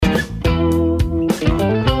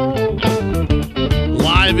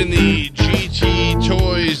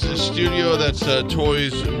That's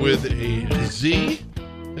Toys with a Z.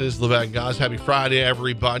 It is Levack, guys. Happy Friday,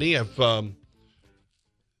 everybody. I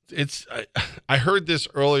heard this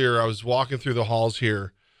earlier. I was walking through the halls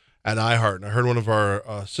here at iHeart, and I heard one of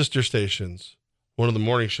our sister stations, one of the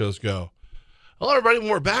morning shows, go, "Hello, everybody. When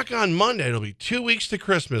we're back on Monday, it'll be 2 weeks to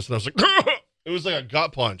Christmas." And I was like, it was like a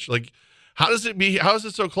gut punch. Like, how is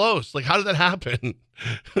it so close? Like, how did that happen?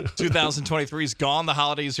 2023 is gone. The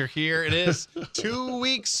holidays are here. It is 2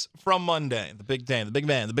 weeks from Monday. The big day, the big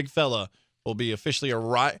man, the big fella will be officially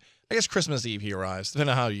arrived. I guess Christmas Eve he arrives,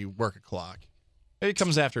 depending on how you work a clock. Maybe it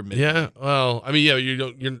comes after midnight. Yeah, well, I mean, yeah,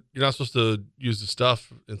 you're not supposed to use the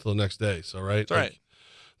stuff until the next day. So, right? That's right.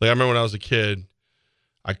 Like I remember when I was a kid,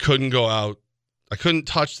 I couldn't go out. I couldn't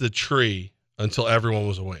touch the tree until everyone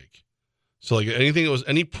was awake. So, like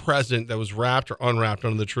any present that was wrapped or unwrapped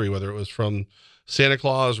under the tree, whether it was from Santa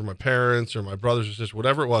Claus or my parents or my brothers or sisters,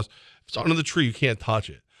 whatever it was, if it's under the tree, you can't touch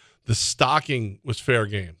it. The stocking was fair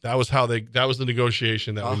game. That was the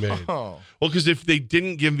negotiation that we made. Well, because if they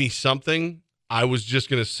didn't give me something, I was just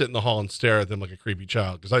going to sit in the hall and stare at them like a creepy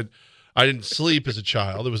child. Because I didn't sleep as a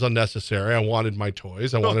child. It was unnecessary. I wanted my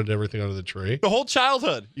toys. I wanted everything under the tree. The whole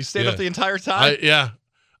childhood. You stayed up the entire time?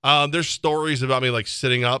 There's stories about me like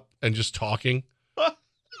sitting up and just talking.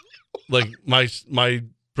 Like my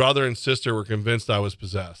brother and sister were convinced I was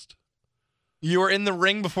possessed. You were in the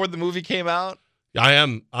ring before the movie came out? I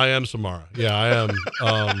am Samara. Yeah, I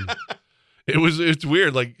am. It's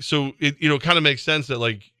weird. Like, so it kind of makes sense that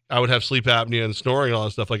like I would have sleep apnea and snoring and all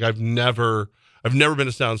that stuff. Like I've never been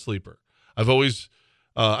a sound sleeper. I've always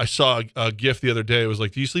I saw a GIF the other day. It was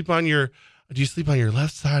like, do you sleep on your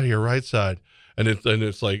left side or your right side? And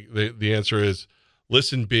it's like the answer is,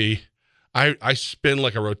 listen, B, I spin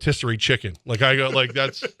like a rotisserie chicken. Like I go like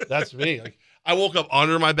that's me. Like I woke up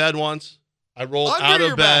under my bed once. I rolled out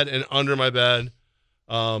of bed and under my bed.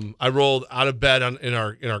 I rolled out of bed in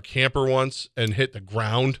our camper once and hit the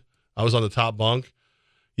ground. I was on the top bunk.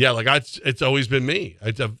 Yeah, like it's always been me.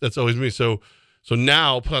 That's always me. So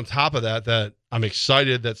now put on top of that I'm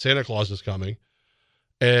excited that Santa Claus is coming,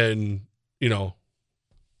 and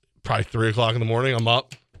probably 3:00 in the morning. I'm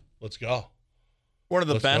up. Let's go. One of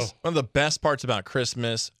the best parts about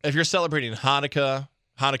Christmas, if you're celebrating Hanukkah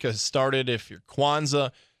has started. If you're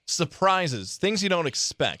Kwanzaa, surprises, things you don't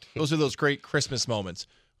expect. Those are those great Christmas moments.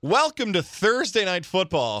 Welcome to Thursday Night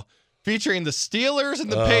Football, featuring the Steelers and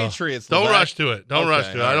the Patriots. Don't rush to it. Don't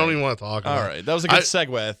rush to it. I don't even want to talk about it. All right. That was a good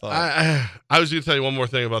segue, I thought. I was going to tell you one more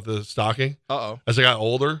thing about the stocking. Uh-oh. As I got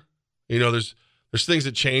older, there's things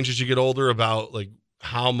that change as you get older about like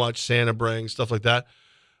how much Santa brings, stuff like that.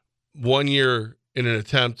 One year, in an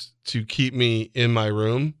attempt to keep me in my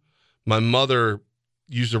room, my mother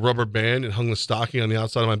used a rubber band and hung the stocking on the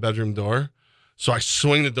outside of my bedroom door. So I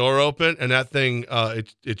swing the door open, and that thing,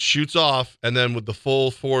 it shoots off, and then with the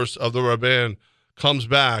full force of the rubber band, comes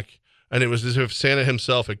back, and it was as if Santa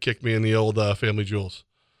himself had kicked me in the old family jewels.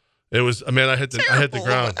 It was, I hit the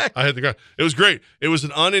ground. I hit the ground. It was great. It was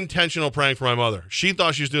an unintentional prank for my mother. She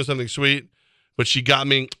thought she was doing something sweet, but she got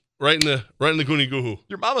me right in the goonie goo.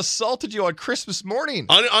 Your mom assaulted you on Christmas morning.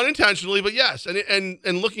 Unintentionally, but yes.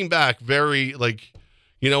 And looking back, very like,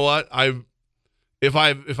 you know what? If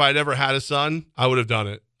I'd ever had a son, I would have done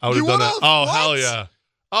it. I would have done that. Oh, what? Hell yeah.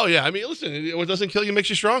 Oh yeah. I mean, listen, what doesn't kill you makes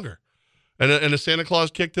you stronger. And a Santa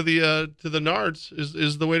Claus kick to the nards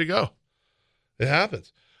is the way to go. It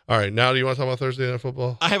happens. All right, now do you want to talk about Thursday Night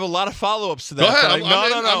Football? I have a lot of follow-ups to that. Go ahead.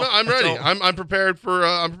 No. I'm ready. I'm prepared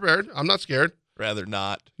I'm prepared. I'm not scared. Rather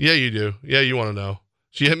not. Yeah, you do. Yeah, you want to know.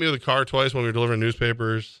 She hit me with a car twice when we were delivering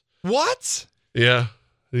newspapers. What? Yeah,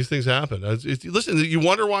 these things happen. Listen, you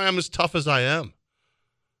wonder why I'm as tough as I am.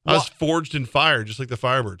 I was forged in fire, just like the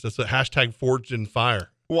Firebirds. That's the hashtag forged in fire.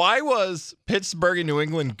 Why was Pittsburgh and New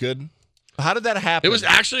England good? How did that happen? It was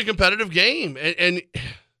actually a competitive game, and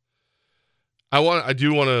I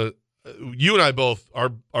do want to. You and I both,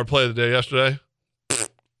 our play of the day yesterday,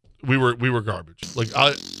 we were garbage. Like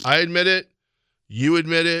I admit it. You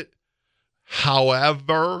admit it.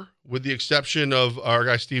 However, with the exception of our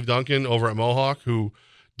guy Steve Duncan over at Mohawk, who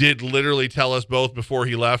did literally tell us both before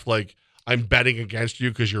he left, like, I'm betting against you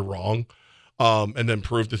because you're wrong, and then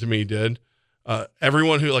proved it to me he did.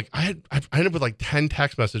 Everyone who, like, I ended up with like 10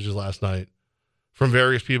 text messages last night from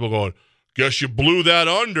various people going, guess you blew that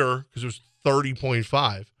under, because it was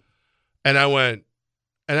 30.5. And I went,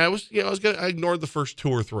 and I ignored the first 2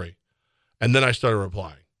 or 3. And then I started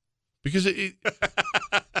replying. Because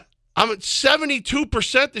I'm at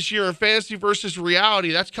 72% this year in fantasy versus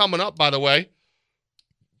reality. That's coming up, by the way.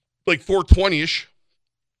 Like 420-ish.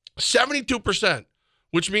 72%,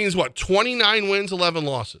 which means what? 29 wins, 11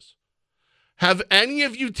 losses. Have any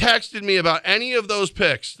of you texted me about any of those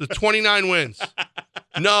picks, the 29 wins?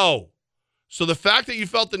 No. So the fact that you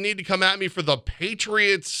felt the need to come at me for the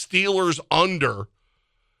Patriots Steelers under,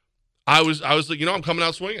 I was like, I'm coming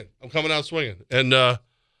out swinging. And maybe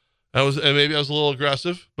I was a little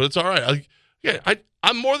aggressive, but it's all right.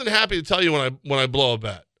 I'm more than happy to tell you when I blow a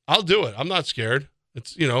bet. I'll do it. I'm not scared.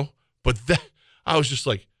 It's, but I was just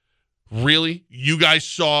like, really? You guys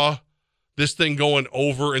saw this thing going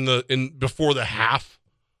over before the half?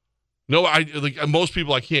 No, most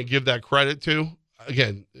people I can't give that credit to.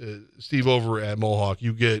 Again, Steve over at Mohawk,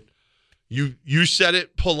 you said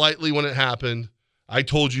it politely when it happened. I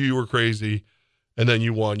told you were crazy, and then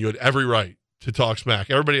you won. You had every right to talk smack.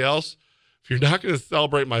 Everybody else, if you're not going to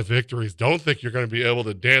celebrate my victories, don't think you're going to be able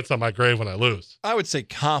to dance on my grave when I lose. I would say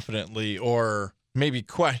confidently, or maybe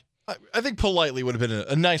quite. I think politely would have been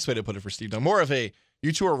a nice way to put it for Steve. Dunn. More of a,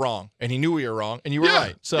 you two are wrong, and he knew we were wrong, and you were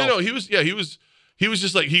right. So he was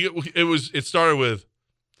just like it started with,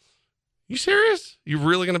 you serious? You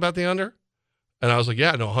really going to bet the under? And I was like,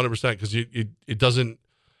 yeah, no, 100%, because it doesn't.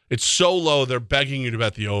 It's so low, they're begging you to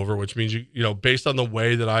bet the over, which means based on the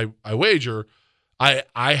way that I wager, I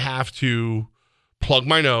have to plug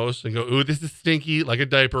my nose and go, ooh, this is stinky, like a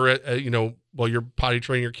diaper, while you're potty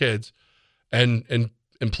training your kids, and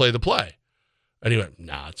play the play. And he went,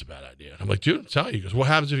 nah, it's a bad idea. I'm like, dude, I'm telling you. He goes, what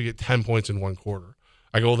happens if you get 10 points in one quarter?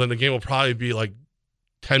 I go, well, then the game will probably be like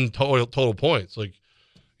 10 total points, like,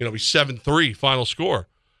 be 7-3 final score.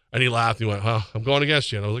 And he laughed. And he went, I'm going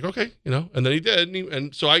against you. And I was like, okay, And then he did.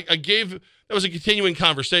 And so I gave, that was a continuing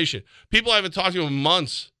conversation. People I haven't talked to in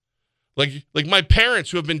months, like my parents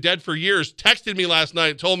who have been dead for years, texted me last night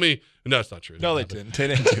and told me, no, it's not true. No, they didn't. They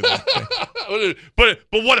didn't do that. But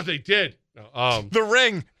what if they did? The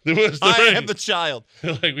ring. It was the I ring. am the child.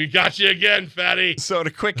 Like, we got you again, fatty. So in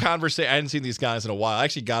a quick conversation, I hadn't seen these guys in a while. I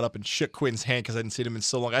actually got up and shook Quinn's hand because I hadn't seen him in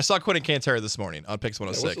so long. I saw Quinn and Cantera this morning on Picks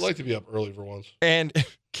 106. What's it like to be up early for once? And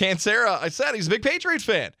Cantera, I said he's a big Patriots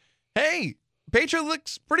fan. Hey, Patriot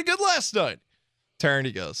looks pretty good last night. Turn,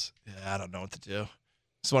 he goes, yeah, I don't know what to do.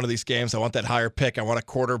 It's one of these games. I want that higher pick. I want a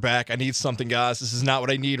quarterback. I need something, guys. This is not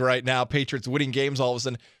what I need right now. Patriots winning games all of a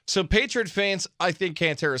sudden. So Patriot fans, I think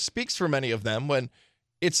Cantera speaks for many of them when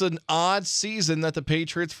it's an odd season that the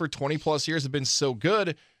Patriots for 20-plus years have been so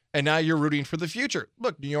good, and now you're rooting for the future.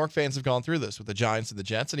 Look, New York fans have gone through this with the Giants and the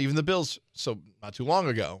Jets and even the Bills. So not too long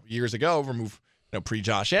ago, years ago, remove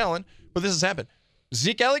pre-Josh Allen, but this has happened.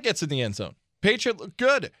 Zeke Elliott gets in the end zone. Patriot looked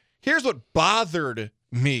good. Here's what bothered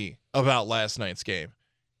me about last night's game.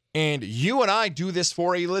 And you and I do this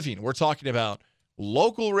for a living. We're talking about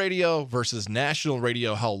local radio versus national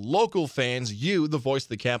radio, how local fans, you, the voice of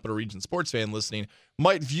the Capital Region sports fan listening,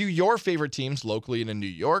 might view your favorite teams locally and in New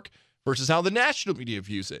York versus how the national media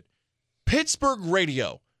views it. Pittsburgh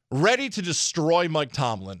radio, ready to destroy Mike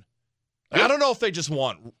Tomlin. I don't know if they just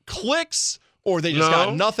want clicks or they just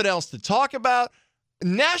got nothing else to talk about.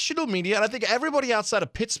 National media, and I think everybody outside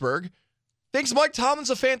of Pittsburgh, thinks Mike Tomlin's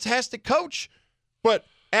a fantastic coach. But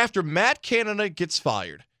after Matt Canada gets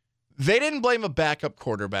fired, they didn't blame a backup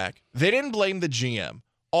quarterback. They didn't blame the GM.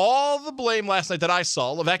 All the blame last night that I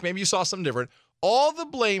saw, Levack, maybe you saw something different, all the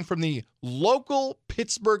blame from the local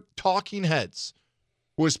Pittsburgh talking heads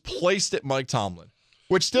was placed at Mike Tomlin,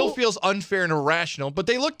 which still feels unfair and irrational, but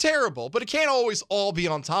they look terrible. But it can't always all be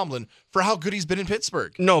on Tomlin for how good he's been in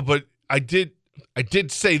Pittsburgh. No, but I did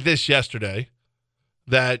say this yesterday,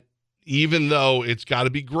 that even though it's got to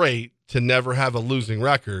be great to never have a losing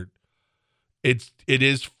record, it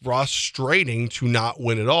is frustrating to not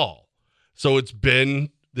win at all. So this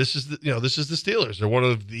is the Steelers. They're one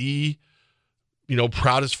of the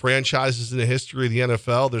proudest franchises in the history of the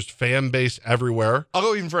NFL. There's fan base everywhere. I'll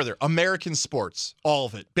go even further. American sports, all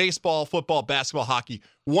of it. Baseball, football, basketball, hockey.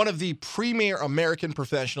 One of the premier American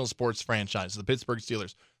professional sports franchises, the Pittsburgh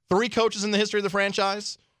Steelers. 3 coaches in the history of the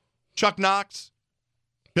franchise: Chuck Knox,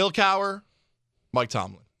 Bill Cowher, Mike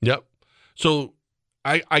Tomlin. Yep. So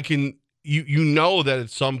I can, that at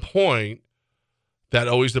some point, that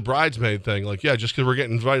always the bridesmaid thing, like, yeah, just because we're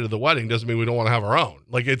getting invited to the wedding doesn't mean we don't want to have our own.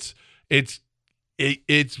 Like, it's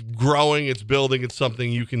growing, it's building, it's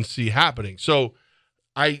something you can see happening. So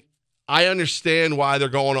I understand why they're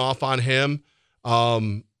going off on him.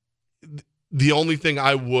 The only thing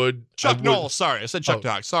Chuck Noll, sorry. I said Chuck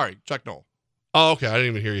Knox. Sorry, Chuck Noll. Oh, okay. I didn't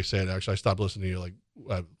even hear you say it, actually. I stopped listening to you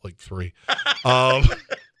like 3.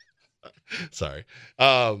 Sorry.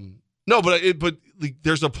 No, but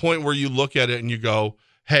there's a point where you look at it and you go,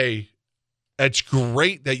 hey, it's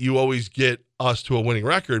great that you always get us to a winning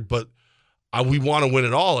record, but we want to win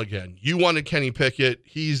it all again. You wanted Kenny Pickett.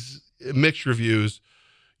 He's mixed reviews.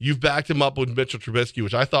 You've backed him up with Mitchell Trubisky,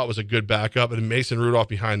 which I thought was a good backup, and Mason Rudolph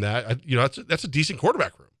behind that. That's a decent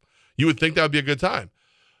quarterback room. You would think that would be a good time.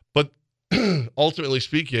 But ultimately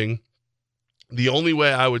speaking, the only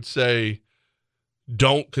way I would say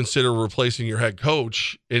don't consider replacing your head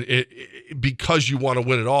coach because you want to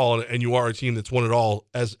win it all and you are a team that's won it all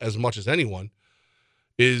as much as anyone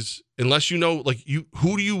is unless you know, like,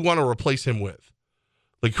 who do you want to replace him with?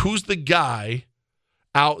 Like, who's the guy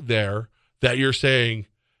out there that you're saying,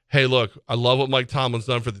 hey, look, I love what Mike Tomlin's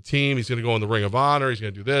done for the team. He's going to go in the Ring of Honor. He's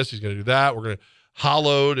going to do this. He's going to do that. We're going to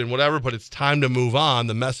hollowed and whatever, but it's time to move on.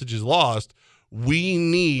 The message is lost. We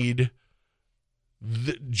need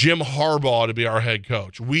Jim Harbaugh to be our head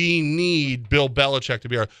coach. We need Bill Belichick to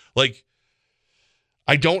be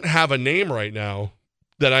I don't have a name right now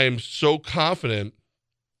that I am so confident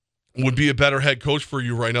would be a better head coach for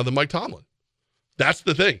you right now than Mike Tomlin. That's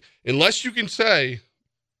the thing. Unless you can say,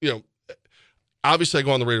 obviously I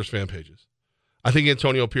go on the Raiders fan pages. I think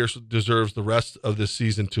Antonio Pierce deserves the rest of this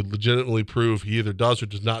season to legitimately prove he either does or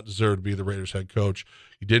does not deserve to be the Raiders head coach.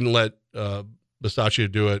 He didn't let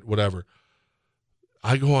Bisaccia do it, whatever.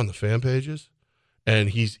 I go on the fan pages, and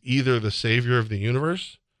he's either the savior of the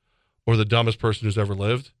universe or the dumbest person who's ever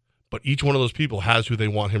lived, but each one of those people has who they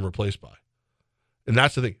want him replaced by. And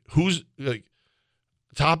that's the thing. Who's,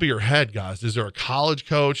 top of your head, guys, is there a college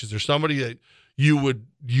coach? Is there somebody that you would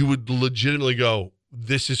legitimately go,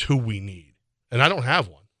 this is who we need? And I don't have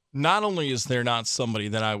one. Not only is there not somebody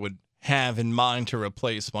that I would have in mind to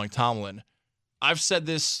replace Mike Tomlin, I've said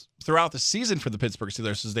this throughout the season for the Pittsburgh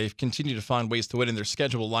Steelers as they've continued to find ways to win, and their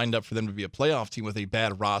schedule lined up for them to be a playoff team with a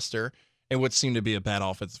bad roster and what seemed to be a bad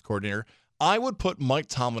offensive coordinator. I would put Mike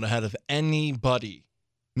Tomlin ahead of anybody.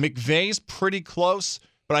 McVay's pretty close,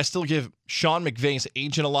 but I still give Sean McVay's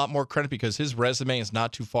agent a lot more credit because his resume is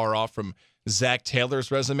not too far off from Zach Taylor's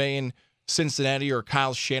resume in Cincinnati or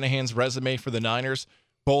Kyle Shanahan's resume for the Niners.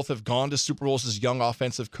 Both have gone to Super Bowls as young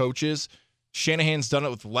offensive coaches. Shanahan's done it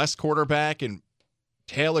with less quarterback, and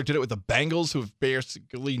Taylor did it with the Bengals, who have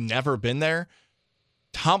basically never been there.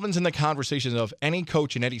 Tomlin's in the conversation of any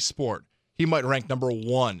coach in any sport. He might rank number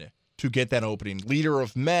one to get that opening. Leader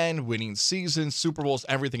of men, winning seasons, Super Bowls,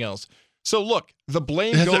 everything else. So, look, the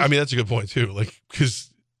blame goes... that's a good point, too.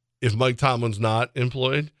 Because if Mike Tomlin's not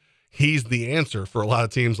employed, he's the answer for a lot of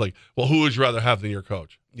teams. Well, who would you rather have than your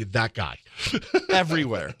coach? That guy.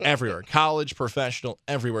 Everywhere. College, professional,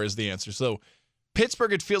 everywhere is the answer. So,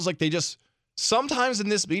 Pittsburgh, it feels like they just... Sometimes in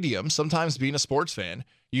this medium, sometimes being a sports fan,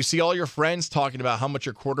 you see all your friends talking about how much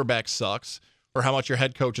your quarterback sucks or how much your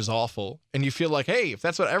head coach is awful, and you feel like, hey, if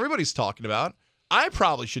that's what everybody's talking about, I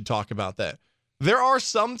probably should talk about that. There are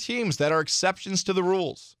some teams that are exceptions to the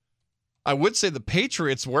rules. I would say the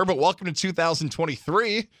Patriots were, but welcome to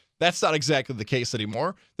 2023. That's not exactly the case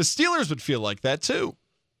anymore. The Steelers would feel like that too.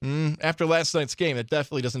 After last night's game, it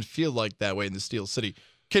definitely doesn't feel like that way in the Steel City.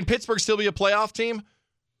 Can Pittsburgh still be a playoff team?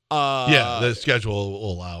 Yeah, the schedule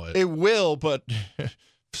will allow it. It will, but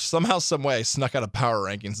somehow, some way, I snuck out of power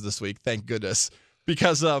rankings this week. Thank goodness.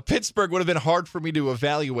 Because Pittsburgh would have been hard for me to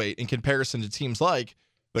evaluate in comparison to teams like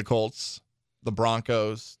the Colts, the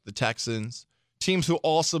Broncos, the Texans, teams who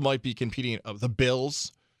also might be competing, the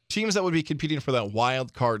Bills, teams that would be competing for that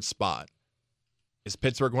wild card spot. Is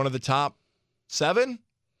Pittsburgh one of the top 7?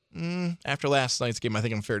 After last night's game, I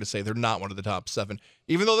think I'm fair to say they're not one of the top 7,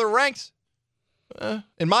 even though they're ranked.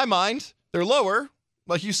 In my mind, they're lower.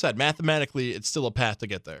 Like you said, mathematically, it's still a path to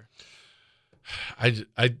get there. I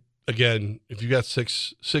again, if you got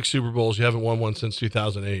six Super Bowls, you haven't won one since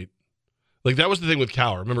 2008. That was the thing with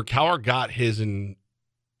Cowher. Remember, Cowher got his in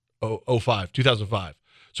 2005.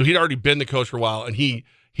 So he'd already been the coach for a while, and he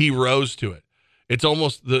rose to it. It's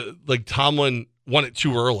almost Tomlin won it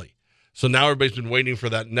too early. So now everybody's been waiting for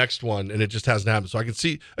that next one, and it just hasn't happened. So I can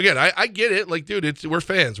see, again, I get it. Dude, we're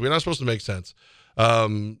fans. We're not supposed to make sense.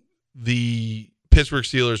 The Pittsburgh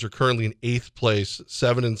Steelers are currently in 8th place,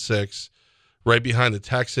 7-6, right behind the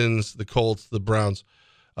Texans, the Colts, the Browns,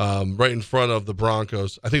 right in front of the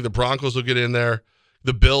Broncos. I think the Broncos will get in there.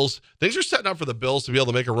 The Bills, things are setting up for the Bills to be able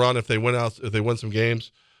to make a run if they win some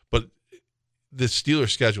games. But the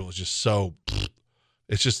Steelers schedule is just so.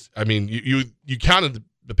 It's just, you counted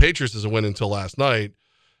the Patriots as a win until last night.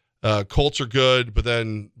 Colts are good, but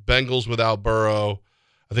then Bengals without Burrow.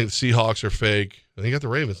 I think the Seahawks are fake. I think you got the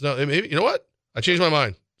Ravens. No, maybe, you know what? I changed my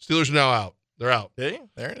mind. Steelers are now out. They're out. Hey,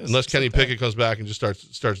 there it is. Unless Kenny Pickett comes back and just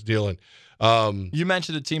starts dealing. You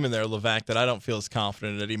mentioned a team in there, Levack, that I don't feel as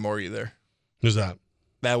confident in anymore either. Who's that?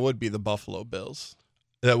 That would be the Buffalo Bills.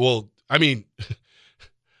 I'm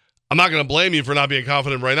not going to blame you for not being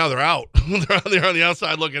confident right now. They're out. They're on the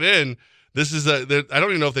outside looking in. This is I don't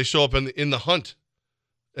even know if they show up in the hunt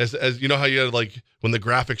As you know how you had, like, when the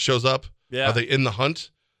graphic shows up, Yeah. are they in the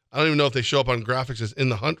hunt? I don't even know if they show up on graphics as in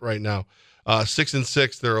the hunt right now.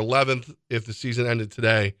 6-6, they're 11th if the season ended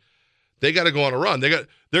today. They got to go on a run. They got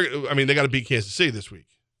to beat Kansas City this week.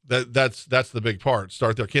 That's the big part.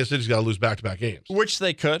 Start there. Kansas City's got to lose back-to-back games. Which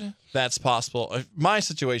they could. That's possible. My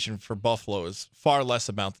situation for Buffalo is far less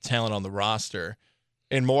about the talent on the roster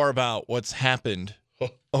and more about what's happened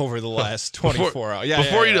over the last 24 hours.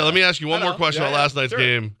 Before you do, let me ask you one more question on last night's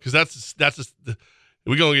game, because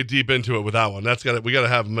we're going to get deep into it with that one. We got to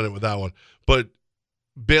have a minute with that one. But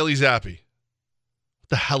Bailey Zappi, what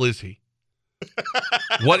the hell is he?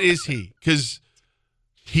 What is he? Because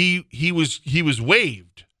he was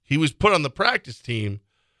waived. He was put on the practice team,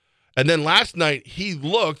 and then last night he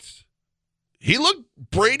looked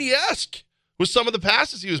Brady-esque with some of the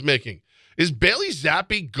passes he was making. Is Bailey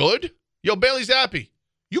Zappi good? Yo, Bailey Zappi,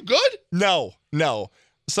 you good? No. For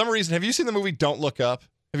some reason, have you seen the movie Don't Look Up?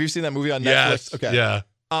 Have you seen that movie on Netflix? Yes. Okay. Yeah.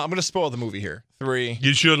 I'm going to spoil the movie here. 3,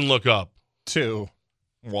 You shouldn't look up. 2,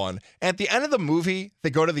 1. At the end of the movie, they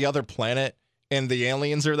go to the other planet and the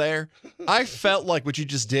aliens are there. I felt like what you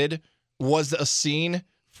just did was a scene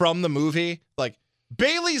from the movie. Like,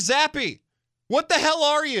 Bailey Zappi, what the hell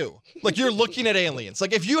are you? Like, you're looking at aliens.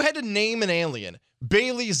 Like, if you had to name an alien,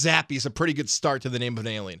 Bailey Zappi is a pretty good start to the name of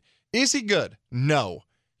an alien. Is he good? No.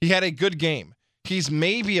 He had a good game. He's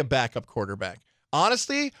maybe a backup quarterback.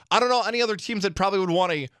 Honestly, I don't know any other teams that probably would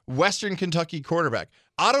want a Western Kentucky quarterback.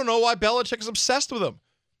 I don't know why Belichick is obsessed with him.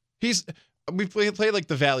 We play like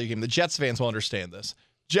the value game. The Jets fans will understand this.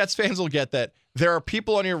 Jets fans will get that there are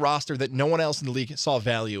people on your roster that no one else in the league saw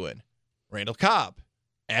value in. Randall Cobb,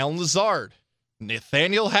 Alan Lazard,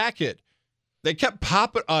 Nathaniel Hackett. They kept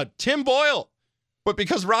popping Tim Boyle. But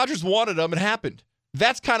because Rodgers wanted him, it happened.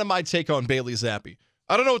 That's kind of my take on Bailey Zappi.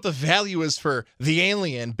 I don't know what the value is for the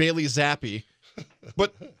alien, Bailey Zappi,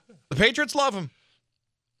 but the Patriots love him.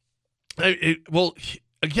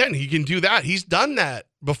 Again, he can do that. He's done that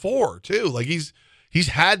before, too. Like, he's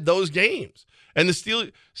had those games. And the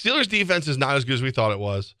Steelers defense is not as good as we thought it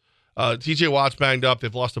was. TJ Watt's banged up.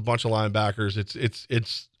 They've lost a bunch of linebackers.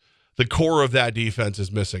 It's the core of that defense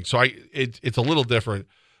is missing. So it's a little different.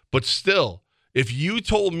 But still, if you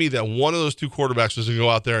told me that one of those two quarterbacks was going to go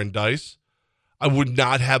out there and dice, I would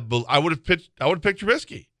have picked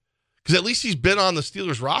Trubisky, because at least he's been on the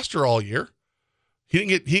Steelers roster all year. He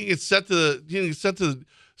didn't get sent to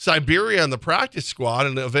Siberia on the practice squad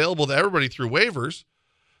and available to everybody through waivers.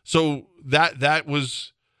 So that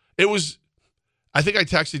was. I think I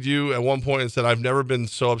texted you at one point and said I've never been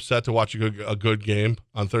so upset to watch a good game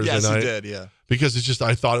on Thursday night. Yes, you did, yeah. Because it's just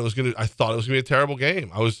I thought it was gonna be a terrible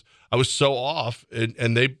game. I was so off,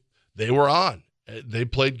 and they were on. They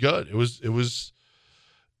played good. It was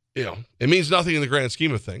it means nothing in the grand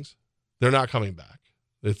scheme of things. They're not coming back.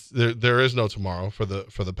 There is no tomorrow for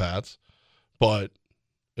the Pats, but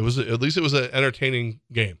at least it was an entertaining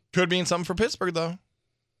game. Could mean something for Pittsburgh though.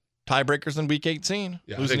 Tiebreakers in Week 18,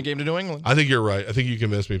 losing a game to New England. I think you're right. I think you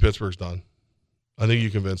convinced me. Pittsburgh's done. I think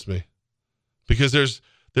you convinced me, because there's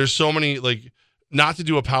so many, like, not to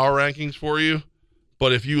do a power rankings for you,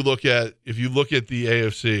 but if you look at the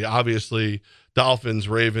AFC, obviously Dolphins,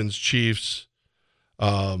 Ravens, Chiefs,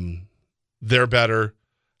 they're better.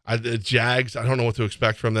 The Jags, I don't know what to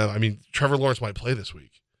expect from them. I mean, Trevor Lawrence might play this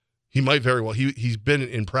week. He might very well. He's been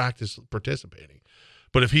in practice participating,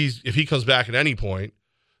 but if he comes back at any point,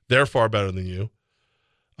 they're far better than you.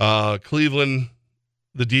 Cleveland,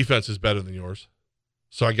 the defense is better than yours,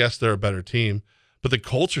 so I guess they're a better team. But the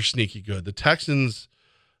Colts are sneaky good. The Texans,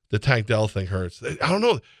 the Tank Dell thing hurts. I don't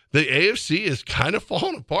know. The AFC is kind of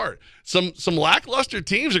falling apart. Some lackluster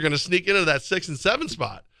teams are going to sneak into that 6 and 7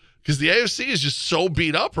 spot, because the AFC is just so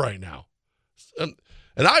beat up right now. And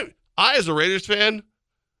I as a Raiders fan,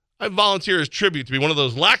 I volunteer as tribute to be one of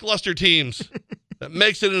those lackluster teams that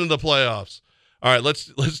makes it into the playoffs. All right,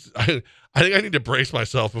 let's. I think I need to brace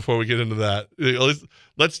myself before we get into that.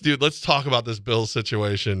 Let's talk about this Bills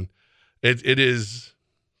situation. It is.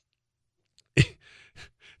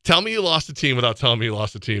 Tell me you lost a team without telling me you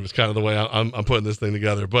lost a team is kind of the way I'm putting this thing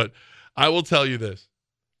together. But I will tell you this.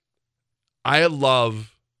 I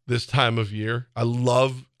love this time of year. I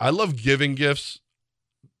love giving gifts.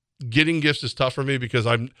 Getting gifts is tough for me because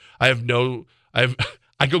I go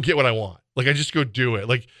get what I want. Like, I just go do it.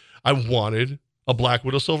 Like, I wanted a Black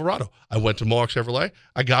Widow Silverado. I went to Mohawk Chevrolet.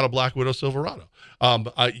 I got a Black Widow Silverado.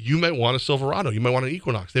 You might want a Silverado. You might want an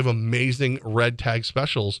Equinox. They have amazing red tag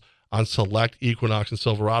specials on select Equinox and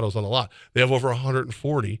Silverados on the lot. They have over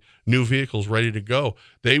 140 new vehicles ready to go.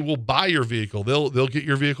 They will buy your vehicle. They'll get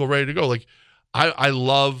your vehicle ready to go. Like, I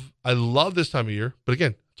love this time of year. But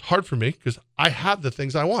again, It's hard for me because I have the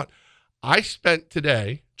things I want. I spent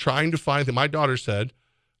today trying to find that my daughter said,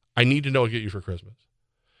 I need to know what to get you for Christmas.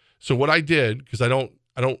 So what I did, because I don't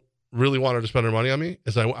really want her to spend her money on me,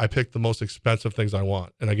 is I picked the most expensive things I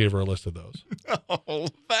want, and I gave her a list of those. Oh,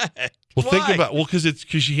 that. Well, think about because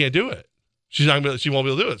she can't do it. She won't be able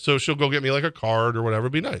to do it. So she'll go get me like a card or whatever.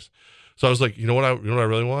 It'd be nice. So I was like, you know what I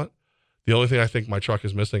really want? The only thing I think my truck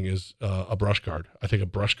is missing is a brush guard. I think a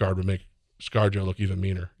brush guard would make ScarJo look even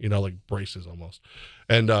meaner, like braces almost.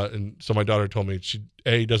 And so my daughter told me she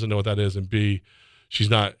A, doesn't know what that is, and B, she's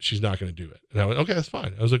not going to do it. And I went, okay, that's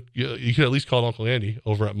fine. I was like, you can at least call Uncle Andy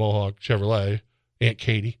over at Mohawk Chevrolet, Aunt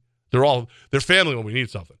Katie. They're family when we need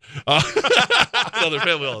something. No, they're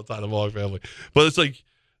family all the time, the Mohawk family. But it's like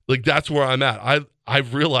that's where I'm at.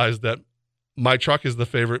 I've realized that my truck is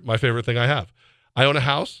my favorite thing I have. I own a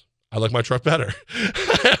house. I like my truck better.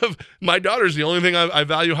 My daughter's the only thing I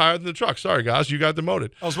value higher than the truck. Sorry, guys, you got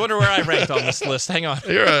demoted. I was wondering where I ranked on this list. Hang on.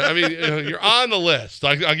 You're on the list.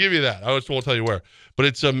 I'll give you that. I just won't tell you where. But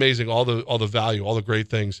it's amazing, all the value, all the great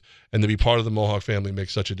things, and to be part of the Mohawk family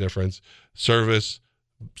makes such a difference. Service,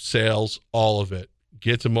 sales, all of it.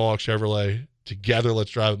 Get to Mohawk Chevrolet. Together,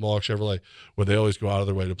 let's drive at Mohawk Chevrolet, where they always go out of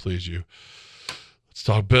their way to please you. Let's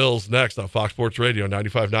talk Bills next on Fox Sports Radio,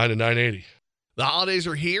 95.9 and 980. The holidays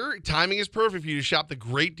are here. Timing is perfect for you to shop the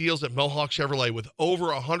great deals at Mohawk Chevrolet with over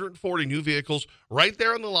 140 new vehicles right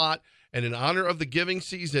there on the lot. And in honor of the giving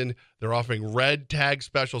season, they're offering red tag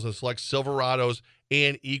specials on select Silverados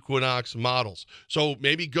and Equinox models. So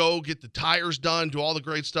maybe go get the tires done, do all the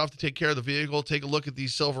great stuff to take care of the vehicle. Take a look at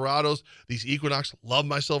these Silverados, these Equinox. Love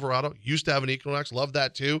my Silverado. Used to have an Equinox. Love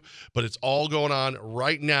that too. But it's all going on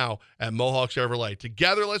right now at Mohawk Chevrolet.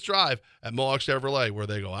 Together, let's drive at Mohawk Chevrolet, where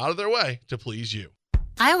they go out of their way to please you.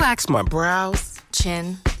 I wax my brows,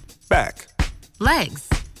 chin, back, legs,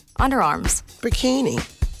 underarms, bikini,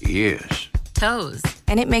 ears, toes,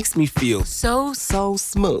 and it makes me feel so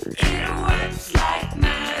smooth. Like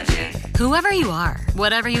magic. Whoever you are,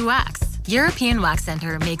 whatever you wax, European Wax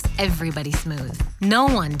Center makes everybody smooth. No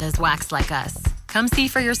one does wax like us. Come see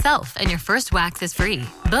for yourself, and your first wax is free.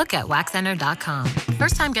 Book at waxcenter.com.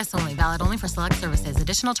 First-time guests only. Valid only for select services.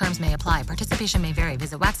 Additional terms may apply. Participation may vary.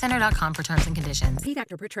 Visit waxcenter.com for terms and conditions. Paid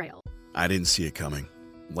actor portrayal. I didn't see it coming.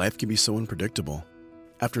 Life can be so unpredictable.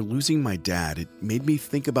 After losing my dad, it made me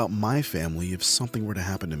think about my family if something were to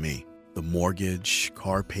happen to me. The mortgage,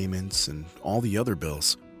 car payments, and all the other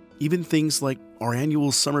bills. Even things like our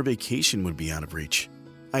annual summer vacation would be out of reach.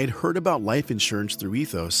 I had heard about life insurance through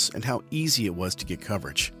Ethos and how easy it was to get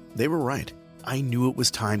coverage. They were right. I knew it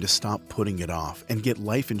was time to stop putting it off and get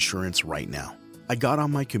life insurance right now. I got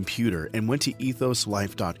on my computer and went to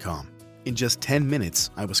ethoslife.com. In just 10 minutes,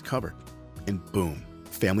 I was covered. And boom,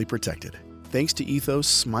 family protected. Thanks to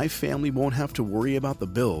Ethos, my family won't have to worry about the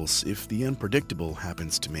bills if the unpredictable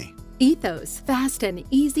happens to me. Ethos, fast and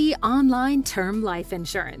easy online term life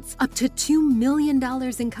insurance. Up to $2 million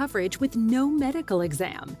in coverage with no medical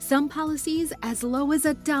exam. Some policies as low as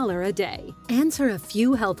 $1 a day. Answer a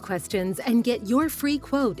few health questions and get your free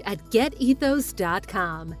quote at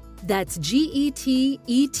getethos.com. That's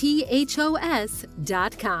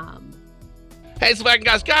GETETHOS.com. Hey, it's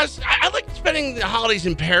Levack, guys. I like spending the holidays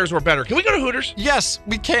in pairs or better. Can we go to Hooters? Yes,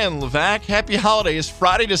 we can, Levack. Happy holidays.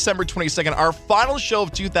 Friday, December 22nd, our final show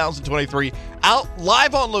of 2023. Out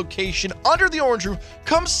live on location under the orange roof.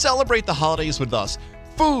 Come celebrate the holidays with us.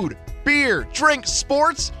 Food, beer, drink,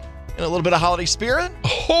 sports, and a little bit of holiday spirit.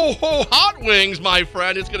 Ho, ho, hot wings, my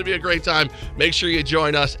friend. It's going to be a great time. Make sure you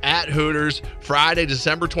join us at Hooters Friday,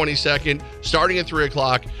 December 22nd, starting at 3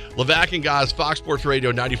 o'clock. Levack and Guys, Fox Sports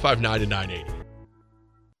Radio, 95.9 and 980.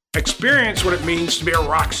 Experience what it means to be a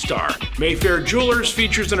rock star. Mayfair Jewelers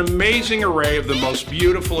features an amazing array of the most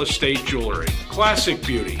beautiful estate jewelry. Classic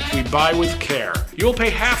beauty. We buy with care. You'll pay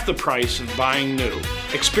half the price of buying new.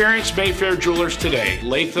 Experience Mayfair Jewelers today,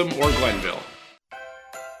 Latham or Glenville.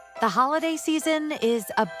 The holiday season is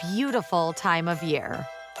a beautiful time of year.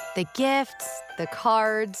 The gifts, the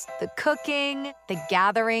cards, the cooking, the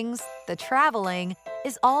gatherings, the traveling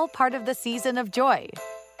is all part of the season of joy.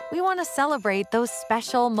 We want to celebrate those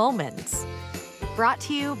special moments. Brought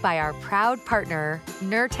to you by our proud partner,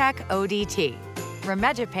 Nurtec ODT.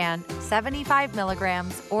 Rimegepant 75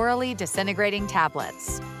 milligrams orally disintegrating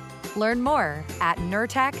tablets. Learn more at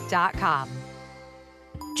Nurtec.com.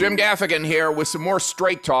 Jim Gaffigan here with some more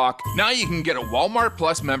Straight Talk. Now you can get a Walmart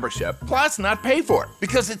Plus membership, plus not pay for it,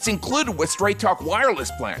 because it's included with Straight Talk wireless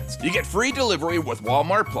plans. You get free delivery with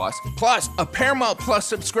Walmart plus a Paramount Plus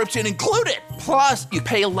subscription included. Plus, you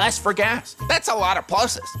pay less for gas. That's a lot of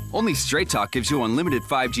pluses. Only Straight Talk gives you unlimited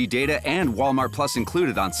 5G data and Walmart Plus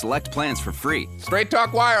included on select plans for free. Straight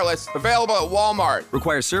Talk wireless, available at Walmart.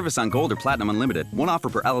 Requires service on Gold or Platinum Unlimited. One offer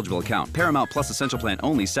per eligible account. Paramount Plus Essential Plan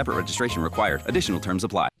only. Separate registration required. Additional terms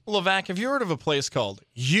apply. Levack, have you heard of a place called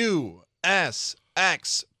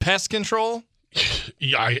USX Pest Control?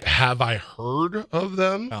 Yeah, have I heard of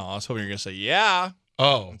them? Oh, I was hoping you were going to say, yeah.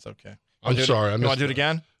 Oh. It's okay. I'm sorry. You want to do it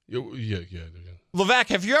again? Yeah. Levack,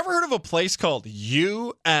 have you ever heard of a place called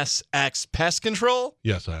USX Pest Control?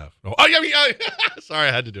 Yes, I have. Sorry,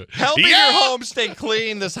 I had to do it. Helping your home stay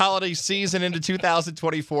clean this holiday season into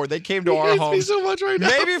 2024. They came to our home. Me so much right now.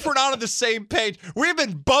 Maybe if we're not on the same page, we've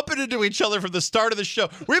been bumping into each other from the start of the show.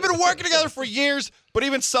 We've been working together for years, but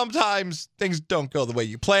even sometimes things don't go the way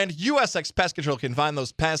you planned. USX Pest Control can find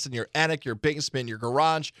those pests in your attic, your basement, your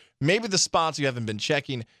garage, maybe the spots you haven't been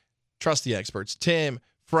checking. Trust the experts. Tim,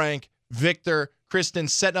 Frank, Victor, Kristen,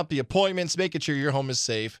 setting up the appointments, making sure your home is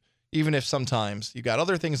safe, even if sometimes you got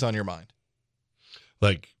other things on your mind.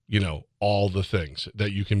 Like, all the things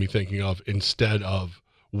that you can be thinking of instead of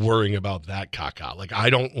worrying about that caca. Like, I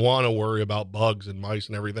don't want to worry about bugs and mice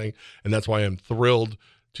and everything, and that's why I'm thrilled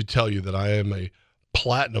to tell you that I am a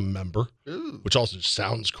platinum member, which also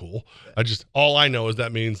sounds cool. All I know is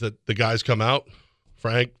that means that the guys come out,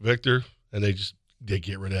 Frank, Victor, and they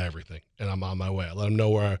get rid of everything, and I'm on my way. I let them know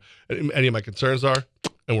where any of my concerns are,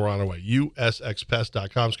 and we're on our way.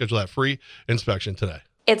 USXPest.com. Schedule that free inspection today.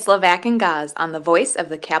 It's Levack and Gaz on the voice of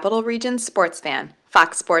the Capital Region sports fan,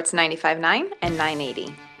 Fox Sports 95.9 and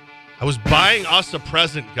 980. I was buying us a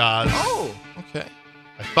present, Gaz. Oh, okay.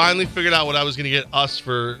 I finally figured out what I was going to get us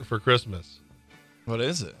for Christmas. What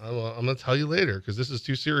is it? I'm going to tell you later, because this is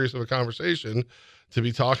too serious of a conversation to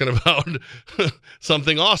be talking about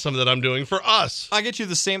something awesome that I'm doing for us. I get you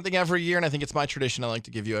the same thing every year, and I think it's my tradition I like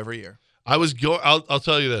to give you every year. I'll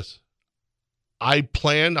tell you this. I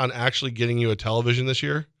planned on actually getting you a television this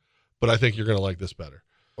year, but I think you're going to like this better.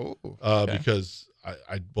 Oh, okay. Because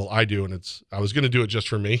I do, and I was going to do it just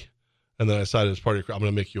for me, and then I decided as part of I'm going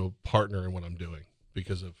to make you a partner in what I'm doing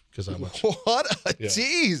because how much. What a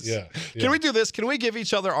tease! Yeah. Can we do this? Can we give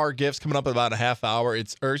each other our gifts coming up in about a half hour?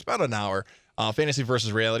 It's about an hour. Fantasy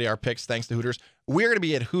versus reality, our picks, thanks to Hooters. We're going to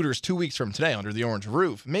be at Hooters 2 weeks from today under the orange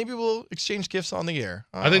roof. Maybe we'll exchange gifts on the air.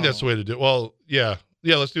 I think that's the way to do it. Well, yeah,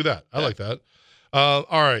 let's do that. I like that. All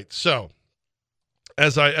right. So,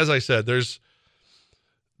 as I said, there's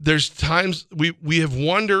times we have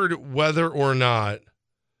wondered whether or not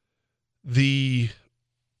the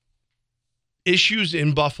issues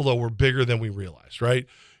in Buffalo were bigger than we realized, right?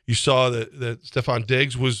 You saw that Stephon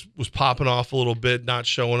Diggs was popping off a little bit, not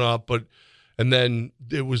showing up, and then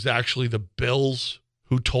it was actually the Bills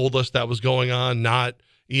who told us that was going on, not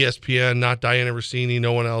ESPN, not Diana Rossini,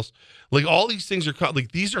 no one else. Like, all these things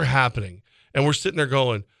these are happening, and we're sitting there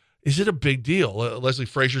going, is it a big deal? Leslie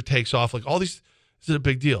Frazier takes off, like, all these, is it a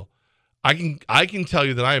big deal? I can tell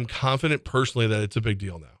you that I am confident personally that it's a big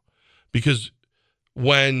deal now, because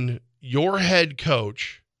when your head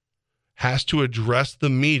coach has to address the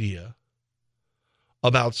media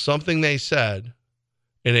about something they said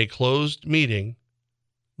in a closed meeting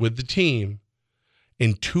with the team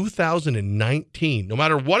in 2019, no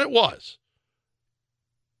matter what it was,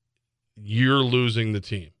 you're losing the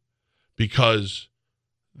team, because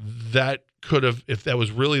that could have, if that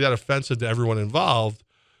was really that offensive to everyone involved,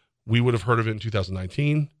 we would have heard of it in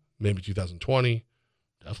 2019, maybe 2020,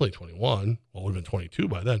 definitely 21. Well, it would have been 22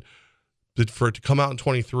 by then. But for it to come out in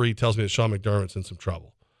 23 tells me that Sean McDermott's in some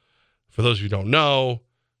trouble. For those of you who don't know,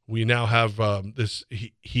 we now have this.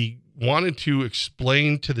 He wanted to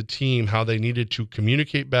explain to the team how they needed to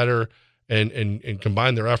communicate better and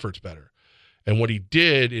combine their efforts better. And what he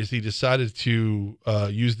did is he decided to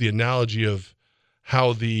use the analogy of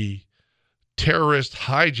how the terrorist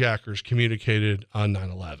hijackers communicated on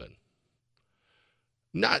 9/11.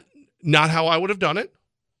 Not how I would have done it.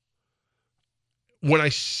 When I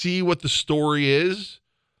see what the story is,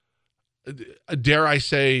 dare I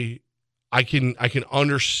say, I can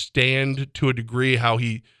understand to a degree how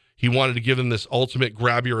he wanted to give them this ultimate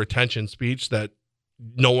grab your attention speech that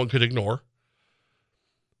no one could ignore.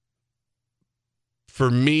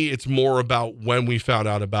 For me, it's more about when we found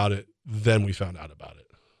out about it than we found out about it.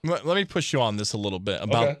 Let me push you on this a little bit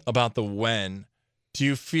about the when. Do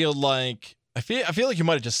you feel like I feel like you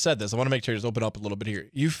might have just said this. I want to make sure you just open up a little bit here.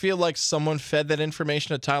 You feel like someone fed that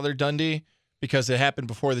information to Tyler Dundee because it happened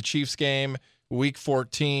before the Chiefs game, Week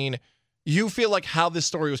 14. You feel like how this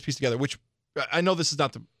story was pieced together, which I know this is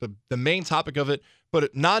not the main topic of it,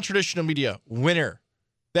 but non-traditional media, winner.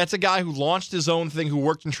 That's a guy who launched his own thing, who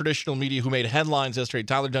worked in traditional media, who made headlines yesterday.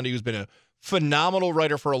 Tyler Dundee, who's been a phenomenal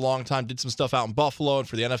writer for a long time, did some stuff out in Buffalo and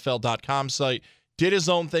for the NFL.com site, did his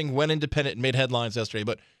own thing, went independent, and made headlines yesterday.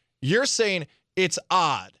 But you're saying it's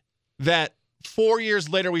odd that 4 years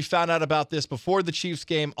later we found out about this before the Chiefs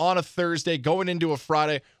game on a Thursday, going into a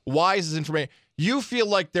Friday. Why is this information? You feel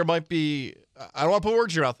like there might be, I don't want to put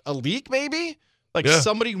words in your mouth, a leak maybe? Like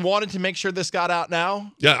somebody wanted to make sure this got out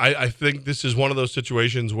now? Yeah, I think this is one of those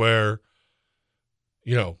situations where,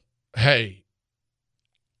 hey,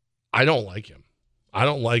 I don't like him. I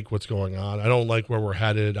don't like what's going on. I don't like where we're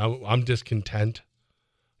headed. I'm discontent.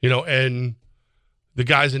 And the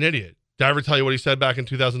guy's an idiot. Did I ever tell you what he said back in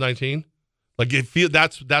 2019? Like,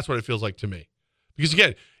 that's what it feels like to me. Because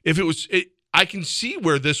again, if it was, I can see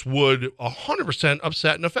where this would 100%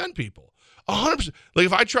 upset and offend people. 100%. Like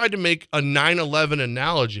if I tried to make a 9/11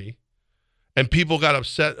 analogy, and people got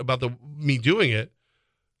upset about me doing it,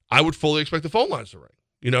 I would fully expect the phone lines to ring.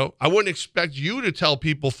 I wouldn't expect you to tell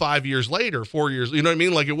people 5 years later, 4 years. You know what I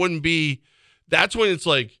mean? Like it wouldn't be. That's when it's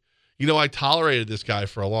like, I tolerated this guy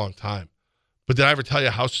for a long time, but did I ever tell you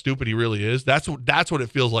how stupid he really is? That's what it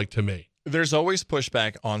feels like to me. There's always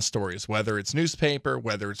pushback on stories, whether it's newspaper,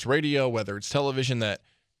 whether it's radio, whether it's television, that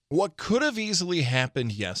what could have easily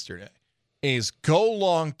happened yesterday is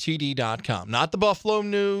golongtd.com, not the Buffalo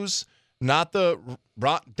News, not the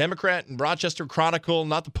Democrat and Rochester Chronicle,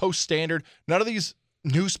 not the Post Standard, none of these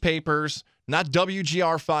newspapers, not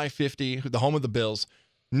WGR 550, the home of the Bills.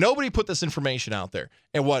 Nobody put this information out there.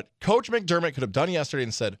 And what Coach McDermott could have done yesterday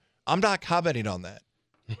and said, I'm not commenting on that.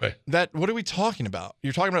 Right. What are we talking about?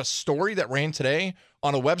 You're talking about a story that ran today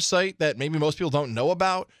on a website that maybe most people don't know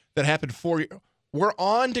about that happened 4 years. We're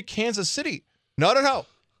on to Kansas City. No.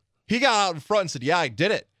 He got out in front and said, yeah, I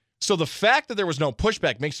did it. So the fact that there was no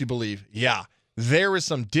pushback makes you believe, yeah, there is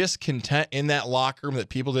some discontent in that locker room that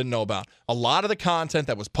people didn't know about. A lot of the content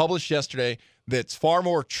that was published yesterday that's far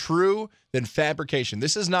more true than fabrication.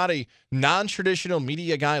 This is not a non-traditional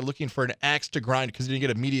media guy looking for an axe to grind because he didn't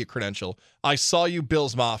get a media credential. I saw you,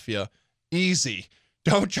 Bills Mafia. Easy.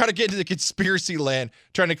 Don't try to get into the conspiracy land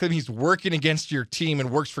trying to claim he's working against your team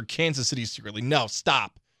and works for Kansas City secretly. No,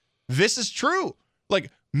 stop. This is true.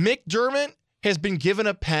 Like, McDermott has been given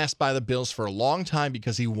a pass by the Bills for a long time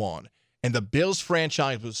because he won. And the Bills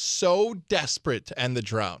franchise was so desperate to end the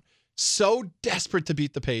drought, so desperate to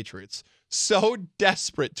beat the Patriots, so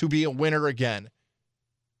desperate to be a winner again.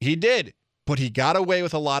 He did, but he got away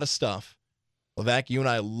with a lot of stuff. Levack, you and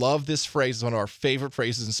I love this phrase. It's one of our favorite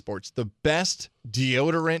phrases in sports. The best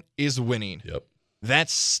deodorant is winning. Yep. That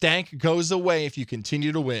stank goes away if you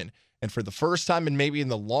continue to win. And for the first time and maybe in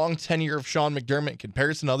the long tenure of Sean McDermott in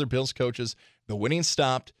comparison to other Bills coaches, the winning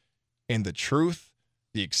stopped, and the truth,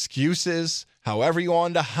 the excuses, however you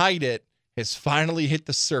wanted to hide it, has finally hit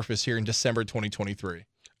the surface here in December 2023.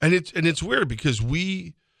 And it's weird because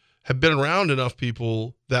we have been around enough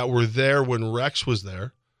people that were there when Rex was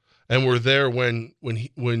there, and were there when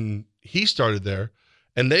he started there,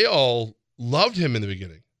 and they all loved him in the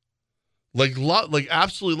beginning, like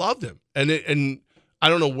absolutely loved him. And I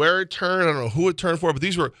don't know where it turned, I don't know who it turned for, but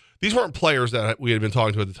these weren't players that we had been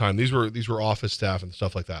talking to at the time. These were office staff and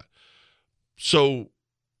stuff like that. So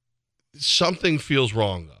something feels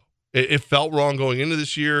wrong though. It felt wrong going into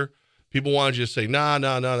this year. People want to just say,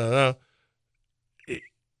 nah.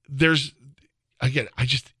 There's, again,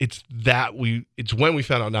 it's when we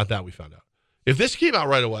found out, not that we found out. If this came out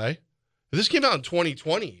right away, if this came out in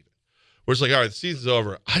 2020, even, where it's like, all right, the season's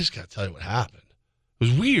over, I just got to tell you what happened. It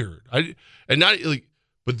was weird.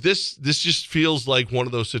 But this just feels like one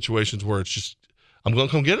of those situations where it's just, I'm going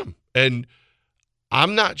to come get him. And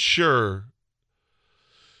I'm not sure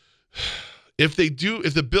if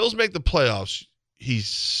the Bills make the playoffs, he's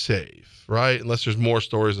safe, right? Unless there's more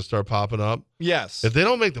stories that start popping up. Yes. If they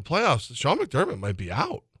don't make the playoffs, Sean McDermott might be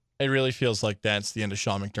out. It really feels like that's the end of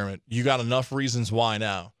Sean McDermott. You got enough reasons why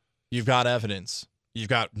now. You've got evidence. You've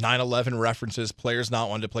got 9/11 references, players not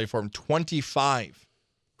wanting to play for him. 25,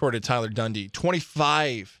 according to Tyler Dundee.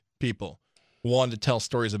 25 people wanted to tell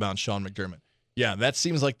stories about Sean McDermott. Yeah, that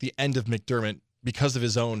seems like the end of McDermott because of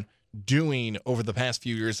his own doing over the past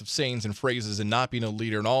few years of sayings and phrases and not being a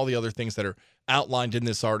leader and all the other things that are outlined in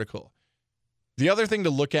this article. The other thing to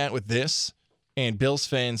look at with this, and Bills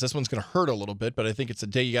fans, this one's going to hurt a little bit, but I think it's a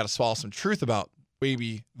day you got to swallow some truth about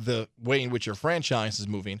maybe the way in which your franchise is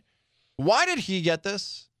moving. Why did he get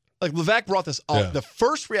this? Like, Levack brought this up. Yeah. The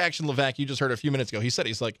first reaction, Levack, you just heard a few minutes ago,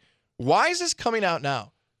 he's like, why is this coming out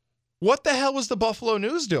now? What the hell was the Buffalo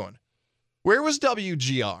News doing? Where was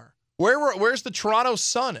WGR? Where's the Toronto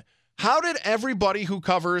Sun? How did everybody who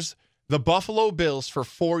covers the Buffalo Bills for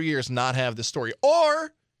 4 years not have this story?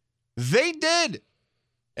 Or they did,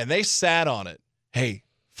 and they sat on it. Hey,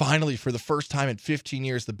 finally, for the first time in 15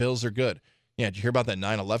 years, the Bills are good. Yeah, did you hear about that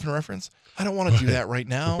 9/11 reference? I don't want to do that right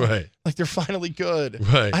now. Right. Like, they're finally good.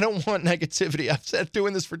 Right. I don't want negativity. I've said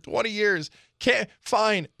doing this for 20 years.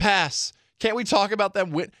 Fine, pass. Can't we talk about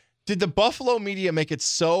them? Did the Buffalo media make it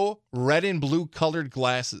so red and blue colored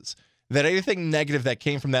glasses that anything negative that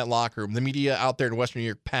came from that locker room, the media out there in Western New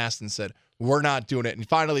York passed and said, we're not doing it? And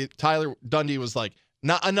finally, Tyler Dundee was like,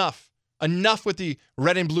 not enough. Enough with the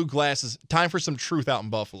red and blue glasses. Time for some truth out in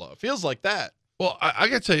Buffalo. It feels like that. Well, I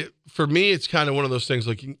got to tell you, for me, it's kind of one of those things,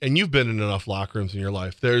 like, and you've been in enough locker rooms in your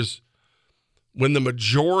life. When the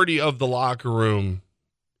majority of the locker room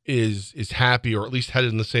is happy or at least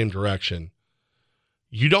headed in the same direction,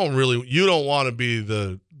 you don't want to be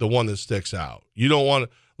the one that sticks out. You don't want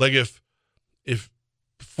to, like, if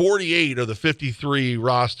 48 of the 53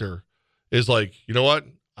 roster is like, you know what?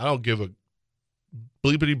 I don't give a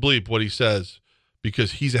bleepity bleep what he says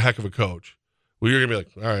because he's a heck of a coach. Well, you're going to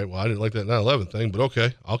be like, all right, well, I didn't like that 9/11 thing, but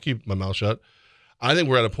okay, I'll keep my mouth shut. I think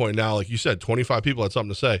we're at a point now, like you said, 25 people had something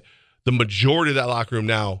to say. The majority of that locker room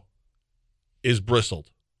now is bristled,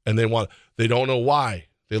 and they don't know why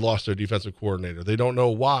they lost their defensive coordinator. They don't know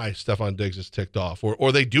why Stephon Diggs is ticked off,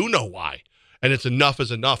 or they do know why, and it's enough is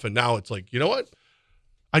enough, and now it's like, you know what?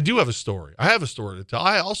 I do have a story. I have a story to tell.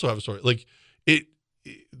 I also have a story. Like,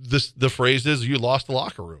 the phrase is, you lost the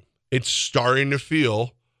locker room. It's starting to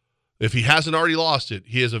feel, if he hasn't already lost it,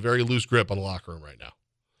 he has a very loose grip on the locker room right now.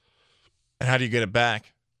 And how do you get it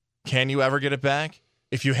back? Can you ever get it back?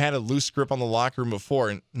 If you had a loose grip on the locker room before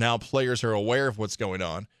and now players are aware of what's going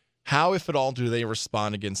on, how, if at all, do they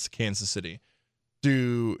respond against Kansas City?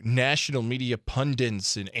 Do national media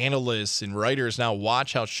pundits and analysts and writers now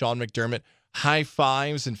watch how Sean McDermott high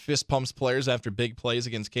fives and fist pumps players after big plays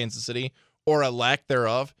against Kansas City, or a lack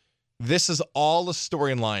thereof? This is all a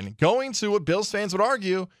storyline going to what Bills fans would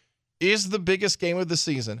argue is the biggest game of the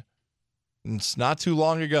season. And it's not too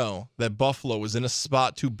long ago that Buffalo was in a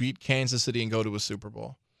spot to beat Kansas City and go to a Super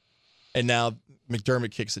Bowl. And now McDermott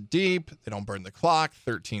kicks it deep. They don't burn the clock.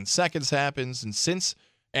 13 seconds happens. And since,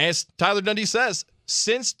 as Tyler Dundee says,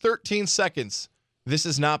 since 13 seconds, this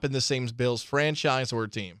has not been the same Bills franchise or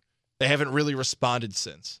team. They haven't really responded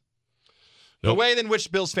since. Nope. The way in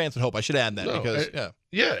which Bills fans would hope. I should add that because,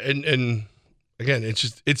 Yeah, and again,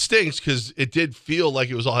 it stinks because it did feel like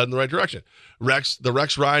it was all heading in the right direction. The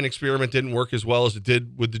Rex Ryan experiment didn't work as well as it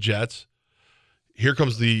did with the Jets. Here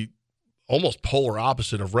comes the almost polar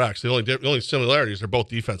opposite of Rex. The only similarities, they're both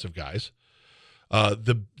defensive guys.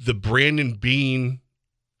 The Brandon Beane,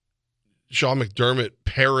 Sean McDermott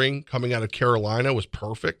pairing coming out of Carolina was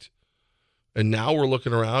perfect. And now we're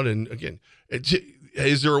looking around, and again,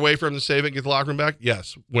 is there a way for him to save it and get the locker room back?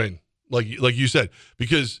 Yes, win. Like you said,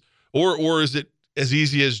 because or is it as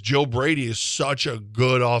easy as Joe Brady is such a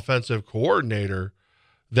good offensive coordinator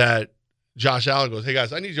that Josh Allen goes, hey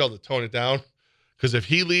guys, I need y'all to tone it down, because if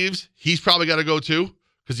he leaves, he's probably got to go too,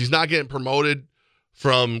 because he's not getting promoted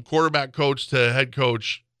from quarterback coach to head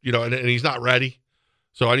coach, and he's not ready.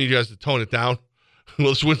 So I need you guys to tone it down.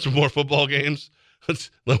 Let's win some more football games.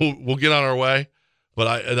 We'll get on our way.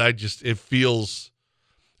 But it feels,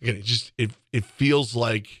 again, it feels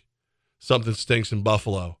like something stinks in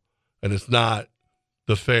Buffalo, and it's not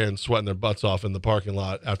the fans sweating their butts off in the parking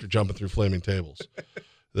lot after jumping through flaming tables.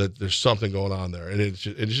 That there's something going on there, and it's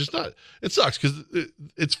just not. It sucks because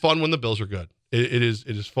it's fun when the Bills are good. It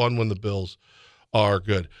is fun when the Bills are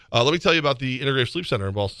good. Let me tell you about the Integrative Sleep Center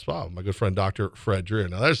in Boston Spa. My good friend Dr. Fred Dreer.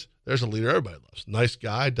 Now there's a leader everybody loves. Nice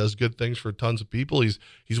guy, does good things for tons of people. He's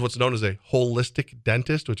what's known as a holistic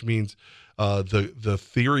dentist, which means the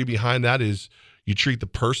theory behind that is you treat the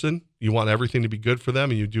person. You want everything to be good for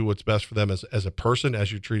them, and you do what's best for them as a person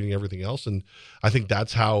as you're treating everything else. And I think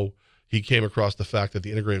that's how he came across the fact that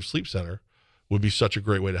the Integrative Sleep Center would be such a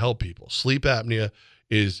great way to help people. Sleep apnea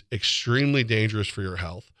is extremely dangerous for your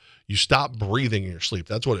health. You stop breathing in your sleep.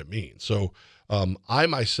 That's what it means. So I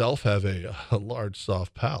myself have a large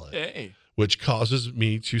soft palate, which causes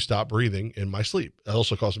me to stop breathing in my sleep. It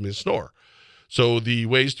also causes me to snore. So the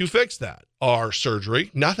ways to fix that are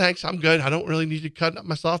surgery. No, thanks. I'm good. I don't really need to cut up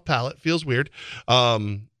my soft palate. Feels weird.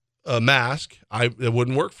 A mask. It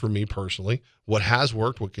wouldn't work for me personally. What has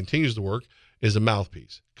worked, what continues to work, is a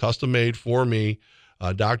mouthpiece. Custom made for me.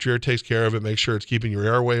 Dr. Air takes care of it, makes sure it's keeping your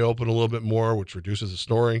airway open a little bit more, which reduces the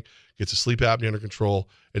snoring, gets the sleep apnea under control.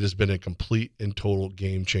 It has been a complete and total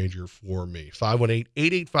game changer for me.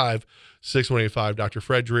 518-885-6185. Dr.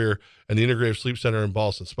 Fred Dreer and the Integrative Sleep Center in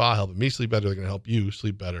Boston Spa helping me sleep better. They're going to help you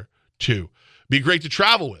sleep better too. Be great to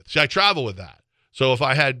travel with. See, I travel with that. So if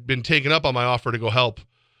I had been taken up on my offer to go help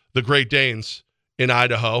the Great Danes in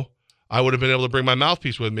Idaho, I would have been able to bring my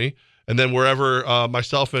mouthpiece with me. And then wherever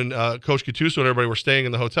myself and Coach Gattuso and everybody were staying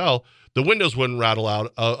in the hotel, the windows wouldn't rattle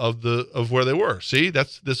out of where they were. See,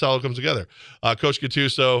 this all comes together. Coach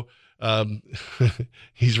Gattuso,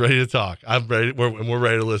 he's ready to talk. I'm ready. We're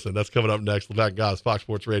ready to listen. That's coming up next. Levack Goss, Fox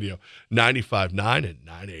Sports Radio, 95.9 and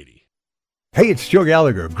 980. Hey, it's Joe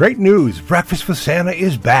Gallagher. Great news. Breakfast with Santa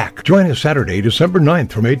is back. Join us Saturday, December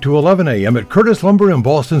 9th from 8 to 11 a.m. at Curtis Lumber in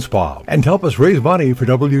Boston Spa and help us raise money for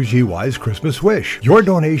WGY's Christmas Wish. Your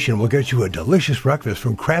donation will get you a delicious breakfast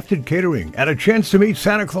from Crafted Catering and a chance to meet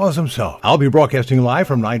Santa Claus himself. I'll be broadcasting live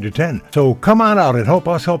from 9 to 10. So come on out and help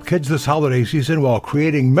us help kids this holiday season while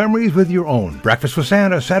creating memories with your own. Breakfast with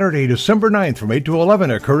Santa, Saturday, December 9th from 8 to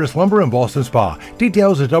 11 at Curtis Lumber in Boston Spa.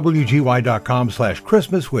 Details at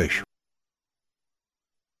WGY.com/ChristmasWish.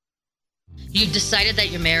 You've decided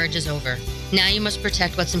that your marriage is over. Now you must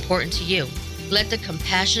protect what's important to you. Let the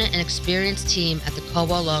compassionate and experienced team at the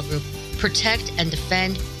Caldwell Law Group protect and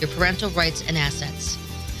defend your parental rights and assets.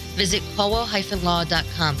 Visit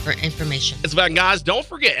caldwell-law.com for information. It's Levack, guys. Don't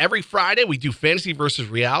forget, every Friday we do Fantasy versus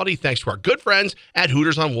Reality thanks to our good friends at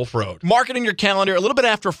Hooters on Wolf Road. Marketing your calendar a little bit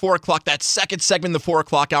after 4 o'clock, that second segment, the 4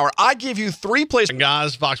 o'clock hour. I give you 3 places. And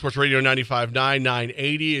guys, Fox Sports Radio 95.9,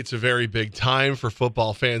 980. It's a very big time for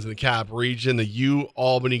football fans in the Cap region. The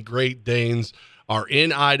UAlbany Great Danes are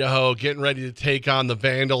in Idaho, getting ready to take on the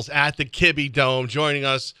Vandals at the Kibbe Dome. Joining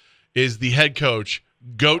us is the head coach,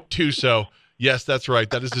 Gattuso. Yes, that's right.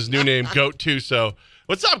 That is his new name, Gattuso.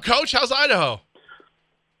 What's up, Coach? How's Idaho?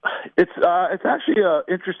 It's actually an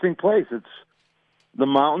interesting place. The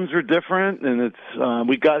mountains are different, and it's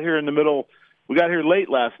we got here in the middle. We got here late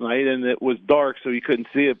last night, and it was dark, so you couldn't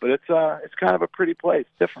see it. But it's kind of a pretty place,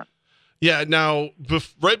 different. Yeah. Now,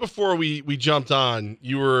 right before we jumped on,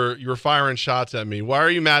 you were firing shots at me. Why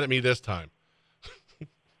are you mad at me this time?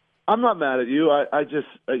 I'm not mad at you.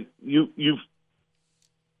 You've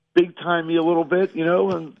big time me a little bit,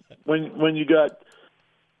 and when you got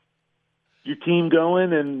your team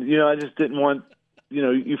going, and I just didn't want,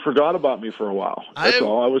 you forgot about me for a while. That's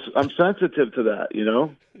all. I'm sensitive to that,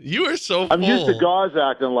 You are so I'm full. used to Gaz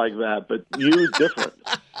acting like that, but you're different.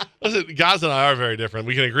 Listen, Gaz and I are very different.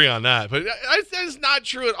 We can agree on that. But that's not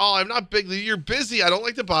true at all. I'm not big. You're busy. I don't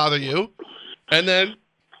like to bother you. And then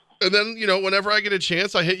whenever I get a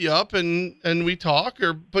chance, I hit you up and we talk.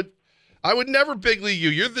 But I would never big league you.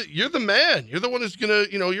 You're the man. You're the one who's gonna.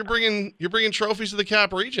 You're bringing trophies to the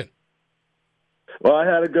Cap region. Well, I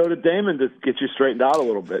had to go to Damon to get you straightened out a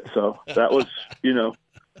little bit. So that was, it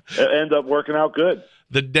ended up working out good.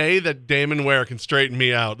 The day that Damon Ware can straighten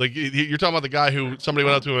me out, like you're talking about the guy who somebody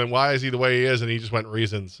went up to him and why is he the way he is, and he just went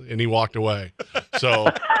reasons and he walked away. So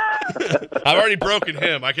I've already broken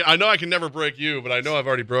him. I know I can never break you, but I know I've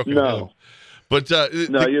already broken him. But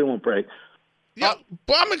no, you won't break. Yeah,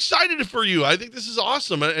 but I'm excited for you. I think this is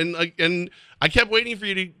awesome, and I kept waiting for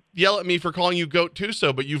you to yell at me for calling you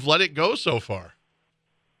Gattuso, but you've let it go so far.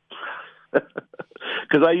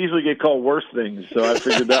 Because I usually get called worse things, so I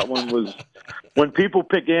figured that one was. When people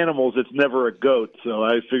pick animals, it's never a goat, so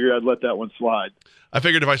I figured I'd let that one slide. I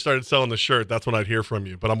figured if I started selling the shirt, that's when I'd hear from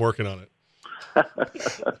you, but I'm working on it.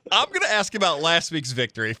 I'm going to ask about last week's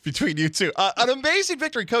victory between you two. An amazing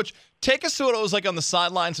victory, Coach. Take us to what it was like on the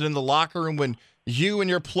sidelines and in the locker room when you and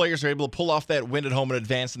your players are able to pull off that win at home and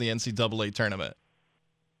advance in the NCAA tournament.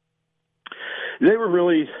 They were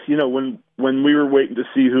really, when we were waiting to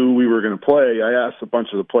see who we were going to play, I asked a bunch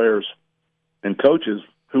of the players and coaches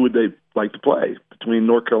who would they like to play between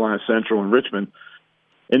North Carolina Central and Richmond.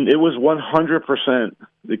 And it was 100%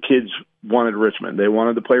 the kids wanted Richmond. They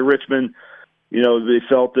wanted to play Richmond. They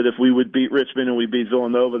felt that if we would beat Richmond and we beat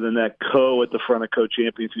Villanova, then that co at the front of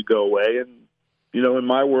co-champions would go away. And, in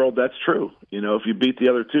my world, that's true. If you beat the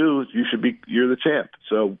other two, you're the champ.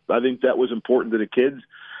 So I think that was important to the kids.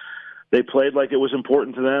 They played like it was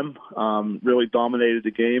important to them, really dominated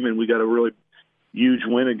the game, and we got a really huge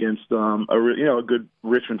win against a good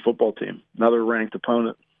Richmond football team, another ranked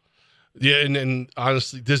opponent. Yeah, and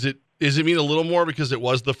honestly, does it mean a little more because it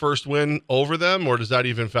was the first win over them, or does that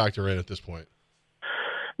even factor in at this point?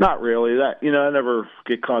 Not really. That I never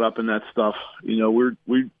get caught up in that stuff.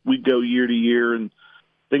 We go year to year, and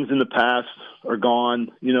things in the past are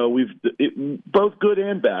gone. Both good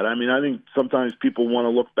and bad. I mean, I think sometimes people want to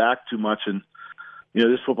look back too much and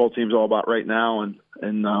this football team's all about right now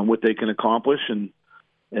and what they can accomplish. And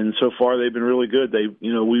so far they've been really good.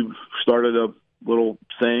 We've started a little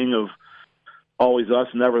saying of always us,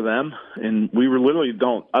 never them. And we literally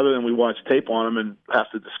don't, other than we watch tape on them and have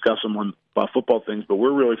to discuss them about football things, but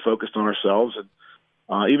we're really focused on ourselves.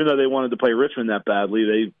 And even though they wanted to play Richmond that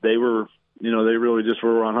badly, they were, they really just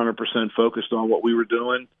were 100% focused on what we were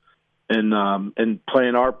doing and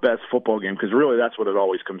playing our best football game, because really that's what it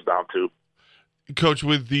always comes down to. Coach,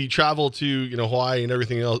 with the travel to Hawaii and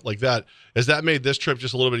everything else like that, has that made this trip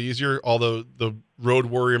just a little bit easier? Although the road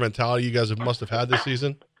warrior mentality you guys must have had this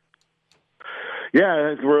season. Yeah,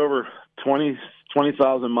 I think we're over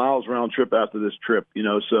 20,000 miles round trip after this trip.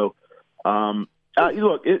 So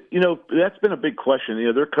look, that's been a big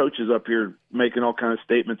question. Their coaches up here making all kinds of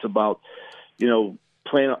statements about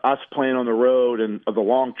playing on the road and the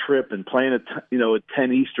long trip and playing at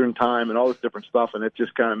 10 Eastern time and all this different stuff, and it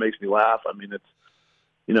just kind of makes me laugh. I mean, it's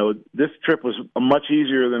this trip was much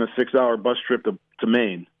easier than a 6-hour bus trip to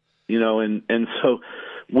Maine, and so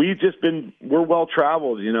we're well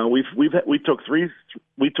traveled. We took three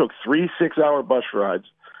 6-hour bus rides,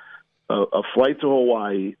 a flight to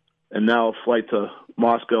Hawaii, and now a flight to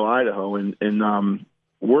Moscow, Idaho, and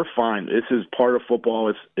we're fine. This is part of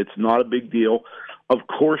football. It's not a big deal. Of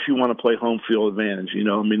course, you want to play home field advantage.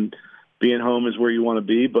 Being home is where you want to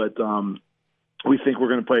be, but we think we're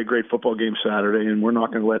going to play a great football game Saturday, and we're not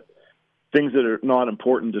going to let things that are not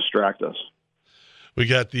important distract us. We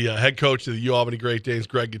got the head coach of the UAlbany Great Danes,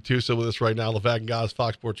 Greg Gattuso, with us right now. Levack and Goss,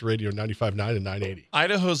 Fox Sports Radio, 95.9 and 980.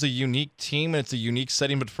 Idaho's a unique team, and it's a unique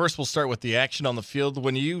setting. But first, we'll start with the action on the field.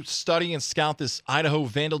 When you study and scout this Idaho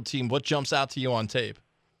Vandal team, what jumps out to you on tape?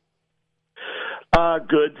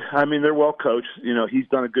 Good. I mean, they're well coached. He's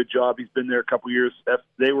done a good job. He's been there a couple years.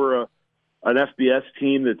 They were an FBS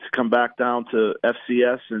team that's come back down to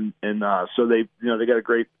FCS, and so they got a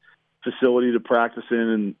great facility to practice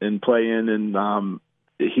in and play in, and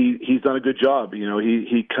he's done a good job.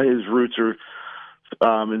 His roots are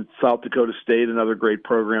in South Dakota State, another great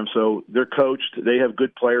program. So they're coached. They have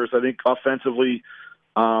good players. I think offensively,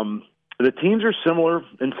 the teams are similar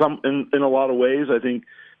in a lot of ways. I think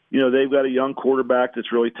they've got a young quarterback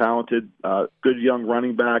that's really talented, good young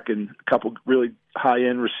running back, and a couple really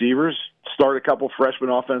high-end receivers. Start a couple freshman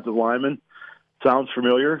offensive linemen. Sounds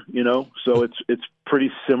familiar, so it's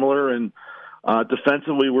pretty similar. And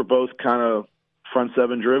defensively, we're both kind of front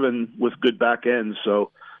seven driven with good back ends.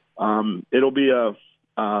 So it'll be a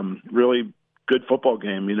really good football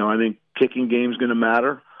game. I think kicking game's going to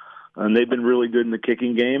matter, and they've been really good in the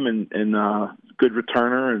kicking game and good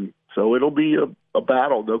returner, and so it'll be a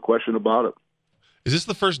battle, no question about it. Is this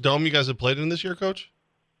the first dome you guys have played in this year, Coach?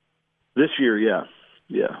 This year, yeah.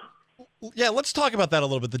 Yeah, let's talk about that a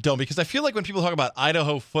little bit, the dome, because I feel like when people talk about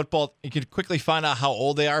Idaho football, you can quickly find out how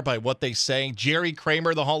old they are by what they say. Jerry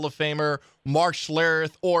Kramer, the Hall of Famer, Mark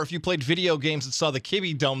Schlereth, or if you played video games and saw the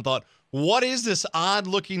Kibbe Dome, thought, what is this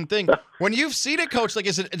odd-looking thing? When you've seen it, Coach,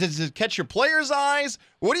 does it catch your players' eyes?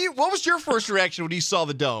 What was your first reaction when you saw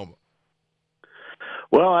the dome?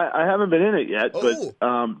 Well, I haven't been in it yet, but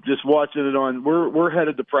just watching it on. We're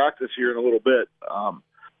headed to practice here in a little bit,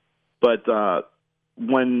 but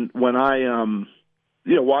when I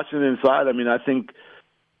watching it inside, I mean, I think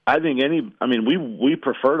we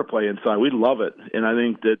prefer to play inside. We love it, and I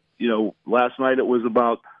think that last night it was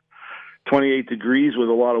about 28 degrees with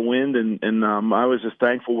a lot of wind, and I was just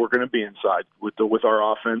thankful we're going to be inside with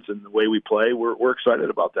our offense and the way we play. We're excited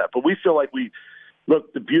about that, but we feel like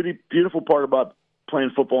the beautiful part about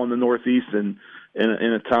playing football in the Northeast and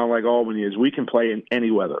in a town like Albany is we can play in any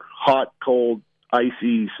weather, hot, cold,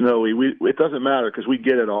 icy, snowy. It doesn't matter because we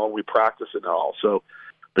get it all. We practice it all. So,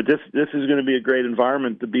 but this is going to be a great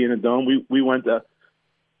environment to be in a dome. We went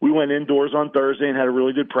indoors on Thursday and had a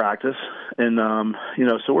really good practice, and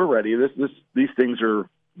so we're ready. These things are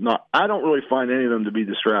not. I don't really find any of them to be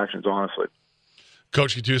distractions, honestly.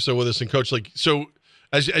 Coach Gattuso with us, and Coach, so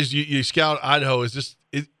as you scout Idaho,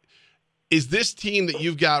 is this team that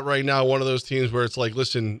you've got right now one of those teams where it's like,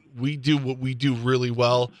 listen, we do what we do really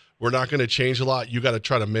well. We're not going to change a lot. You got to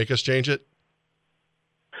try to make us change it.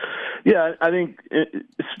 Yeah, I think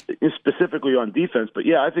specifically on defense, but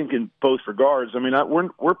yeah, I think in both regards. I mean,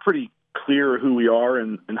 we're pretty clear who we are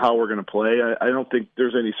and how we're going to play. I don't think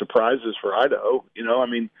there's any surprises for Idaho. I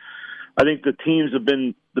mean, I think the teams have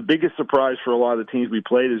been the biggest surprise for a lot of the teams we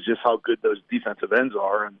played is just how good those defensive ends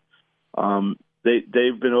are, and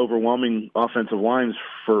they've been overwhelming offensive lines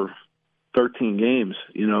for 13 games,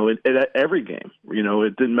 at every game,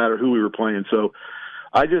 it didn't matter who we were playing. So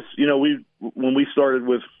I just, when we started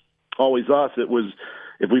with Always Us, it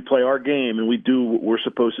if we play our game and we do what we're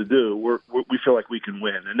supposed to do, we feel like we can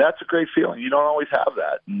win. And that's a great feeling. You don't always have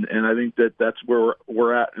that. And I think that's where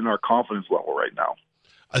we're at in our confidence level right now.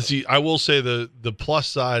 I will say the plus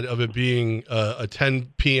side of it being a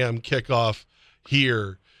 10 p.m. kickoff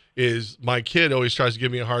here is my kid always tries to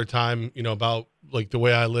give me a hard time, about like the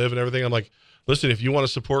way I live and everything. I'm like, listen, if you want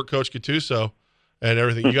to support Coach Gattuso and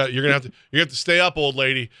everything, you're gonna have to stay up, old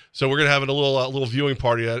lady. So we're gonna have a little viewing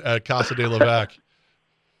party at Casa de Levack.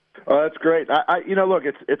 Oh, that's great. Look,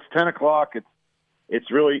 it's 10 o'clock.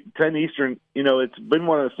 It's really 10 Eastern. It's been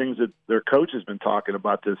one of the things that their coach has been talking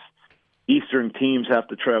about. This Eastern teams have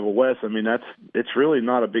to travel west. I mean, it's really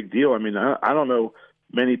not a big deal. I mean, I don't know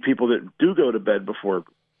many people that do go to bed before,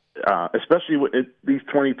 especially with these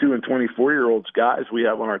 22 and 24-year-olds guys we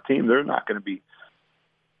have on our team. They're not going to be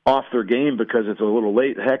off their game because it's a little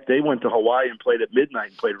late. Heck, they went to Hawaii and played at midnight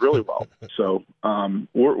and played really well. So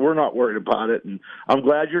we're not worried about it. And I'm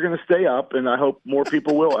glad you're going to stay up, and I hope more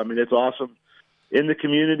people will. I mean, it's awesome. In the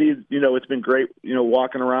community, it's been great,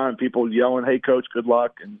 walking around and people yelling, "Hey, Coach, good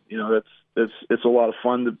luck." And, it's a lot of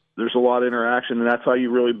fun. There's a lot of interaction, and that's how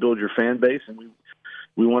you really build your fan base. And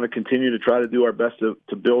we want to continue to try to do our best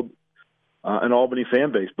to build an Albany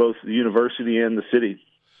fan base, both the university and the city.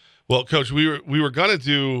 Well, Coach, we were going to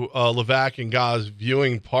do Levack and Gaz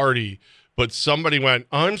viewing party, but somebody went,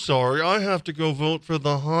 "I'm sorry, I have to go vote for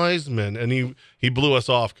the Heisman," and he blew us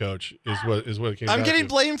off. Coach is what it came. I'm getting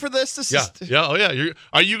blamed for this. Oh yeah.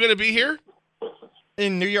 Are you going to be here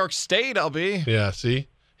in New York State? I'll be. Yeah. See,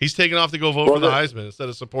 he's taking off to go vote for the Heisman instead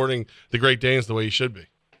of supporting the Great Danes the way he should be.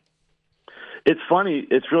 It's funny.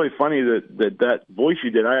 It's really funny that voice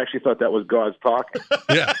you did. I actually thought that was Gaz talking.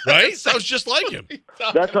 Yeah, right? Sounds just like him.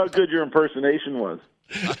 That's how good your impersonation was.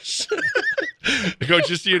 Coach,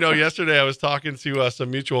 just so you know, yesterday I was talking to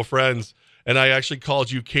some mutual friends, and I actually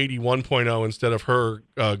called you Katie 1.0 instead of her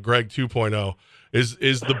Greg 2.0.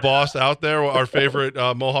 Is the boss out there, our favorite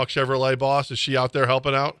Mohawk Chevrolet boss? Is she out there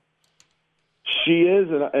helping out? She is,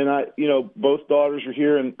 and I, both daughters are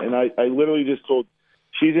here, and I literally just told.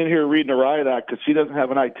 She's in here reading a riot act because she doesn't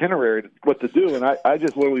have an itinerary what to do. And I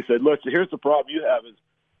just literally said, look, here's the problem you have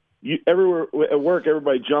is everywhere at work,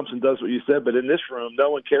 everybody jumps and does what you said. But in this room,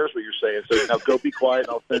 no one cares what you're saying. So now go be quiet and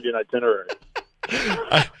I'll send you an itinerary.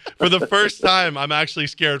 For the first time, I'm actually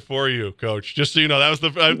scared for you, Coach. Just so you know, that was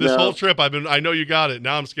this whole trip. I know you got it.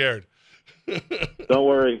 Now I'm scared. Don't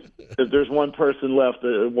worry. If there's one person left,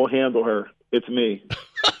 we'll handle her. It's me.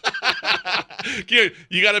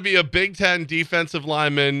 You got to be a Big Ten defensive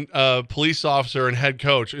lineman, police officer, and head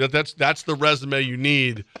coach. That's the resume you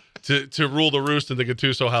need to rule the roost in the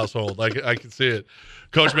Gattuso household. I can see it,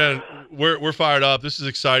 Coach. Man, we're fired up. This is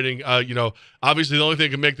exciting. Obviously the only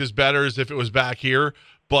thing that can make this better is if it was back here.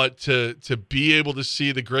 But to be able to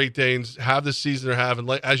see the Great Danes have the season they're having,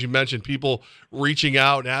 as you mentioned, people reaching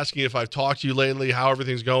out and asking if I've talked to you lately, how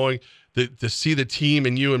everything's going. To see the team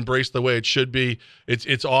and you embrace the way it should be,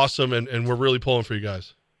 it's awesome, and we're really pulling for you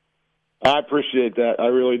guys. I appreciate that. I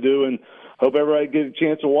really do, and hope everybody gets a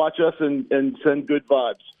chance to watch us and send good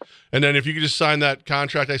vibes. And then if you could just sign that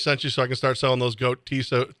contract I sent you so I can start selling those Goat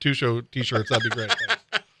Two-Show T-shirts, that'd be great.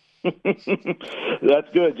 That's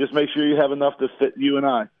good. Just make sure you have enough to fit you and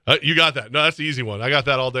I. You got that. No, that's the easy one. I got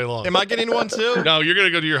that all day long. Am I getting one too? No, you're going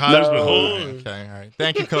to go to your Heisman. No. Okay, all right.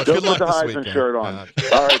 Thank you, Coach. Don't Good luck put the this Heisman weekend. shirt on.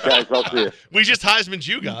 All right, guys. I'll see you. We just Heisman'd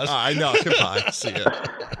you guys. I know. Goodbye. See ya.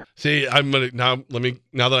 See, I'm gonna now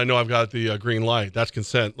that I know I've got the green light, that's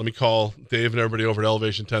consent. Let me call Dave and everybody over at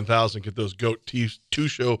Elevation 10,000. Get those Goat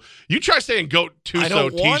Two-Show. You try saying Goat Two-Show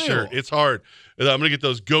T-shirt. It's hard. I'm gonna get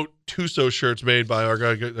those Goat Two-Show shirts made by our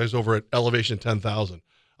guys over at Elevation 10,000.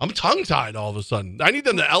 I'm tongue-tied all of a sudden. I need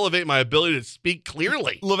them to elevate my ability to speak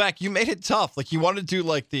clearly. Levack, you made it tough. You wanted to do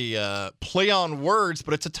the play on words,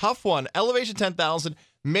 but it's a tough one. Elevation 10,000.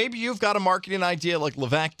 Maybe you've got a marketing idea like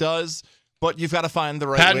Levack does, but you've got to find the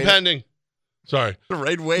right patent pending. Sorry. The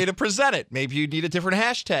right way to present it. Maybe you need a different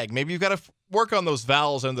hashtag. Maybe you've got to work on those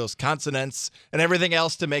vowels and those consonants and everything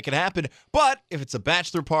else to make it happen. But if it's a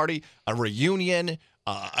bachelor party, a reunion,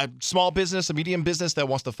 a small business, a medium business that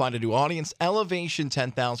wants to find a new audience, Elevation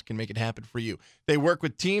 10,000 can make it happen for you. They work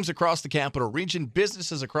with teams across the capital region,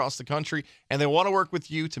 businesses across the country, and they want to work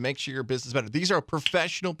with you to make sure your business is better. These are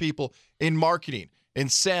professional people in marketing, in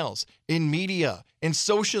sales, in media, in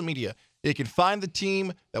social media. They can find the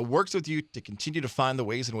team that works with you to continue to find the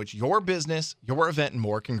ways in which your business, your event, and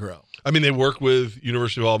more can grow. I mean, they work with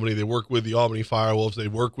University of Albany. They work with the Albany FireWolves. They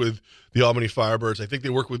work with the Albany Firebirds. I think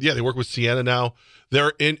they work with Sienna now.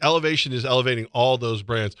 They're in Elevation is elevating all those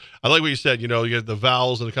brands. I like what you said. You get the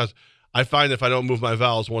vowels and the concepts. I find if I don't move my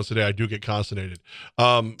vowels once a day, I do get constipated.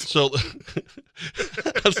 I'm sorry,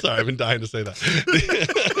 I've been dying to say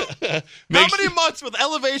that. How many months with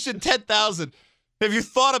elevation 10,000 have you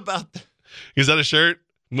thought about that? Is that a shirt?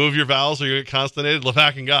 Move your vowels or you get constipated.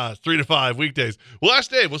 Levack and Goss, 3 to 5 weekdays. We'll ask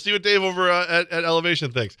Dave. We'll see what Dave over at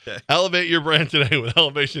Elevation thinks. Okay. Elevate your brand today with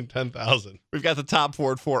Elevation 10,000. We've got the top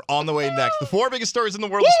 4 at 4 on the way next. The 4 biggest stories in the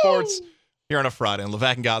world of sports here on a Friday on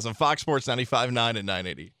Levack and Goss on Fox Sports 95.9 and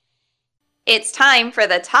 980. It's time for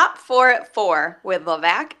the top 4 at 4 with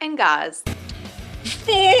Levack and Goss.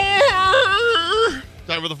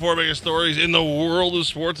 Time for the 4 biggest stories in the world of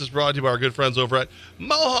sports is brought to you by our good friends over at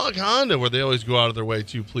Mohawk Honda, where they always go out of their way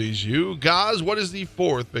to please you. Guys, what is the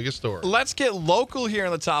 4th biggest story? Let's get local here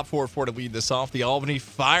in the top 4 to lead this off. The Albany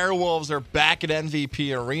FireWolves are back at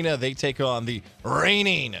MVP Arena. They take on the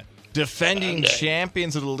reigning, defending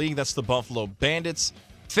champions of the league. That's the Buffalo Bandits.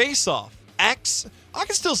 Face-off. I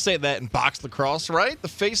can still say that in box lacrosse, right? The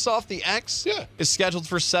face-off, the X, is scheduled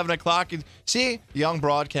for 7 o'clock. See, young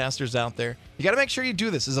broadcasters out there, you got to make sure you do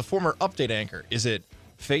this as a former update anchor. Is it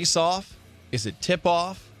face-off? Is it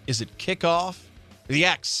tip-off? Is it kickoff? The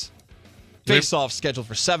X. Face-off scheduled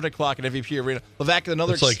for 7 o'clock at MVP Arena. Levack,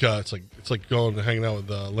 another. It's like going and hanging out with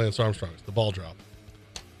Lance Armstrong. It's the ball drop.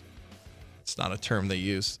 It's not a term they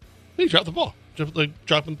use. Hey, drop the ball.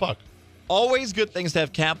 Dropping the puck. Always good things to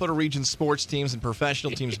have Capital Region sports teams and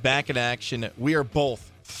professional teams back in action. We are both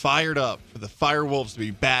fired up for the FireWolves to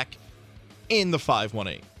be back in the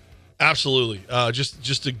 518. Absolutely.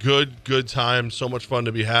 Just a good time. So much fun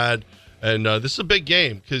to be had. And this is a big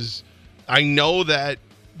game because I know that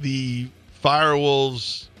the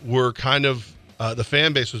FireWolves were kind of the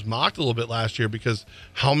fan base was mocked a little bit last year because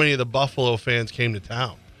how many of the Buffalo fans came to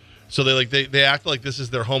town. So they act like this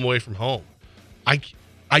is their home away from home.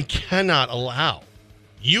 I cannot allow,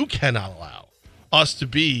 you cannot allow us to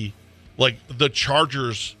be like the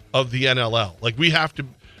Chargers of the NLL. Like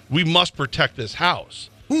we must protect this house.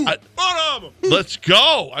 Let's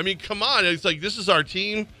go. I mean, come on. It's like, this is our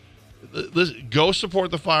team. Go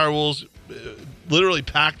support the FireWolves. Literally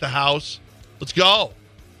pack the house. Let's go.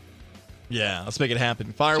 Yeah, let's make it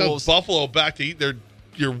happen. FireWolves. Buffalo back to eat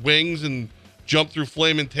your wings and jump through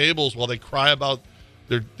flaming tables while they cry about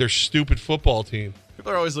their stupid football team.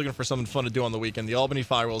 People are always looking for something fun to do on the weekend. The Albany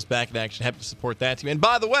FireWolves back in action. Happy to support that team. And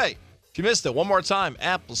by the way, if you missed it, one more time,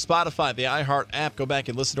 Apple, Spotify, the iHeart app. Go back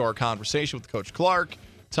and listen to our conversation with Coach Clark,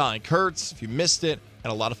 Ty Kurtz. If you missed it,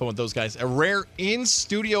 had a lot of fun with those guys. A rare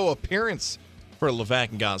in-studio appearance for a Levack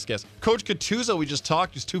and Goss guest. Coach Gattuso, we just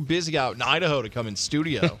talked, is too busy out in Idaho to come in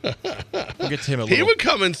studio. We'll get to him a little. He would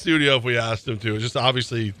come in studio if we asked him to. Just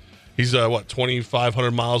obviously, he's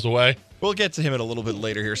 2,500 miles away. We'll get to him in a little bit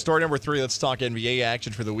later here. Story number 3, let's talk NBA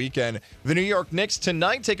action for the weekend. The New York Knicks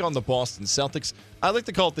tonight take on the Boston Celtics. I like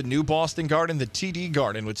to call it the new Boston Garden, the TD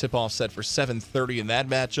Garden, with tip-off set for 7:30 in that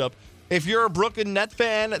matchup. If you're a Brooklyn Net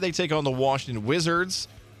fan, they take on the Washington Wizards.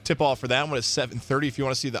 Tip-off for that one is 7:30. If you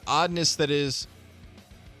want to see the oddness that is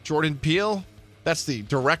Jordan Peele, that's the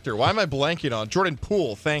director. Why am I blanking on? Jordan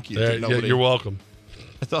Poole, thank you. You're welcome.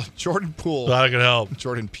 I thought Jordan Poole. Glad I could help.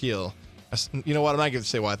 Jordan Peele. You know what? I'm not going to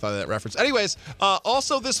say why I thought of that reference. Anyways,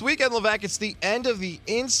 also this weekend, Levack, it's the end of the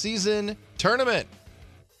in-season tournament.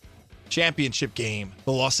 Championship game.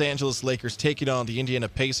 The Los Angeles Lakers taking on the Indiana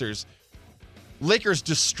Pacers. Lakers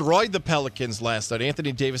destroyed the Pelicans last night.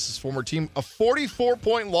 Anthony Davis's former team. A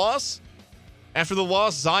 44-point loss. After the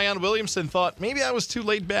loss, Zion Williamson thought, maybe I was too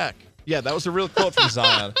laid back. Yeah, that was a real quote from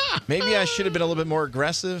Zion. Maybe I should have been a little bit more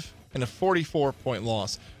aggressive. And a 44-point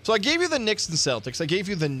loss. So I gave you the Knicks and Celtics. I gave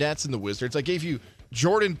you the Nets and the Wizards. I gave you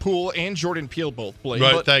Jordan Poole and Jordan Peele both playing.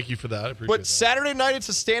 Right, thank you for that. I appreciate that. Saturday night, it's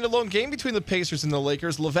a standalone game between the Pacers and the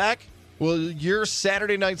Lakers. Levack, will your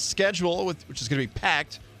Saturday night schedule, which is going to be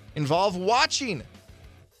packed, involve watching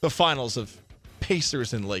the finals of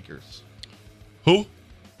Pacers and Lakers? Who?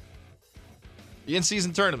 The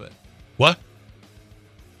in-season tournament. What?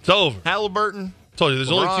 It's over. Halliburton. I told you,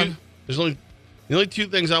 LeBron. The only two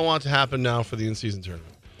things I want to happen now for the in-season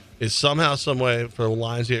tournament is somehow, some way, for the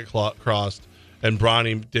lines to get crossed and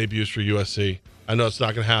Bronny debuts for USC. I know it's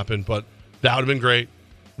not going to happen, but that would have been great.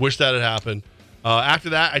 Wish that had happened. After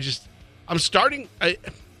that, I'm starting.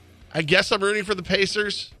 I guess I'm rooting for the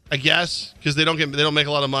Pacers. I guess because they don't make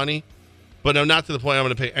a lot of money, but I'm not to the point I'm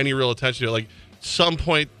going to pay any real attention to it. Like some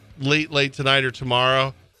point late tonight or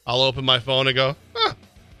tomorrow, I'll open my phone and go,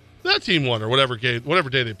 that team won or whatever day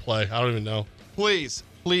they play. I don't even know. Please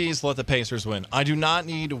let the Pacers win. I do not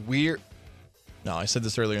need weird. No, I said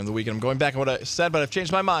this earlier in the week, and I'm going back on what I said, but I've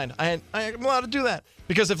changed my mind. I'm allowed to do that.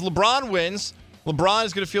 Because if LeBron wins, LeBron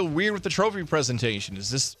is going to feel weird with the trophy presentation. Is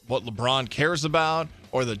this what LeBron cares about?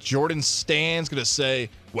 Or the Jordan stands going to say,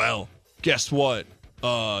 well, guess what?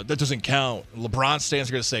 That doesn't count. LeBron stands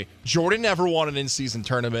are going to say, Jordan never won an in-season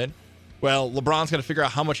tournament. Well, LeBron's going to figure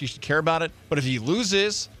out how much he should care about it. But if he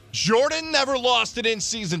loses, Jordan never lost an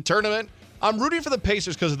in-season tournament. I'm rooting for the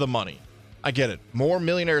Pacers because of the money. I get it. More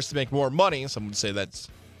millionaires to make more money. Some would say that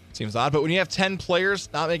seems odd. But when you have 10 players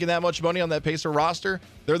not making that much money on that Pacer roster,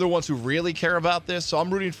 they're the ones who really care about this. So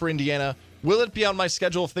I'm rooting for Indiana. Will it be on my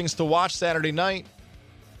schedule of things to watch Saturday night?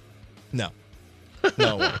 No.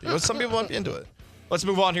 No. Some people won't be into it. Let's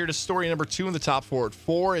move on here to story number 2 in the top 4 at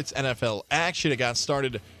 4. It's NFL action. It got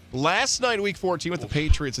started last night, week 14, with the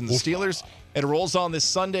Patriots and the Steelers. It rolls on this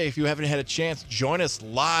Sunday. If you haven't had a chance, join us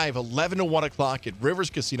live 11 to 1 o'clock at Rivers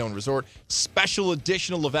Casino and Resort. Special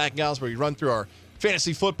edition of Levack Gals where we run through our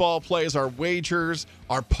fantasy football plays, our wagers,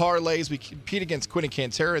 our parlays. We compete against Quinn and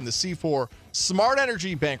Cantera in the C4 Smart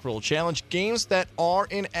Energy Bankroll Challenge. Games that are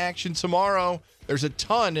in action tomorrow. There's a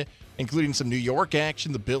ton, including some New York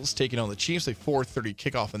action. The Bills taking on the Chiefs. A 4:30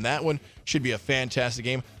 kickoff in that one. Should be a fantastic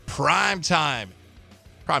game. Primetime's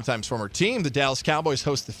former team, the Dallas Cowboys,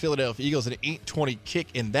 host the Philadelphia Eagles, an 8:20 kick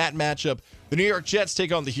in that matchup. The New York Jets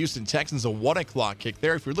take on the Houston Texans, a 1 o'clock kick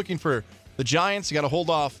there. If you're looking for the Giants, you got to hold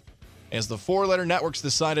off as the four-letter networks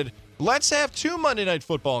decided, let's have 2 Monday Night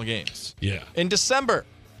Football games. Yeah. In December,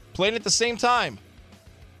 playing at the same time.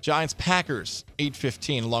 Giants-Packers,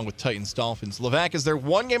 8:15, along with Titans-Dolphins. Levack, is there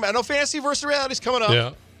one game? I know Fantasy versus Reality is coming up.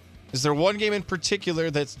 Yeah. Is there one game in particular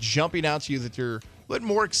that's jumping out to you that you're a little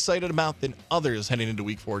more excited about than others heading into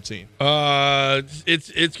Week 14? It's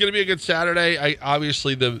going to be a good Saturday.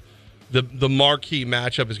 Obviously the marquee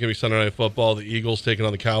matchup is going to be Sunday Night Football. The Eagles taking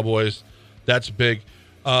on the Cowboys. That's big.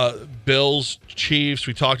 Bills, Chiefs.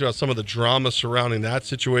 We talked about some of the drama surrounding that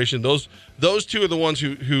situation. Those two are the ones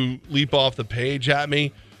who leap off the page at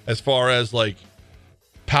me as far as like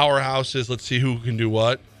powerhouses. Let's see who can do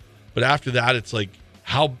what. But after that, it's like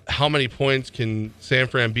how many points can San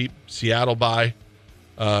Fran beat Seattle by,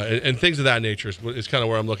 and things of that nature is kind of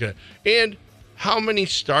where I'm looking at. And how many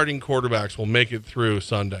starting quarterbacks will make it through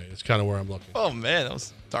Sunday is kind of where I'm looking. Oh, man, that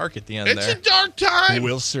was dark at the end it's there. It's a dark time.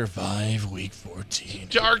 We'll survive Week 14.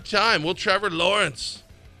 Dark time. Will Trevor Lawrence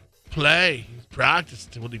play? He's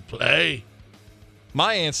practiced. Will he play?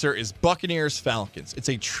 My answer is Buccaneers-Falcons. It's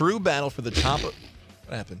a true battle for the top of...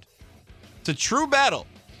 What happened? It's a true battle.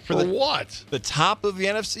 For what? The top of the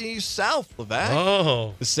NFC South, Levack.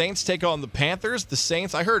 Oh. The Saints take on the Panthers. The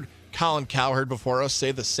Saints, I heard Colin Cowherd before us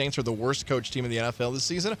say the Saints are the worst coach team in the NFL this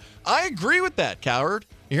season. I agree with that, Cowherd.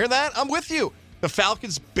 You hear that? I'm with you. The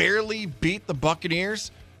Falcons barely beat the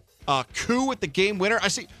Buccaneers. Koo with the game winner.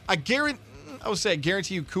 I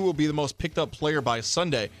guarantee you Koo will be the most picked up player by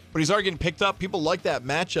Sunday, but he's already getting picked up. People like that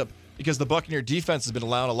matchup because the Buccaneer defense has been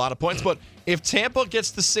allowing a lot of points. But if Tampa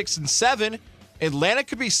gets to 6-7, Atlanta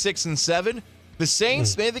could be 6-7. The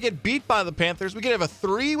Saints, maybe they get beat by the Panthers. We could have a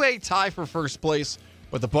 3-way tie for first place,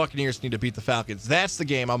 but the Buccaneers need to beat the Falcons. That's the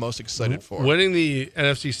game I'm most excited for. Winning the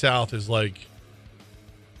NFC South is like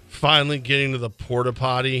finally getting to the porta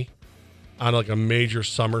potty on like a major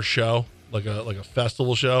summer show, like a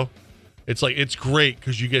festival show. It's like, it's great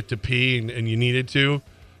because you get to pee and you needed to,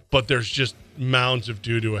 but there's just mounds of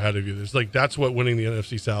doo-doo ahead of you. There's like, that's what winning the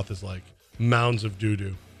NFC South is like, mounds of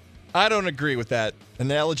doo-doo. I don't agree with that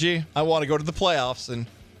analogy. I want to go to the playoffs, and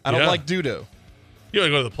I don't like doo-doo. You want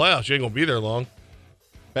to go to the playoffs, you ain't going to be there long.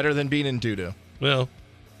 Better than being in doo-doo. Well,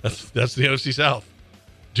 that's the NFC South.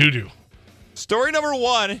 Doo-doo. Story number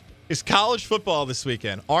 1 is college football this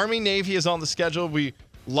weekend. Army-Navy is on the schedule. We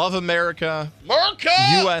love America.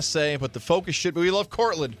 USA, but the focus should be, we love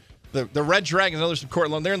Cortland. The Red Dragons, others from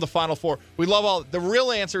Cortland, they're in the Final Four. We love all. The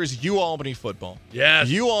real answer is UAlbany football. Yes.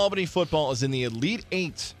 UAlbany football is in the Elite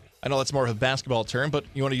 8. I know that's more of a basketball term, but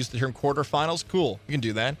you want to use the term quarterfinals? Cool. You can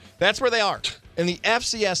do that. That's where they are. In the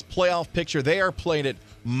FCS playoff picture, they are playing at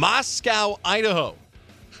Moscow, Idaho,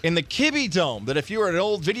 in the Kibbe Dome, that if you were an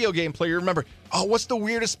old video game player, you remember, oh, what's the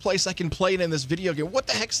weirdest place I can play in this video game? What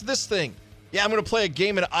the heck's this thing? Yeah, I'm going to play a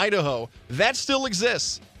game in Idaho. That still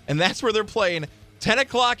exists, and that's where they're playing. 10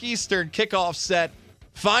 o'clock Eastern, kickoff set.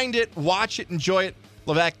 Find it, watch it, enjoy it.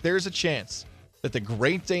 Levack, there's a chance that the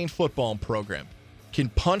Great Dane football program can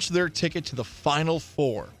punch their ticket to the Final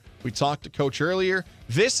Four. We talked to Coach earlier.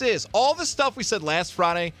 This is all the stuff we said last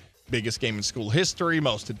Friday. Biggest game in school history,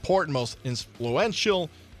 most important, most influential.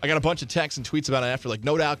 I got a bunch of texts and tweets about it after, like,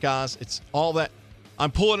 no doubt, guys. It's all that.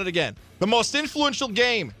 I'm pulling it again. The most influential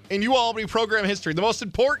game in UAlbany program history. The most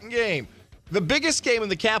important game. The biggest game in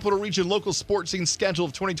the Capital Region local sports scene schedule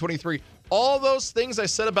of 2023. All those things I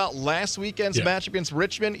said about last weekend's match against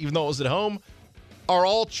Richmond, even though it was at home, are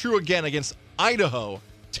all true again against Idaho,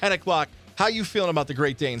 10 o'clock. How you feeling about the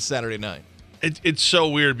Great Danes Saturday night? It's so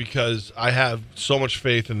weird because I have so much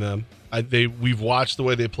faith in them. We've watched the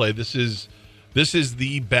way they play. This is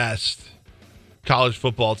the best college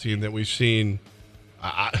football team that we've seen.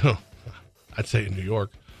 I'd say in New York,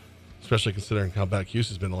 especially considering how bad Cuse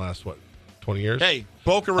has been the last 20 years. Hey,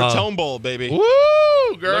 Boca Raton Bowl, baby. Woo,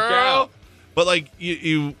 girl! Look out. But like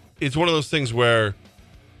it's one of those things where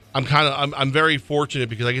I'm very fortunate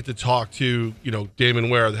because I get to talk to Damon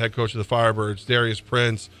Ware, the head coach of the Firebirds, Darius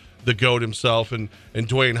Prince, the GOAT himself, and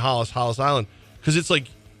Dwayne Hollis Island, because it's like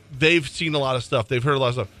they've seen a lot of stuff, they've heard a lot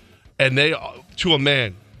of stuff, and they, to a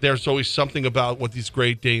man, there's always something about what these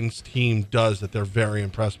Great Danes team does that they're very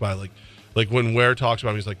impressed by. Like when Ware talks about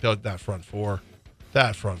him, he's like, that front four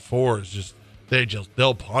is just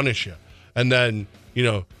they'll punish you, and then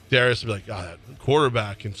Darius will be like, that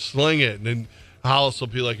quarterback can sling it, and then Hollis will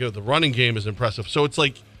be like, the running game is impressive. So it's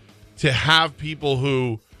like to have people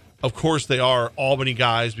who, of course, they are Albany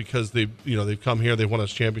guys because they've come here, they've won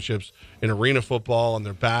us championships in arena football, and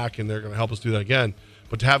they're back, and they're going to help us do that again.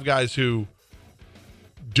 But to have guys who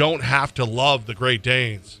don't have to love the Great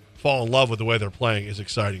Danes fall in love with the way they're playing is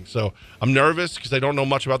exciting. So I'm nervous because I don't know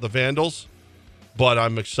much about the Vandals, but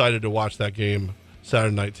I'm excited to watch that game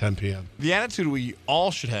Saturday night, 10 p.m. The attitude we all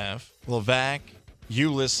should have, Levack, you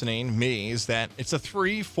listening, me, is that it's a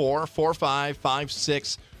 3, 4, 4, 5, 5,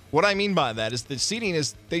 6. What I mean by that is the seeding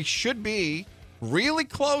is they should be really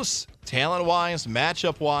close, talent-wise,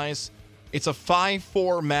 matchup-wise. It's a 5-4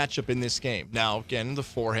 matchup in this game. Now, again, the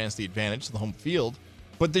 4 has the advantage of the home field,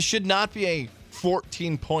 but this should not be a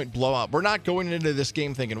 14-point blowout. We're not going into this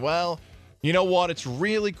game thinking, well, you know what? It's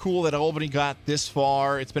really cool that Albany got this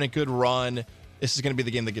far. It's been a good run. This is going to be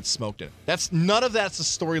the game that gets smoked in. None of that's a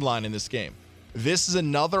storyline in this game. This is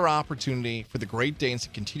another opportunity for the Great Danes to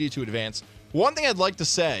continue to advance. One thing I'd like to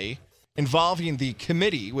say involving the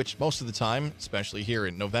committee, which most of the time, especially here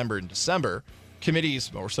in November and December,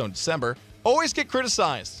 committees, more so in December, always get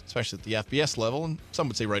criticized, especially at the FBS level, and some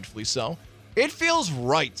would say rightfully so. It feels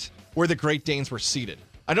right where the Great Danes were seated.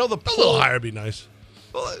 I know the poll... A little higher would be nice.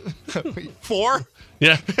 4?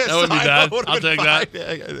 Yeah, that would be bad. I'll take 5.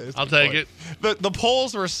 that. I'll take it. The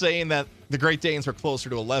polls were saying that the Great Danes were closer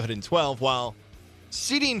to 11 and 12, while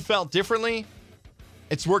seeding felt differently.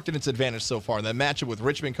 It's worked in its advantage so far. That matchup with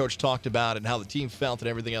Richmond coach talked about and how the team felt and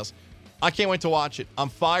everything else. I can't wait to watch it. I'm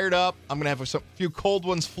fired up. I'm going to have a few cold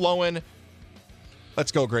ones flowing.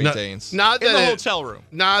 Let's go, Great Danes. Not in the hotel room.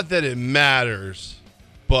 Not that it matters,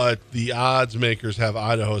 but the odds makers have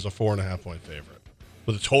Idaho as a 4.5-point favorite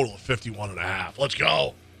with a total of 51.5. Let's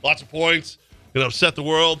go. Lots of points. Going to upset the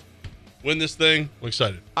world. Win this thing. I'm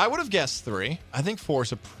excited. I would have guessed 3. I think 4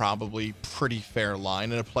 is a probably pretty fair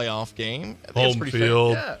line in a playoff game. I think Home it's pretty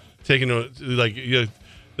field. fair. Yeah.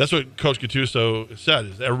 That's what Coach Gattuso said.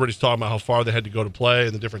 Is everybody's talking about how far they had to go to play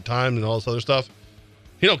and the different times and all this other stuff.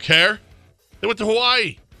 He don't care. They went to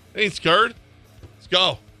Hawaii. They ain't scared. Let's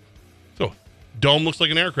go. So, dome looks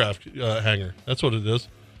like an aircraft hangar. That's what it is.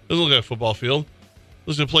 Doesn't look like a football field.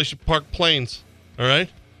 Looks like a place you park planes. All right?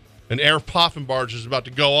 An air popping barge is about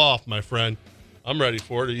to go off, my friend. I'm ready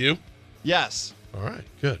for it. Are you? Yes. All right.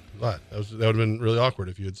 Good. Glad. That would have been really awkward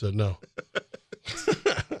if you had said no.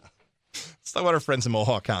 Let's talk about our friends in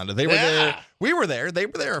Mohawk Honda. They were there. We were there. They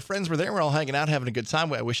were there. Our friends were there. We're all hanging out, having a good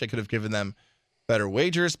time. I wish I could have given them better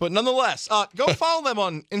wagers, but nonetheless, go follow them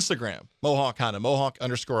on Instagram, Mohawk Honda,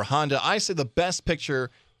 Mohawk_Honda. I say the best picture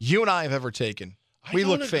you and I have ever taken. We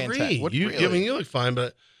look fantastic. You look fine,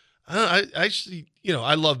 but I actually,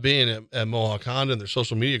 I love being at Mohawk Honda, and their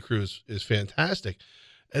social media crew is fantastic.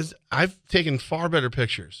 As I've taken far better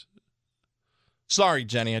pictures. Sorry,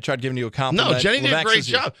 Jenny. I tried giving you a compliment. No, Jenny did a great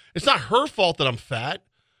job. It's not her fault that I'm fat.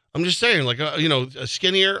 I'm just saying,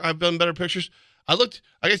 skinnier. I've done better pictures. I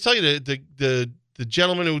can tell you the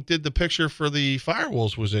gentleman who did the picture for the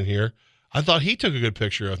FireWolves was in here. I thought he took a good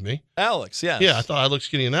picture of me. Alex, yes. Yeah, I thought I looked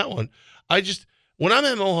skinny in that one. When I'm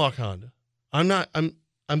at Mohawk Honda,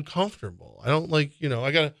 I'm comfortable. I don't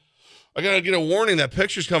I gotta get a warning that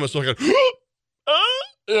picture's coming so I can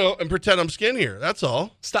and pretend I'm skinnier. That's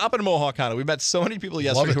all. Stop at Mohawk Honda. We met so many people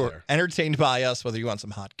yesterday who were entertained by us, whether you want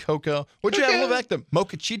some hot cocoa. What'd you have, Levack? The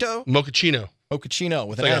mochaccino? Mochaccino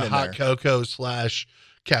with an N in there. Hot cocoa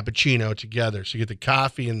 / cappuccino together. So you get the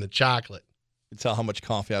coffee and the chocolate. You can tell how much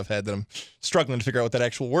coffee I've had that I'm struggling to figure out what that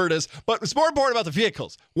actual word is. But it's more important about the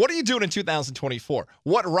vehicles. What are you doing in 2024?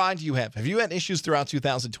 What ride do you have? Have you had issues throughout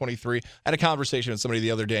 2023? I had a conversation with somebody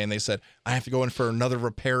the other day, and they said, I have to go in for another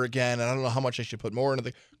repair again, and I don't know how much I should put more into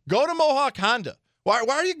the... Go to Mohawk Honda. Why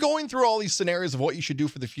are you going through all these scenarios of what you should do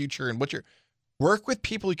for the future and Work with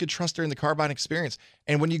people you could trust during the car buying experience.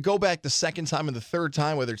 And when you go back the second time and the third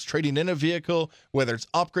time, whether it's trading in a vehicle, whether it's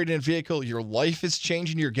upgrading a vehicle, your life is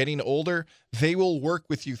changing, you're getting older, they will work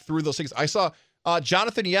with you through those things. I saw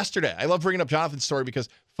Jonathan yesterday. I love bringing up Jonathan's story because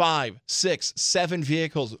 5, 6, 7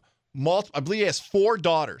 vehicles, I believe he has 4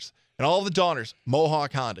 daughters. And all of the daughters,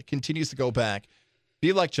 Mohawk Honda, continues to go back.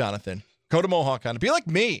 Be like Jonathan. Go to Mohawk Honda. Be like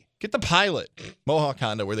me. Get the Pilot, Mohawk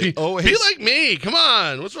Honda, where they always... Be like me. Come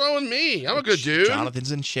on. What's wrong with me? I'm a good dude.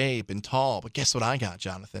 Jonathan's in shape and tall. But guess what I got,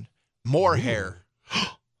 Jonathan? More hair.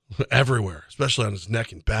 Everywhere, especially on his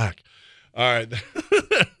neck and back. All right.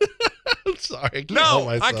 I'm sorry.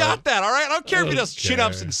 I got that, all right? I don't care if he does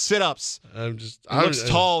chin-ups and sit-ups. He looks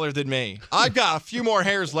taller than me. I've got a few more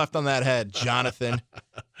hairs left on that head, Jonathan.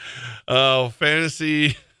 Oh,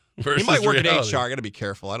 fantasy versus he might work reality. at HR. I got to be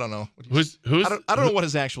careful. I don't know. I don't know what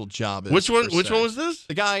his actual job is. Which one was this?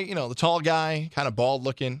 The guy, the tall guy, kind of bald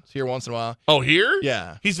looking. Here once in a while. Oh, here?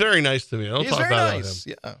 Yeah. He's very nice to me. I don't talk bad about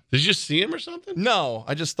him. Yeah. Did you just see him or something? No,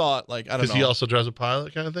 I just thought, I don't know. Does he also drives a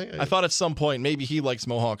Pilot kind of thing? I thought at some point maybe he likes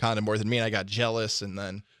Mohawk Honda more than me, and I got jealous, and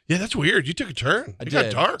then... Yeah, that's weird. You took a turn. I did.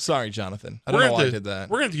 Got dark. Sorry, Jonathan. I don't know why I did that.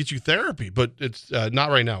 We're going to get you therapy, but it's not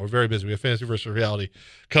right now. We're very busy. We have Fantasy versus Reality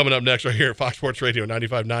coming up next right here at Fox Sports Radio,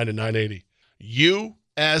 95.9 and 980.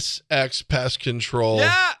 USX Pest Control.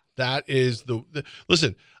 Yeah. That is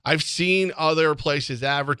listen, I've seen other places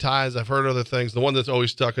advertise. I've heard other things. The one that's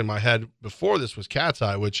always stuck in my head before this was Cat's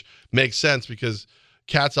Eye, which makes sense because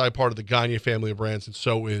Cat's Eye part of the Gagne family of brands, and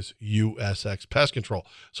so is USX Pest Control.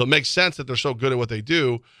 So it makes sense that they're so good at what they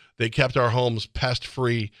do. They kept our homes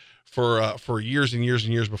pest-free for years and years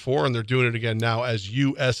and years before, and they're doing it again now as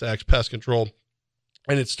USX Pest Control.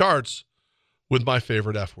 And it starts with my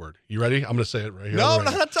favorite F word. You ready? I'm going to say it right here. No,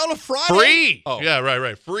 not until Friday. Free. Oh. Yeah,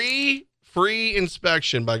 right. Free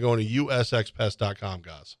inspection by going to usxpest.com,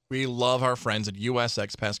 guys. We love our friends at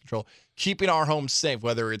USX Pest Control, keeping our homes safe,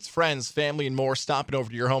 whether it's friends, family, and more stopping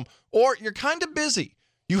over to your home, or you're kind of busy.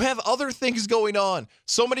 You have other things going on.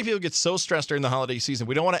 So many people get so stressed during the holiday season.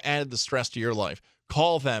 We don't want to add the stress to your life.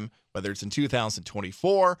 Call them, whether it's in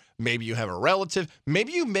 2024, maybe you have a relative,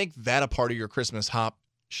 maybe you make that a part of your Christmas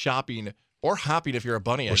shopping, or hopping if you're a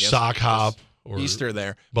bunny, I guess. Or sock hop. Or Easter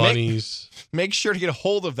there. Bunnies. Make sure to get a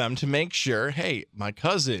hold of them to make sure, hey, my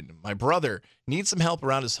cousin, my brother needs some help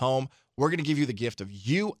around his home. We're going to give you the gift of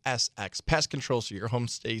USX Pest Control so your home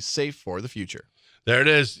stays safe for the future. There it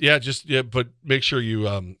is. Yeah, but make sure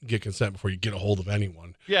you get consent before you get a hold of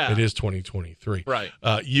anyone. Yeah. It is 2023. Right.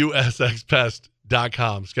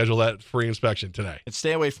 USXPest.com. Schedule that free inspection today. And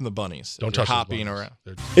stay away from the bunnies. Don't touch hopping those around.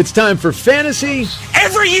 It's time for fantasy.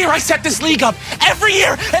 Every year I set this league up. Every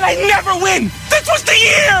year, and I never win. This was the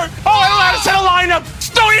year. Oh, I don't know how to set a lineup.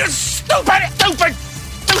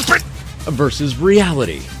 Stupid. Versus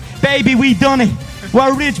reality. Baby, we done it.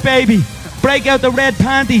 We're rich, baby. Break out the red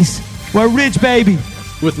panties. We're rich, baby.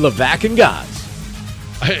 With Levack and Gaz.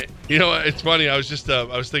 It's funny. I was just I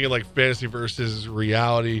was thinking like fantasy versus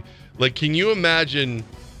reality. Like, can you imagine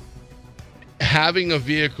having a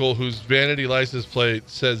vehicle whose vanity license plate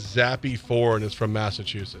says Zappy 4 and is from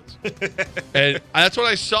Massachusetts? And that's what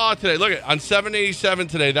I saw today. Look, on 787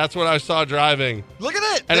 today, that's what I saw driving. Look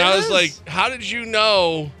at it. And I was like, how did you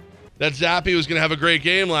know that Zappy was going to have a great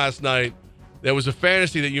game last night? That was a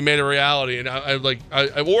fantasy that you made a reality. And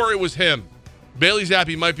or it was him. Bailey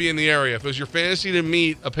Zappi might be in the area. If it was your fantasy to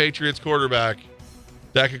meet a Patriots quarterback,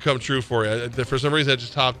 that could come true for you. For some reason, that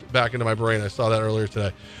just hopped back into my brain. I saw that earlier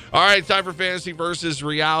today. All right, time for fantasy versus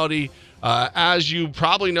reality. As you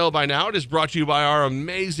probably know by now, it is brought to you by our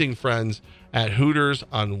amazing friends at Hooters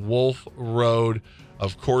on Wolf Road.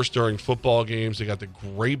 Of course, during football games, they got the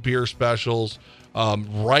great beer specials.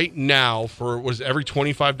 Right now, for every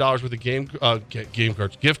 $25 worth of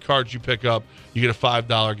gift cards you pick up, you get a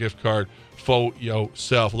 $5 gift card for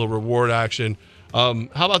yourself. A little reward action. How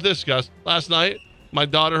about this, guys? Last night, my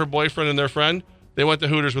daughter, her boyfriend, and their friend, they went to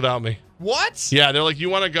Hooters without me. What? Yeah, they're like, you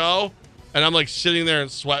want to go? And I'm like sitting there in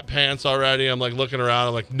sweatpants already. I'm like looking around.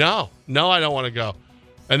 I'm like, no, I don't want to go.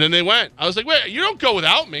 And then they went. I was like, wait, you don't go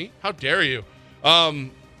without me. How dare you?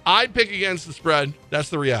 I pick against the spread. That's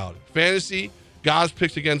the reality. Fantasy, Gaz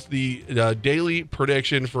picks against the daily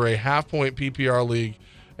prediction for a half-point PPR league.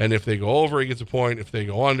 And if they go over, he gets a point. If they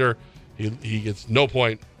go under, he gets no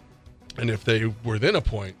point. And if they were within a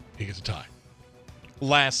point, he gets a tie.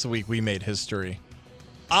 Last week, we made history.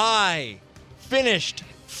 I finished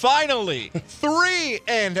finally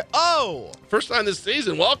 3-0. First time this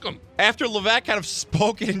season. Welcome. After Levack kind of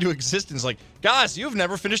spoke it into existence, like, guys, you've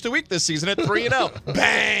never finished a week this season at 3-0.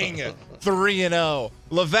 Bang! 3-0.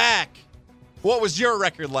 Levack, what was your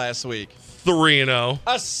record last week? 3-0.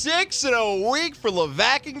 A 6-0 week for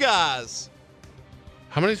Levack and Gaz.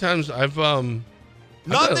 How many times I've Not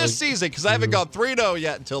this season, because I haven't gone 3-0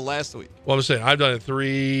 yet until last week. Well, I'm saying I've done it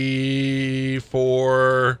 3,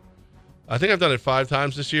 4. I think I've done it 5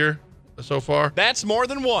 times this year so far. That's more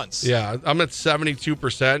than once. Yeah, I'm at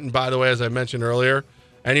 72%. And by the way, as I mentioned earlier,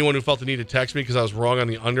 anyone who felt the need to text me because I was wrong on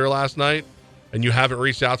the under last night, and you haven't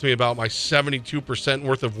reached out to me about my 72%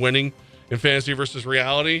 worth of winning in fantasy versus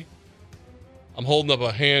reality, I'm holding up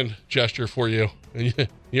a hand gesture for you. And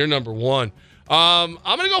you're number one. I'm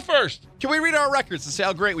going to go first. Can we read our records and see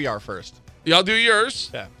how great we are first? Y'all do yours.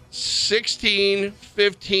 Yeah. 16,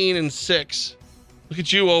 15, and 6. Look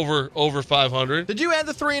at you over 500. Did you add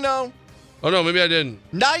the 3-0? Oh, no, maybe I didn't.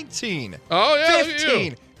 19. Oh, yeah.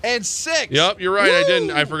 15 and 6. Yep, you're right. Woo! I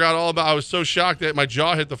didn't. I forgot all about I was so shocked that my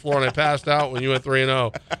jaw hit the floor and I passed out when you went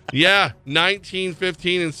 3-0. Yeah, 19,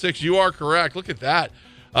 15, and 6. You are correct. Look at that.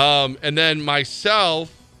 And then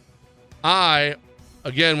myself, I,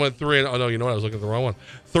 again, went 3-0. Oh, no, you know what? I was looking at the wrong one.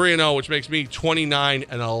 3-0, which makes me 29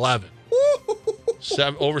 and 11.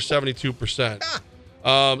 Over 72%. So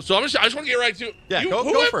I just want to get right to it. Yeah, who go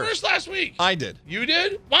went first. first last week? I did. You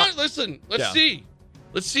did? Why? Listen, let's Yeah. see.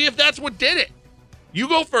 Let's see if that's what did it. You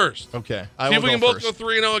go first. Okay. See if we can both go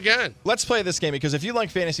 3-0 again. Let's play this game because if you like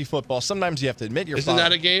fantasy football, sometimes you have to admit you're Isn't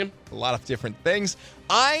that a game? A lot of different things.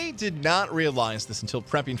 I did not realize this until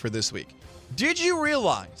prepping for this week. Did you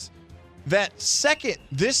realize that second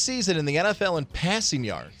this season in the NFL in passing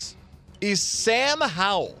yards is Sam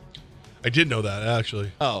Howell? I did know that,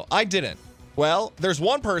 actually. Oh, I didn't. Well, there's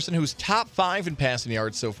one person who's top 5 in passing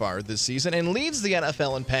yards so far this season and leads the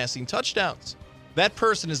NFL in passing touchdowns. That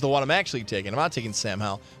person is the one I'm actually taking. I'm not taking Sam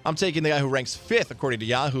Howell. I'm taking the guy who ranks 5th, according to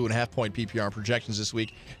Yahoo, in half-point PPR projections this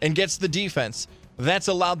week, and gets the defense that's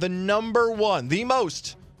allowed the number 1, the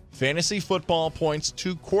most fantasy football points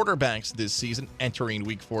to quarterbacks this season entering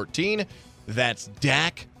Week 14. That's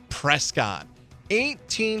Dak Prescott.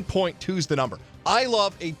 18.2 is the number. I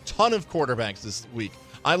love a ton of quarterbacks this week.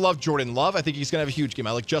 I love Jordan Love. I think he's going to have a huge game.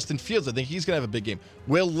 I like Justin Fields. I think he's going to have a big game.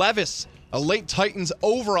 Will Levis, a late Titans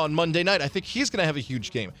over on Monday night. I think he's going to have a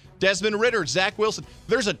huge game. Desmond Ridder, Zach Wilson.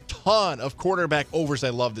 There's a ton of quarterback overs I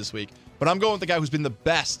love this week. But I'm going with the guy who's been the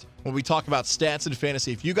best when we talk about stats and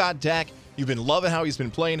fantasy. If you got Dak, you've been loving how he's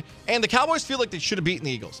been playing. And the Cowboys feel like they should have beaten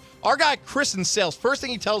the Eagles. Our guy, Chris in sales, first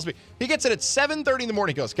thing he tells me, he gets it at 7:30 in the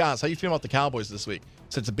morning. He goes, guys, how you feeling about the Cowboys this week?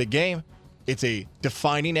 So it's a big game. It's a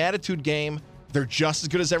defining attitude game. They're just as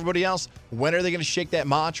good as everybody else. When are they going to shake that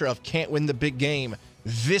mantra of can't win the big game?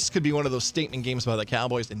 This could be one of those statement games by the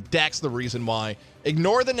Cowboys, and Dak's the reason why.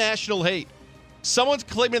 Ignore the national hate. Someone's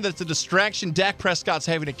claiming that it's a distraction. Dak Prescott's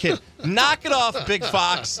having a kid. Knock it off, Big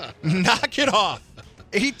Fox. Knock it off.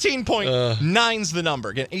 18.9's the number.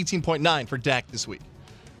 Again, 18.9 for Dak this week.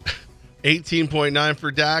 18.9 for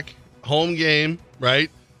Dak. Home game, right?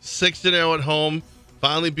 6-0 at home.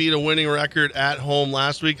 Finally beat a winning record at home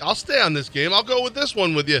last week. I'll stay on this game. I'll go with this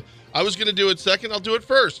one with you. I was going to do it second. I'll do it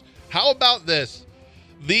first. How about this?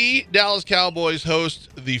 The Dallas Cowboys host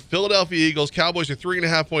the Philadelphia Eagles. Cowboys are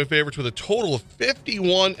 3.5-point favorites with a total of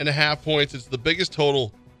 51.5 points. It's the biggest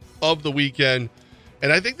total of the weekend.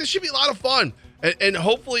 And I think this should be a lot of fun. And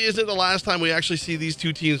hopefully isn't the last time we actually see these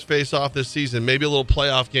two teams face off this season. Maybe a little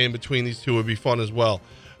playoff game between these two would be fun as well.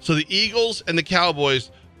 So the Eagles and the Cowboys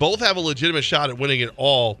both have a legitimate shot at winning it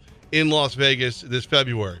all in Las Vegas this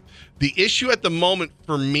February. The issue at the moment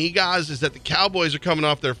for me, guys, is that the Cowboys are coming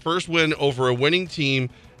off their first win over a winning team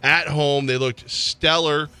at home. They looked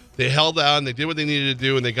stellar. They held on. They did what they needed to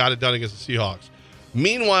do, and they got it done against the Seahawks.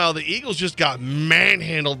 Meanwhile, the Eagles just got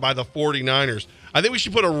manhandled by the 49ers. I think we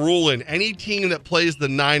should put a rule in. Any team that plays the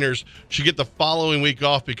Niners should get the following week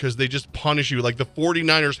off because they just punish you. Like the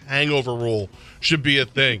 49ers hangover rule should be a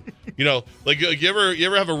thing. You know, like you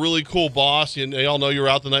ever have a really cool boss and they all know you were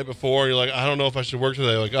out the night before and you're like, I don't know if I should work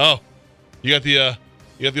today. Like, oh, you got the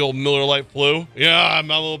old Miller Lite flu? Yeah,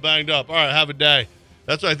 I'm a little banged up. All right, have a day.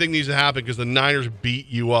 That's what I think needs to happen because the Niners beat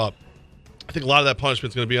you up. I think a lot of that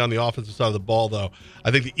punishment is going to be on the offensive side of the ball, though.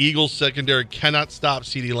 I think the Eagles secondary cannot stop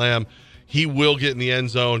CeeDee Lamb. He will get in the end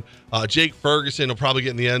zone. Jake Ferguson will probably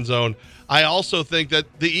get in the end zone. I also think that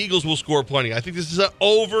the Eagles will score plenty. I think this is an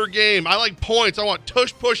over game. I like points. I want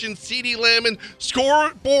tush-pushing, CeeDee Lamb,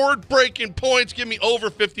 scoreboard-breaking points. Give me over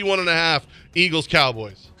 51.5.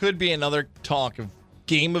 Eagles-Cowboys. Could be another talk of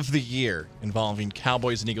game of the year involving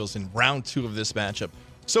Cowboys and Eagles in round 2 of this matchup.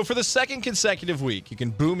 So for the second consecutive week, you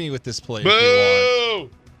can boo me with this play if you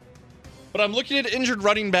want. But I'm looking at injured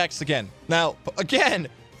running backs again. Now, again,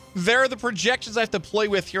 there are the projections I have to play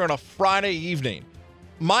with here on a Friday evening.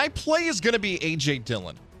 My play is going to be A.J.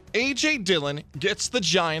 Dillon. A.J. Dillon gets the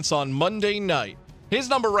Giants on Monday night. His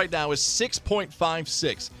number right now is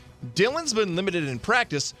 6.56. Dillon's been limited in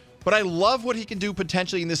practice, but I love what he can do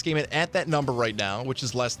potentially in this game at that number right now, which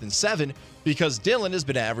is less than 7, because Dillon has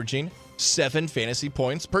been averaging 7 fantasy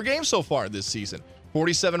points per game so far this season.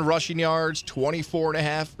 47 rushing yards,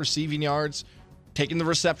 24.5 receiving yards. Taking the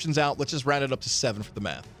receptions out, let's just round it up to 7 for the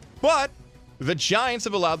math. But the Giants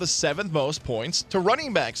have allowed the 7th most points to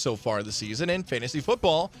running backs so far this season in fantasy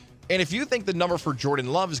football. And if you think the number for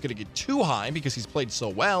Jordan Love is going to get too high because he's played so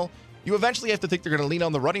well, you eventually have to think they're going to lean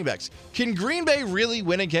on the running backs. Can Green Bay really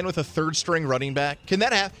win again with a third-string running back? Can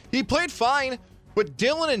that happen? He played fine, but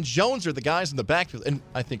Dillon and Jones are the guys in the backfield. And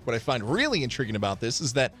I think what I find really intriguing about this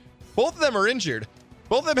is that both of them are injured.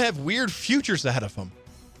 Both of them have weird futures ahead of them.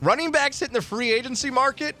 Running backs hitting the free agency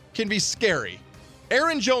market can be scary.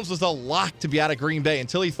 Aaron Jones was a lock to be out of Green Bay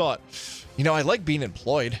until he thought, I like being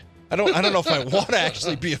employed. I don't know if I want to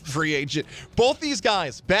actually be a free agent. Both these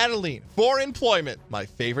guys battling for employment. My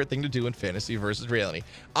favorite thing to do in fantasy versus reality.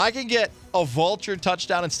 I can get a vulture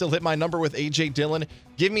touchdown and still hit my number with A.J. Dillon.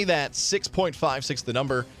 Give me that 6.56 the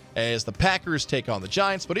number as the Packers take on the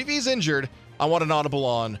Giants. But if he's injured, I want an audible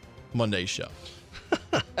on Monday's show.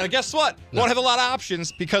 And guess what? Won't have a lot of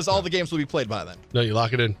options because all the games will be played by then. No, you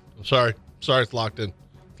lock it in. I'm sorry. It's locked in.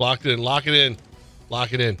 Locked in. Lock it in.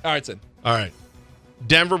 Lock it in. All right, it's in. All right.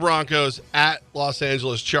 Denver Broncos at Los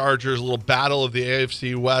Angeles Chargers. A little battle of the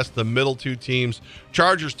AFC West, the middle two teams.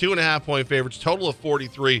 Chargers 2.5-point favorites, total of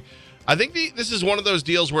 43. I think this is one of those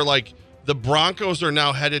deals where, like, the Broncos are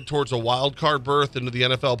now headed towards a wild card berth into the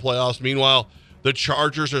NFL playoffs. Meanwhile, the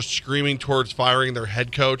Chargers are screaming towards firing their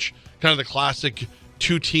head coach. Kind of the classic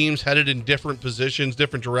two teams headed in different positions,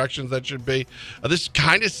 different directions that should be. This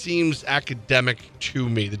kind of seems academic to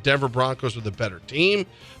me. The Denver Broncos are the better team.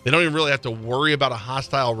 They don't even really have to worry about a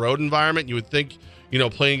hostile road environment. You would think,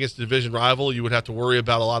 playing against a division rival, you would have to worry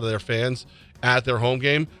about a lot of their fans at their home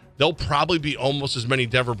game. There'll probably be almost as many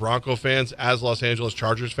Denver Bronco fans as Los Angeles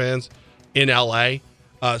Chargers fans in LA.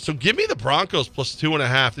 So give me the Broncos plus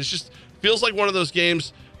 2.5. This just feels like one of those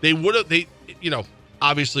games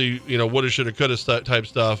obviously, woulda, shoulda, coulda type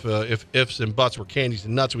stuff. If ifs and buts were candies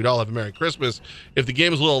and nuts, we'd all have a Merry Christmas. If the game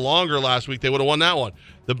was a little longer last week, they would have won that one.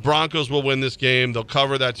 The Broncos will win this game. They'll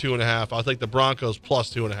cover that 2.5. I'll take the Broncos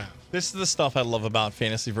plus 2.5. This is the stuff I love about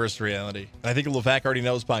fantasy versus reality. And I think Levack already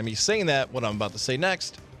knows by me saying that what I'm about to say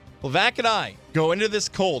next. Levack and I go into this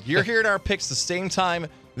cold. You're hearing our picks the same time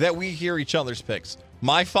that we hear each other's picks.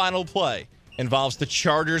 My final play involves the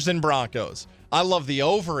Chargers and Broncos. I love the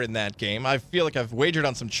over in that game. I feel like I've wagered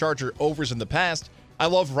on some Charger overs in the past. I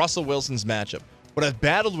love Russell Wilson's matchup. What I've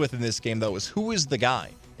battled with in this game, though, is who is the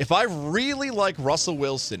guy? If I really like Russell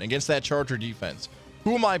Wilson against that Charger defense,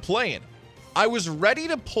 who am I playing? I was ready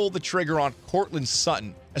to pull the trigger on Cortland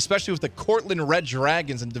Sutton, especially with the Cortland Red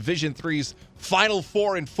Dragons in Division III's Final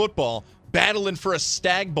Four in football, battling for a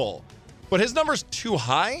Stag Bowl. But his number's too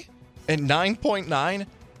high at 9.9.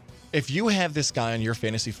 If you have this guy on your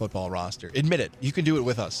fantasy football roster, admit it, you can do it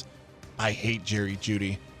with us. I hate Jerry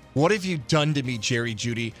Jeudy. What have you done to me, Jerry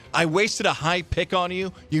Jeudy? I wasted a high pick on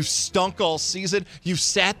you. You've stunk all season. You've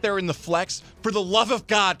sat there in the flex. For the love of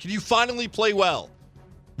God, can you finally play well?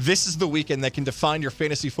 This is the weekend that can define your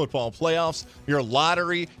fantasy football playoffs, your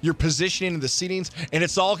lottery, your positioning in the seedings, and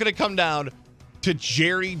it's all going to come down to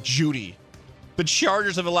Jerry Jeudy. The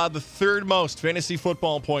Chargers have allowed the third most fantasy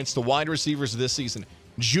football points to wide receivers this season.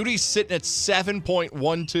 Judy's sitting at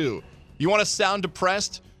 7.12. You want to sound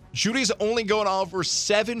depressed? Judy's only going over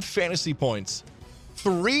 7 fantasy points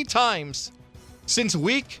 3 times since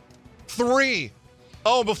week 3.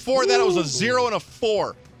 Oh, before that, it was a 0 and a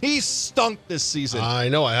 4. He stunk this season. I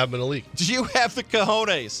know. I have been a leak. Do you have the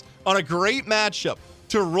cojones on a great matchup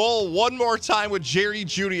to roll one more time with Jerry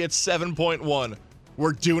Jeudy at 7.1?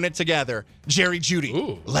 We're doing it together. Jerry Jeudy,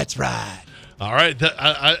 ooh, let's ride. All right.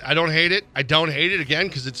 I don't hate it. I don't hate it, again,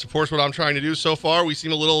 because it supports what I'm trying to do so far. We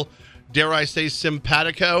seem a little, dare I say,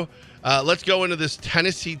 simpatico. Let's go into this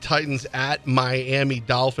Tennessee Titans at Miami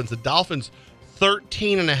Dolphins. The Dolphins,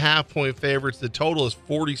 13.5-point favorites. The total is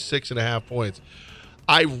 46.5 points.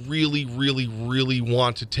 I really, really, really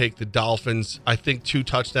want to take the Dolphins. I think 2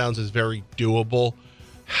 touchdowns is very doable.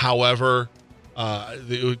 However,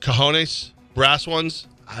 the cojones, brass ones,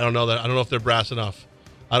 I don't know if they're brass enough.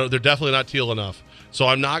 They're definitely not teal enough. So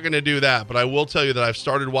I'm not going to do that. But I will tell you that I've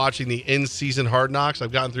started watching the in-season Hard Knocks.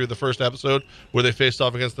 I've gotten through the first episode where they faced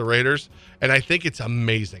off against the Raiders. And I think it's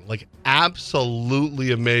amazing, like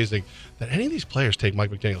absolutely amazing, that any of these players take Mike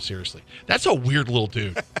McDaniel seriously. That's a weird little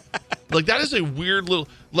dude. Like, that is a weird little,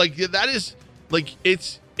 like, that is, like,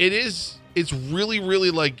 it is it's really,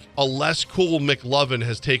 really like a less cool McLovin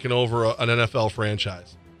has taken over an NFL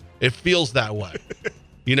franchise. It feels that way.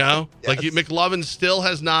 You know? Yes. Like McLovin still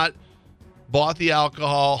has not bought the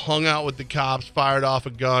alcohol, hung out with the cops, fired off a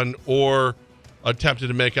gun, or attempted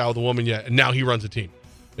to make out with a woman yet. And now he runs a team.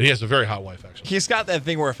 And he has a very hot wife, actually. He's got that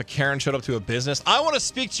thing where if a Karen showed up to a business, I want to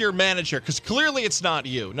speak to your manager because clearly it's not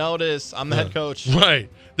you. No, it is. I'm the head coach. Right.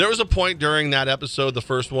 There was a point during that episode, the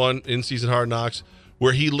first one in season Hard Knocks,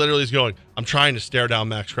 where he literally is going, I'm trying to stare down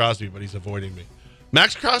Max Crosby, but he's avoiding me.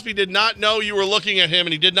 Max Crosby did not know you were looking at him,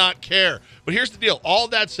 and he did not care. But here's the deal. All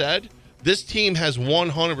that said, this team has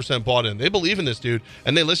 100% bought in. They believe in this dude,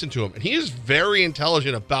 and they listen to him. And he is very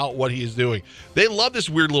intelligent about what he is doing. They love this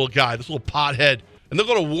weird little guy, this little pothead, and they'll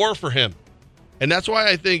go to war for him. And that's why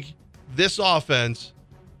I think this offense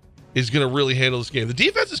is going to really handle this game. The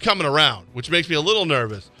defense is coming around, which makes me a little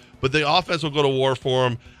nervous, but the offense will go to war for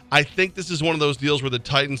him. I think this is one of those deals where the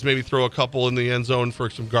Titans maybe throw a couple in the end zone for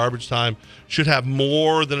some garbage time. Should have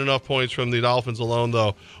more than enough points from the Dolphins alone,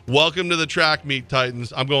 though. Welcome to the track meet,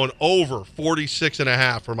 Titans. I'm going over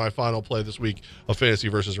 46.5 for my final play this week of Fantasy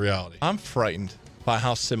versus Reality. I'm frightened by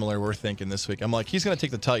how similar we're thinking this week. I'm like, he's going to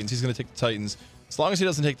take the Titans. He's going to take the Titans. As long as he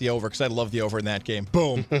doesn't take the over, because I love the over in that game.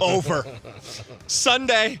 Boom, over.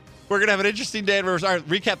 Sunday, we're going to have an interesting day. All right,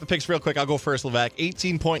 recap the picks real quick. I'll go first, Levack.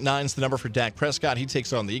 18.9 is the number for Dak Prescott. He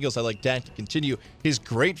takes on the Eagles. I like Dak to continue his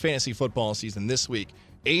great fantasy football season this week.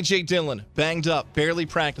 A.J. Dillon, banged up, barely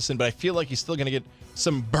practicing, but I feel like he's still going to get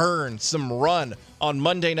some burn, some run on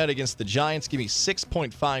Monday night against the Giants. Give me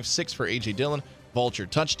 6.56 for A.J. Dillon. Vulture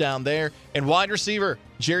touchdown there. And wide receiver,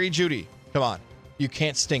 Jerry Jeudy. Come on. You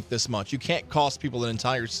can't stink this much. You can't cost people an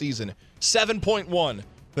entire season. 7.1,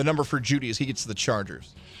 the number for Jeudy as he gets to the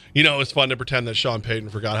Chargers. You know, it's fun to pretend that Sean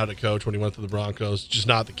Payton forgot how to coach when he went to the Broncos. Just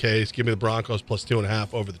not the case. Give me the Broncos plus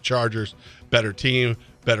 2.5 over the Chargers. Better team,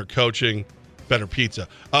 better coaching, better pizza.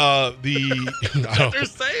 They're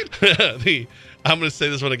saying? I'm going to say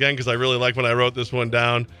this one again because I really like when I wrote this one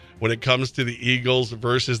down. When it comes to the Eagles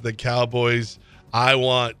versus the Cowboys, I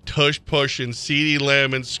want tush push and CeeDee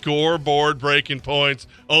Lamb and scoreboard breaking points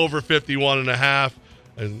over 51.5.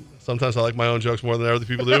 And sometimes I like my own jokes more than other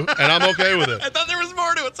people do, and I'm okay with it. I thought there was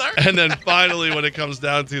more to it, sorry. And then finally, when it comes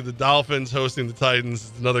down to the Dolphins hosting the Titans,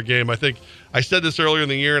 it's another game. I think I said this earlier in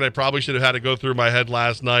the year, and I probably should have had to go through my head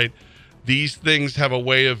last night. These things have a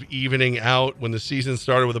way of evening out. When the season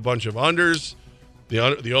started with a bunch of unders, the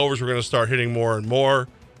overs were going to start hitting more and more.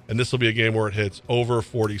 And this will be a game where it hits over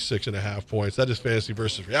 46.5 points. That is Fantasy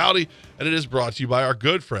versus Reality, and it is brought to you by our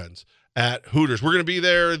good friends at Hooters. We're going to be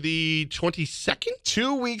there the 22nd?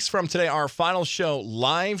 2 weeks from today, our final show,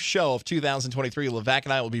 live show of 2023. Levack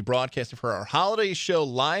and I will be broadcasting for our holiday show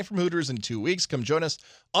live from Hooters in 2 weeks. Come join us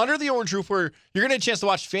under the orange roof where you're going to get a chance to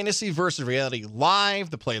watch Fantasy versus Reality live,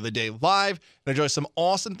 the play of the day live, and enjoy some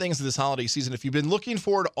awesome things this holiday season. If you've been looking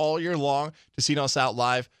forward all year long to seeing us out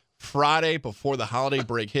live, Friday before the holiday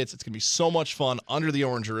break hits, it's going to be so much fun under the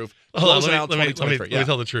orange roof. Let me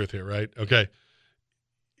tell the truth here, right? Okay.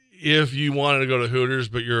 If you wanted to go to Hooters,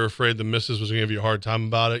 but you're afraid the missus was going to give you a hard time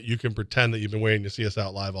about it, you can pretend that you've been waiting to see us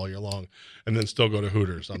out live all year long and then still go to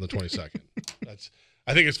Hooters on the 22nd.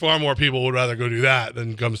 I think it's far more people would rather go do that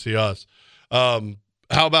than come see us. How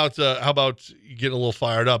about getting a little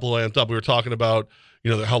fired up, a little amped up? We were talking about,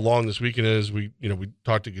 how long this weekend is. We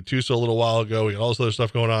talked to Gattuso a little while ago. We got all this other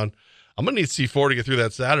stuff going on. I'm going to need C4 to get through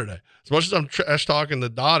that Saturday. As much as I'm trash talking the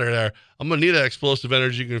daughter there, I'm going to need that explosive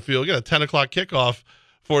energy you can feel. You got a 10 o'clock kickoff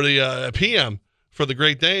for the PM for the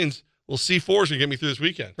Great Danes. Well, C4 is going to get me through this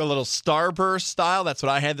weekend. A little starburst style. That's what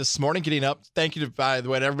I had this morning getting up. Thank you, by the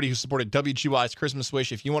way, to everybody who supported WGY's Christmas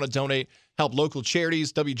Wish. If you want to donate, help local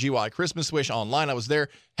charities, WGY Christmas Wish online. I was there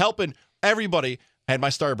helping everybody. I had my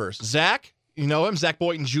starburst. Zach, you know him, Zach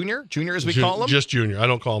Boynton Jr. Jr. as we call him. Just Junior. I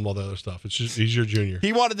don't call him all the other stuff. It's just he's your junior.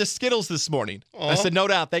 He wanted the Skittles this morning. Aww. I said, no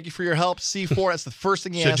doubt. Thank you for your help. C4, that's the first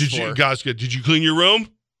thing he asked for. Did you clean your room?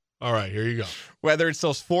 All right, here you go. Whether it's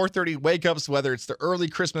those 4:30 wake-ups, whether it's the early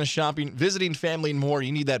Christmas shopping, visiting family and more,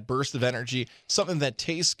 you need that burst of energy, something that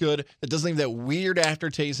tastes good, that doesn't leave that weird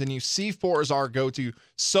aftertaste in you. C4 is our go-to.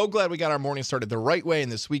 So glad we got our morning started the right way in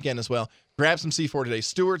this weekend as well. Grab some C4 today.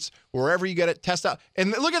 Stewart's, wherever you get it, test out.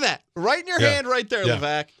 And look at that, right in your hand right there,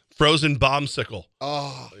 Levack. Frozen bombsicle.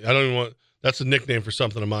 Oh. I don't even want... That's a nickname for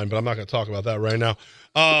something of mine, but I'm not going to talk about that right now.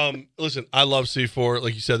 Listen, I love C4.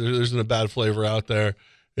 Like you said, there isn't a bad flavor out there.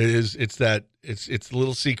 It's a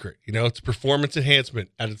little secret, it's performance enhancement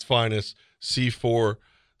at its finest. C4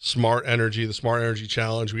 Smart Energy, the Smart Energy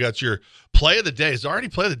Challenge. We got your play of the day. Is it already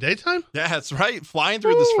play of the day time? Yeah, that's right. Flying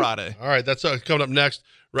through this Friday. All right, that's coming up next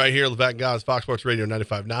right here. Levack and Guys, Fox Sports Radio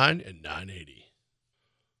 95.9 and 980.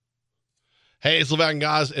 Hey, it's Levack and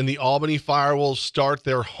Gaz, and the Albany FireWolves start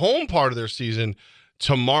their home part of their season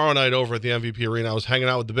tomorrow night over at the MVP Arena. I was hanging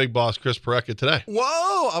out with the big boss, Chris Parecka, today.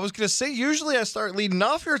 Whoa! I was going to say, usually I start leading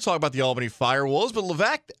off here to talk about the Albany FireWolves, but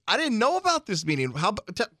Levack, I didn't know about this meeting. Can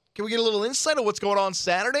we get a little insight on what's going on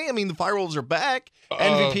Saturday? I mean, the FireWolves are back.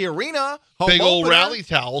 MVP Arena. Big old opener. rally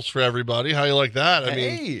towels for everybody. How you like that? I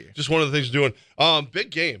mean, just one of the things doing.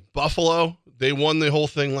 Big game. Buffalo, they won the whole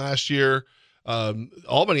thing last year.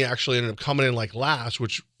 Albany actually ended up coming in like last,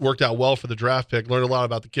 which worked out well for the draft pick. Learned a lot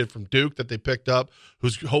about the kid from Duke that they picked up,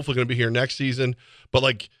 who's hopefully going to be here next season. But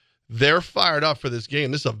like, they're fired up for this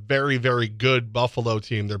game. This is a very, very good Buffalo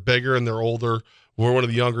team. They're bigger and they're older. We're one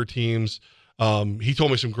of the younger teams. He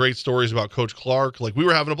told me some great stories about Coach Clark. Like, we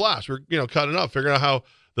were having a blast. We were, cutting up, figuring out how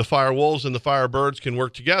the FireWolves and the Firebirds can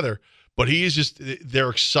work together. But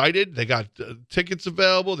they're excited. They got tickets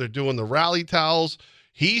available. They're doing the rally towels.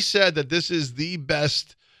 He said that this is the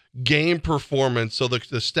best game performance. So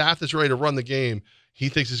the staff that's ready to run the game, he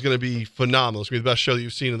thinks is going to be phenomenal. It's going to be the best show that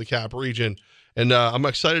you've seen in the Cap region. And I'm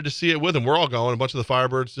excited to see it with him. We're all going. A bunch of the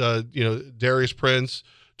Firebirds, Darius Prince,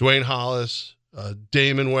 Dwayne Hollis,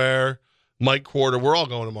 Damon Ware, Mike Quarter. We're all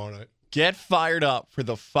going tomorrow night. Get fired up for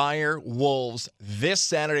the FireWolves this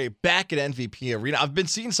Saturday back at MVP Arena. I've been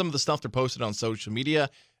seeing some of the stuff they're posted on social media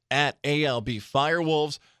at ALB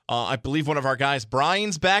FireWolves. I believe one of our guys,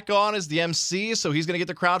 Brian's back on as the MC, so he's going to get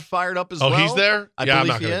the crowd fired up as well. Oh, he's there? I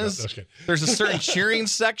believe he is. There's a certain cheering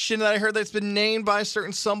section that I heard that's been named by a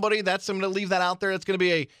certain somebody. I'm going to leave that out there. It's going to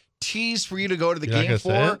be a tease for you to go to the game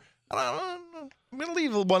for. I'm going to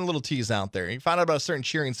leave one little tease out there. You can find out about a certain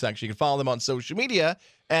cheering section. You can follow them on social media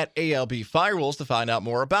at ALB FireWolves to find out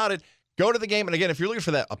more about it. Go to the game. And again, if you're looking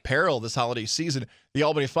for that apparel this holiday season, the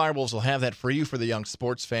Albany FireWolves will have that for you for the young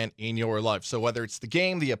sports fan in your life. So whether it's the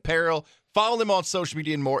game, the apparel, follow them on social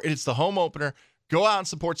media and more. It's the home opener. Go out and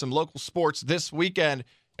support some local sports this weekend.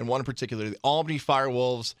 And one in particular, the Albany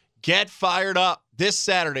FireWolves. Get fired up this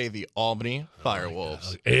Saturday, the Albany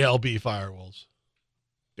FireWolves. ALB FireWolves.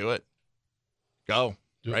 Do it. Go.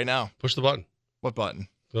 Right now. Push the button. What button?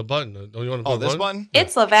 The button. Don't you want to push this button?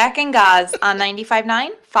 It's Levack and Gaz on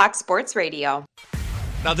 95.9 Fox Sports Radio.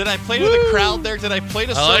 Now, did I play to the crowd there? Did I play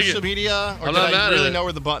to social media? Or I'm did not I mad really at it. know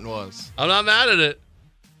where the button was? I'm not mad at it.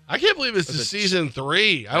 I can't believe it's season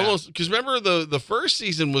 3. I almost, because remember the first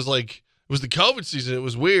season was like, it was the COVID season. It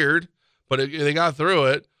was weird, but they got through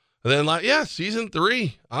it. And then season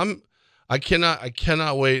 3. I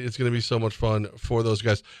cannot wait. It's going to be so much fun for those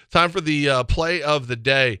guys. Time for the play of the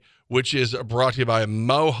day, which is brought to you by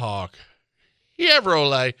Mohawk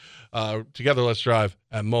Chevrolet. Together, let's drive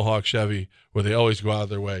at Mohawk Chevy, where they always go out of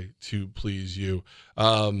their way to please you.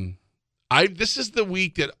 This is the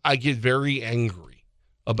week that I get very angry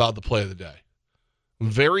about the play of the day. I'm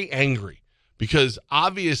very angry because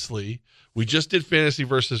obviously we just did fantasy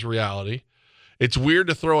versus reality. It's weird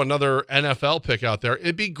to throw another NFL pick out there.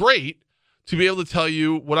 It'd be great to be able to tell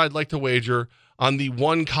you what I'd like to wager on the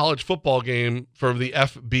one college football game for the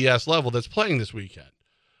FBS level that's playing this weekend.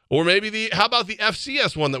 Or maybe how about the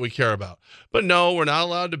FCS one that we care about? But no, we're not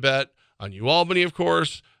allowed to bet on UAlbany, of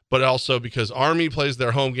course, but also because Army plays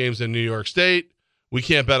their home games in New York State, we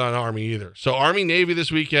can't bet on Army either. So Army-Navy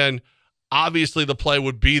this weekend, obviously the play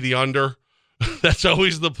would be the under. That's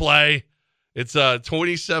always the play. It's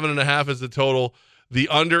 27.5 is the total. The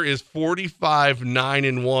under is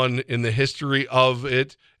 45-9-1 in the history of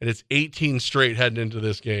it, and it's 18 straight heading into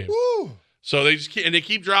this game. Woo. So they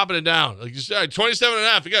keep dropping it down. Like you said,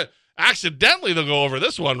 27.5. You got accidentally they'll go over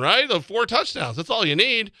this one, right? The 4 touchdowns. That's all you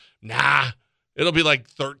need. Nah, it'll be like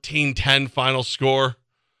 13-10 final score.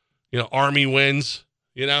 Army wins.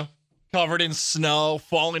 Covered in snow,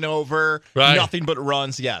 falling over, right. Nothing but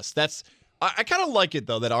runs. Yes, that's. I kind of like it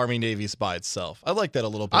though that Army Navy's by itself. I like that a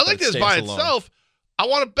little bit. I like this by itself. I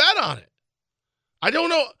want to bet on it. I don't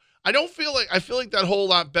know. I feel like that whole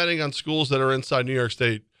lot betting on schools that are inside New York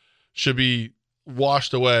State should be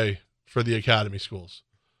washed away for the academy schools.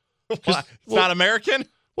 It's not American?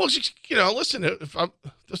 Well, listen,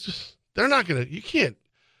 they're not going to, you can't,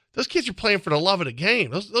 those kids are playing for the love of the game.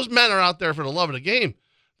 Those men are out there for the love of the game.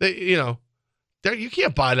 You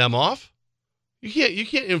can't buy them off. You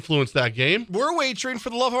can't influence that game. We're wagering for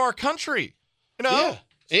the love of our country. Yeah.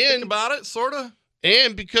 Think about it, sort of.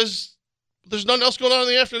 And because there's nothing else going on in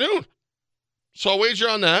the afternoon. So I'll wager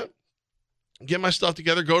on that. Get my stuff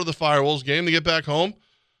together, go to the FireWolves game to get back home,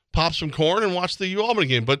 pop some corn, and watch the UAlbany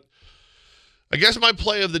game. But I guess my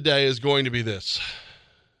play of the day is going to be this.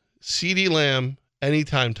 CeeDee Lamb,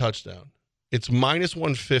 anytime touchdown. It's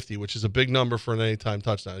 -150, which is a big number for an anytime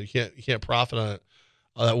touchdown. You can't profit on it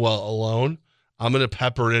alone. I'm going to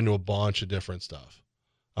pepper it into a bunch of different stuff.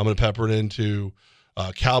 I'm going to pepper it into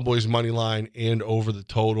Cowboys money line and over the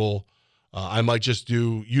total. I might just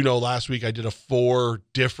do, last week I did a 4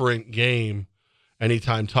 different game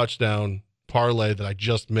anytime touchdown parlay that I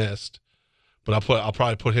just missed. But I'll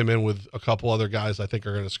probably put him in with a couple other guys I think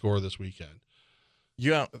are going to score this weekend.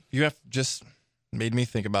 You have just made me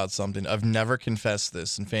think about something. I've never confessed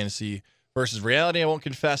this in fantasy versus reality. I won't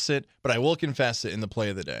confess it, but I will confess it in the play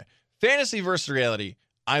of the day. Fantasy versus reality,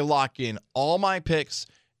 I lock in all my picks,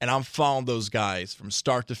 and I'm following those guys from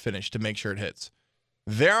start to finish to make sure it hits.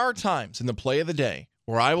 There are times in the play of the day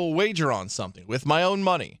where I will wager on something with my own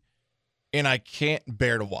money, and I can't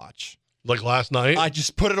bear to watch. Like last night? I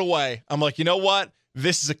just put it away. I'm like, you know what?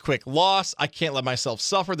 This is a quick loss. I can't let myself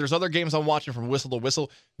suffer. There's other games I'm watching from whistle to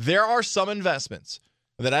whistle. There are some investments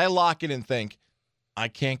that I lock in and think, I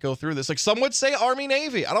can't go through this. Like some would say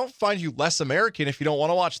Army-Navy. I don't find you less American if you don't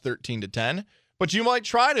want to watch 13-10, but you might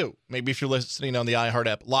try to. Maybe if you're listening on the iHeart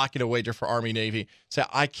app, lock in a wager for Army-Navy. Say,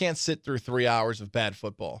 I can't sit through 3 hours of bad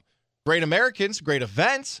football. Great Americans, great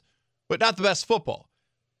events, but not the best football.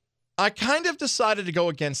 I kind of decided to go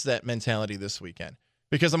against that mentality this weekend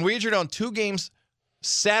because I'm wagered on 2 games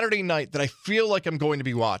Saturday night that I feel like I'm going to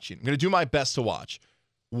be watching. I'm going to do my best to watch.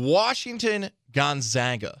 Washington,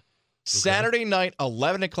 Gonzaga. Saturday night,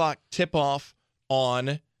 11 o'clock tip-off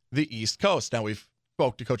on the East Coast. Now, we've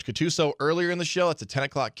spoke to Coach Gattuso earlier in the show. It's a 10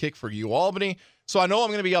 o'clock kick for UAlbany. So I know I'm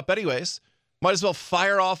going to be up anyways. Might as well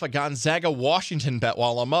fire off a Gonzaga-Washington bet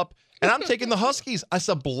while I'm up. And I'm taking the Huskies. It's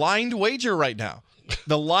a blind wager right now.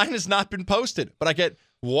 The line has not been posted, but I get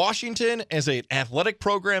Washington as an athletic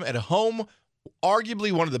program at home,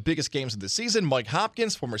 arguably one of the biggest games of the season. Mike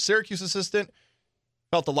Hopkins, former Syracuse assistant,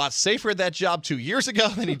 felt a lot safer at that job 2 years ago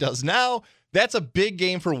than he does now. That's a big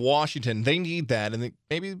game for Washington. They need that, and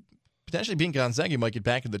maybe potentially being Gonzaga might get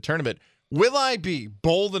back in the tournament. Will I be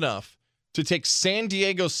bold enough to take San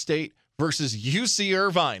Diego State versus UC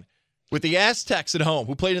Irvine with the Aztecs at home,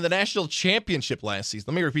 who played in the national championship last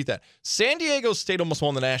season? Let me repeat that. San Diego State almost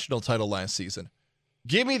won the national title last season.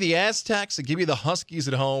 Give me the Aztecs and give me the Huskies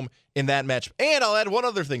at home in that match. And I'll add one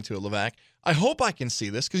other thing to it, Levack. I hope I can see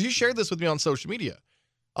this because you shared this with me on social media.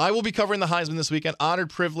 I will be covering the Heisman this weekend. Honored,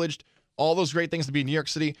 privileged, all those great things to be in New York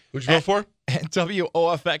City. Who'd you go for? At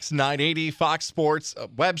WOFX 980, Fox Sports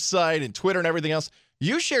website and Twitter and everything else.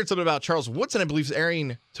 You shared something about Charles Woodson, I believe, is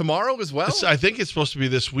airing tomorrow as well. I think it's supposed to be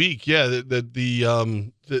this week. Yeah,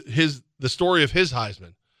 the story of his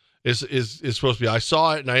Heisman is supposed to be. I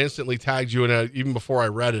saw it and I instantly tagged you, and even before I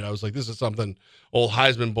read it, I was like, "This is something old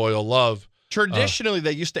Heisman boy will love." Traditionally,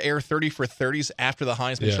 they used to air 30 for 30s after the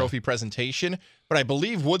Heisman Trophy presentation, but I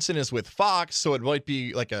believe Woodson is with Fox, so it might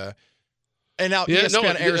be like a. And now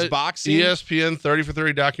ESPN airs boxing. ESPN 30 for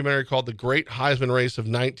 30 documentary called "The Great Heisman Race of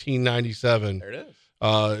 1997." There it is.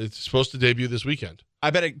 It's supposed to debut this weekend. I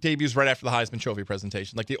bet it debuts right after the Heisman Trophy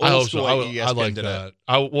presentation, like the old school ESPN I like did that.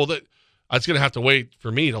 It's going to have to wait for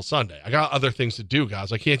me till Sunday. I got other things to do,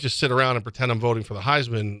 guys. I can't just sit around and pretend I'm voting for the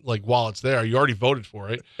Heisman like while it's there. You already voted for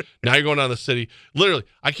it. Now you're going down to the city. Literally,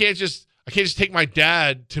 I can't just take my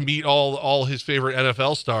dad to meet all his favorite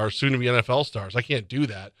NFL stars, soon to be NFL stars. I can't do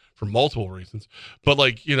that for multiple reasons. But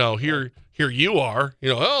here you are.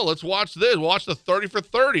 Let's watch this. We'll watch the 30 for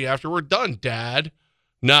 30 after we're done, Dad.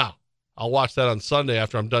 No, I'll watch that on Sunday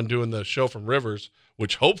after I'm done doing the show from Rivers,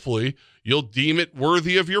 which hopefully you'll deem it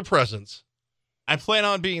worthy of your presence. I plan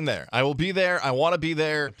on being there. I will be there. I want to be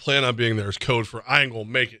there. I plan on being there is code for I ain't going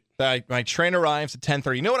to make it. My train arrives at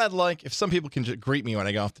 10:30. You know what I'd like? If some people can just greet me when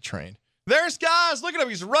I get off the train. There's guys. Look at him.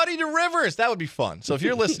 He's running to Rivers. That would be fun. So if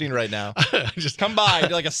you're listening right now, just come by,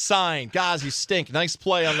 do like a sign. Guys, you stink. Nice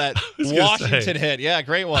play on that Washington hit. Yeah,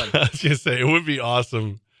 great one. I was going to say, it would be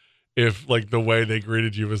awesome if the way they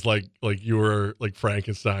greeted you was like you were like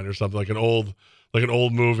Frankenstein or something, like an old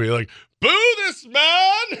movie, like boo this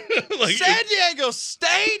man. San Diego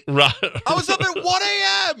State. I was up at 1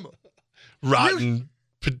 a.m. Rotten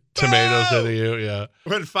tomatoes hitting you. Yeah,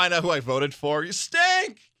 we're gonna find out who I voted for. You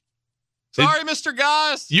stink. Sorry, Mr.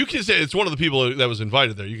 Goss. You can say it's one of the people that was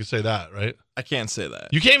invited there. You can say that, right? I can't say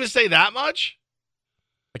that. You can't even say that much.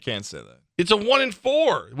 I can't say that. It's a 1 in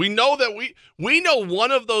 4. We know that we know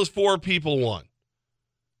one of those 4 people won.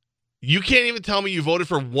 You can't even tell me you voted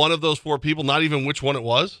for one of those 4 people, not even which one it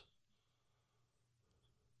was?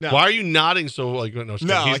 No. Why are you nodding so like no,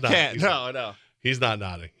 I can't. No. He's not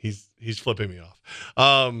nodding. He's flipping me off.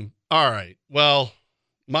 All right. Well,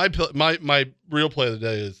 my real play of the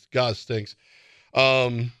day is God stinks.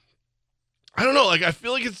 I don't know, I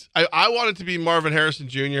feel like I want it to be Marvin Harrison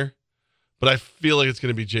Jr., but I feel like it's going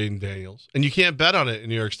to be Jaden Daniels. And you can't bet on it in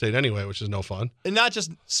New York State anyway, which is no fun. And not just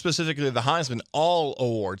specifically the Heisman, all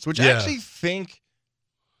awards, which I actually think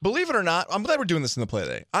Believe it or not, I'm glad we're doing this in the play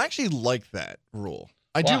today. I actually like that rule.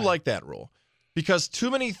 I do like that rule because too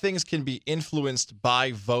many things can be influenced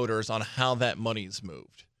by voters on how that money is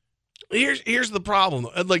moved. Here's the problem.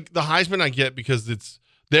 Like the Heisman I get because it's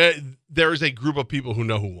there is a group of people who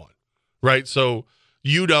know who won, right? So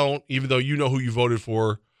you don't, even though you know who you voted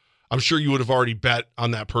for. I'm sure you would have already bet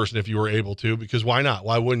on that person if you were able to, because why not?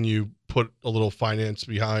 Why wouldn't you put a little finance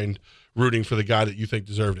behind rooting for the guy that you think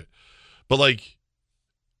deserved it? But like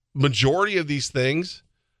majority of these things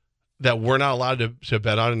that we're not allowed to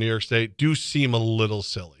bet on in New York State do seem a little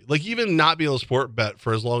silly. Like even not being able to sport bet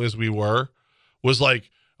for as long as we were was like,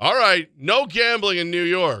 all right, no gambling in New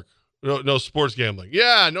York. No sports gambling.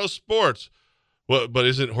 Yeah, no sports. But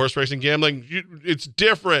isn't horse racing gambling? It's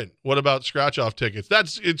different. What about scratch-off tickets?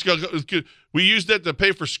 It's good. We used it to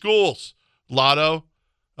pay for schools. Lotto,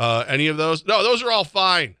 any of those? No, those are all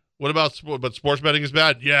fine. What about but sports betting is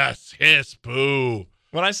bad? Yes. Hiss, boo.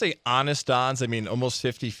 When I say honest odds, I mean almost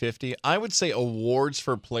 50-50. I would say awards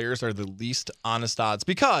for players are the least honest odds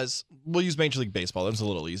because we'll use Major League Baseball. That's a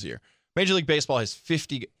little easier. Major League Baseball has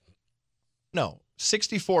 60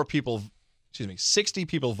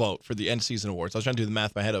 people vote for the end season awards. I was trying to do the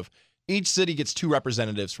math in my head of each city gets 2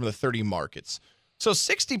 representatives from the 30 markets. So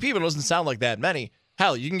 60 people doesn't sound like that many.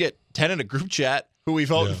 Hell, you can get 10 in a group chat who we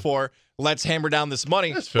voted for. Let's hammer down this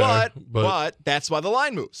money. That's fair, but that's why the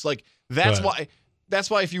line moves. Like that's why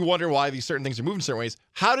if you wonder why these certain things are moving certain ways,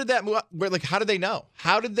 how did that move? Like how did they know?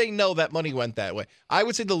 How did they know that money went that way? I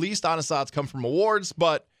would say the least honest odds come from awards,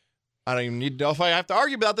 but I don't even need to know if I have to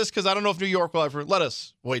argue about this because I don't know if New York will ever let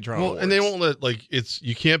us wager on awards. And they won't let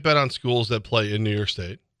you can't bet on schools that play in New York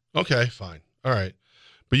State. Okay, fine. All right.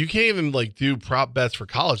 But you can't even do prop bets for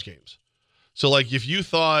college games. So if you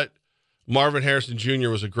thought Marvin Harrison Jr.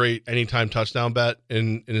 was a great anytime touchdown bet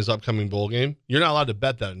in his upcoming bowl game, you're not allowed to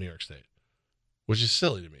bet that in New York State, which is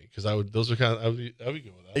silly to me because I would go with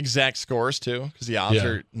that. Exact scores too because the odds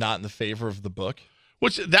are not in the favor of the book.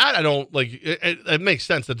 Which that I don't like. It makes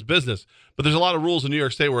sense. That's business. But there's a lot of rules in New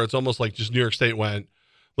York State where it's almost like just New York State went,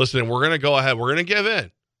 listen, we're going to go ahead. We're going to give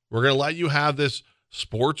in. We're going to let you have this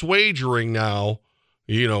sports wagering now,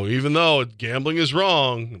 even though gambling is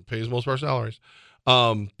wrong, it pays most of our salaries.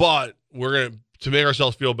 But we're going to make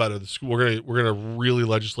ourselves feel better. We're going to really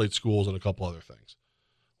legislate schools and a couple other things.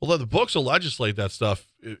 Well, the books will legislate that stuff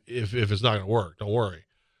if it's not going to work. Don't worry.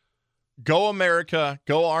 Go America,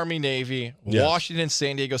 go Army, Navy, Washington,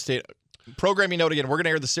 San Diego State. Programming note again, we're going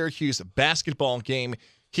to air the Syracuse basketball game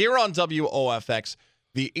here on WOFX.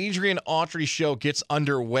 The Adrian Autry Show gets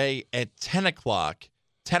underway at 10 o'clock.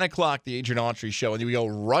 10 o'clock, the Adrian Autry Show. And then we go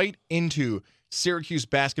right into Syracuse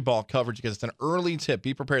basketball coverage because it's an early tip.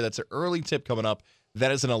 Be prepared. That's an early tip coming up.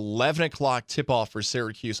 That is an 11 o'clock tip-off for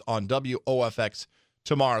Syracuse on WOFX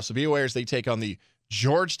tomorrow. So be aware as they take on the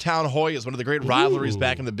Georgetown Hoyas, one of the great rivalries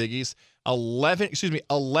back in the Big East.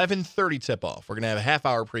 11:30 tip-off. We're going to have a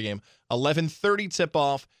half-hour pregame. 11:30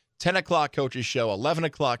 tip-off, 10 o'clock coaches show, 11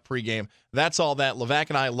 o'clock pregame. That's all that. Levack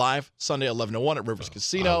and I live Sunday 11 to 1 at Rivers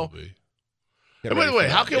Casino. Wait,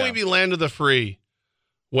 how can we be land of the free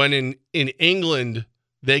when in England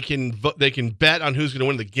they can bet on who's going to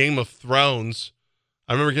win the Game of Thrones?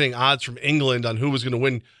 I remember getting odds from England on who was going to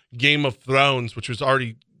win Game of Thrones, which was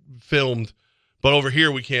already filmed. But over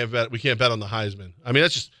here, we can't bet. We can't bet on the Heisman. I mean,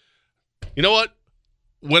 that's just, you know what?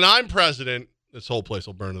 When I'm president, this whole place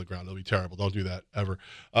will burn to the ground. It'll be terrible. Don't do that ever.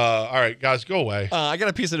 All right, guys, go away. I got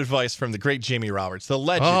a piece of advice from the great Jamie Roberts, the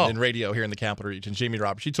legend in radio here in the Capital Region. Jamie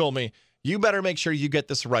Roberts. She told me, you better make sure you get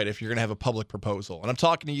this right if you're going to have a public proposal. And I'm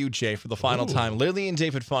talking to you, Jay, for the final time. Lily and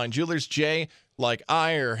David Fine Jewelers. Jay, like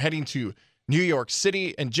I, are heading to New York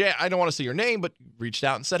City. And Jay, I don't want to say your name, but reached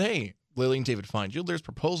out and said, hey, Lily and David Fine Jewelers,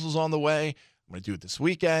 proposals on the way. I'm going to do it this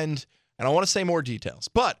weekend, and I want to say more details.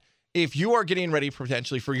 But if you are getting ready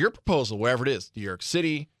potentially for your proposal, wherever it is, New York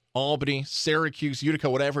City, Albany, Syracuse, Utica,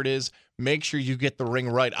 whatever it is, make sure you get the ring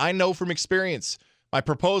right. I know from experience, my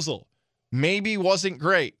proposal maybe wasn't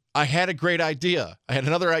great. I had a great idea. I had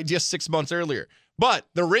another idea 6 months earlier. But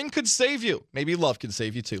the ring could save you. Maybe love can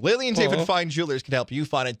save you too. Lily and David Fine Jewelers can help you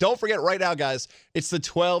find it. Don't forget right now, guys, it's the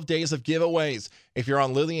 12 days of giveaways. If you're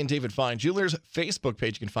on Lily and David Fine Jewelers Facebook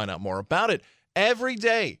page, you can find out more about it. Every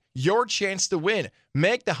day, your chance to win.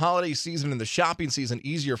 Make the holiday season and the shopping season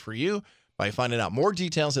easier for you by finding out more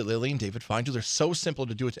details at Lily and David Fine Jewelers. So simple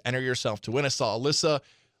to do it to enter yourself to win. I saw Alyssa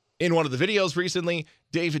in one of the videos recently,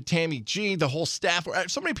 David, Tammy G, the whole staff.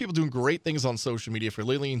 So many people doing great things on social media for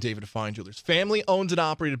Lily and David Fine Jewelers. Family owned and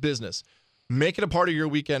operated business. Make it a part of your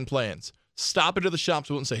weekend plans. Stop into the shops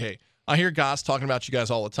and say, hey, I hear Goss talking about you guys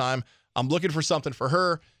all the time. I'm looking for something for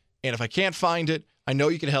her. And if I can't find it, I know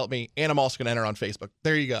you can help me, and I'm also going to enter on Facebook.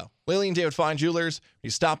 There you go. Lily and David Fine Jewelers.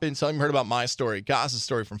 You stop in, tell them you heard about my story, Gaz's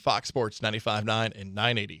story from Fox Sports 95.9 and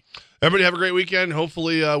 980. Everybody have a great weekend.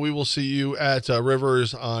 Hopefully we will see you at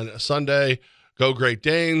Rivers on Sunday. Go Great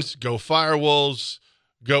Danes. Go FireWolves.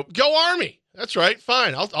 Go Army. That's right.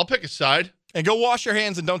 Fine. I'll pick a side. And go wash your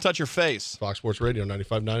hands and don't touch your face. Fox Sports Radio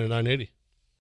 95.9 and 980.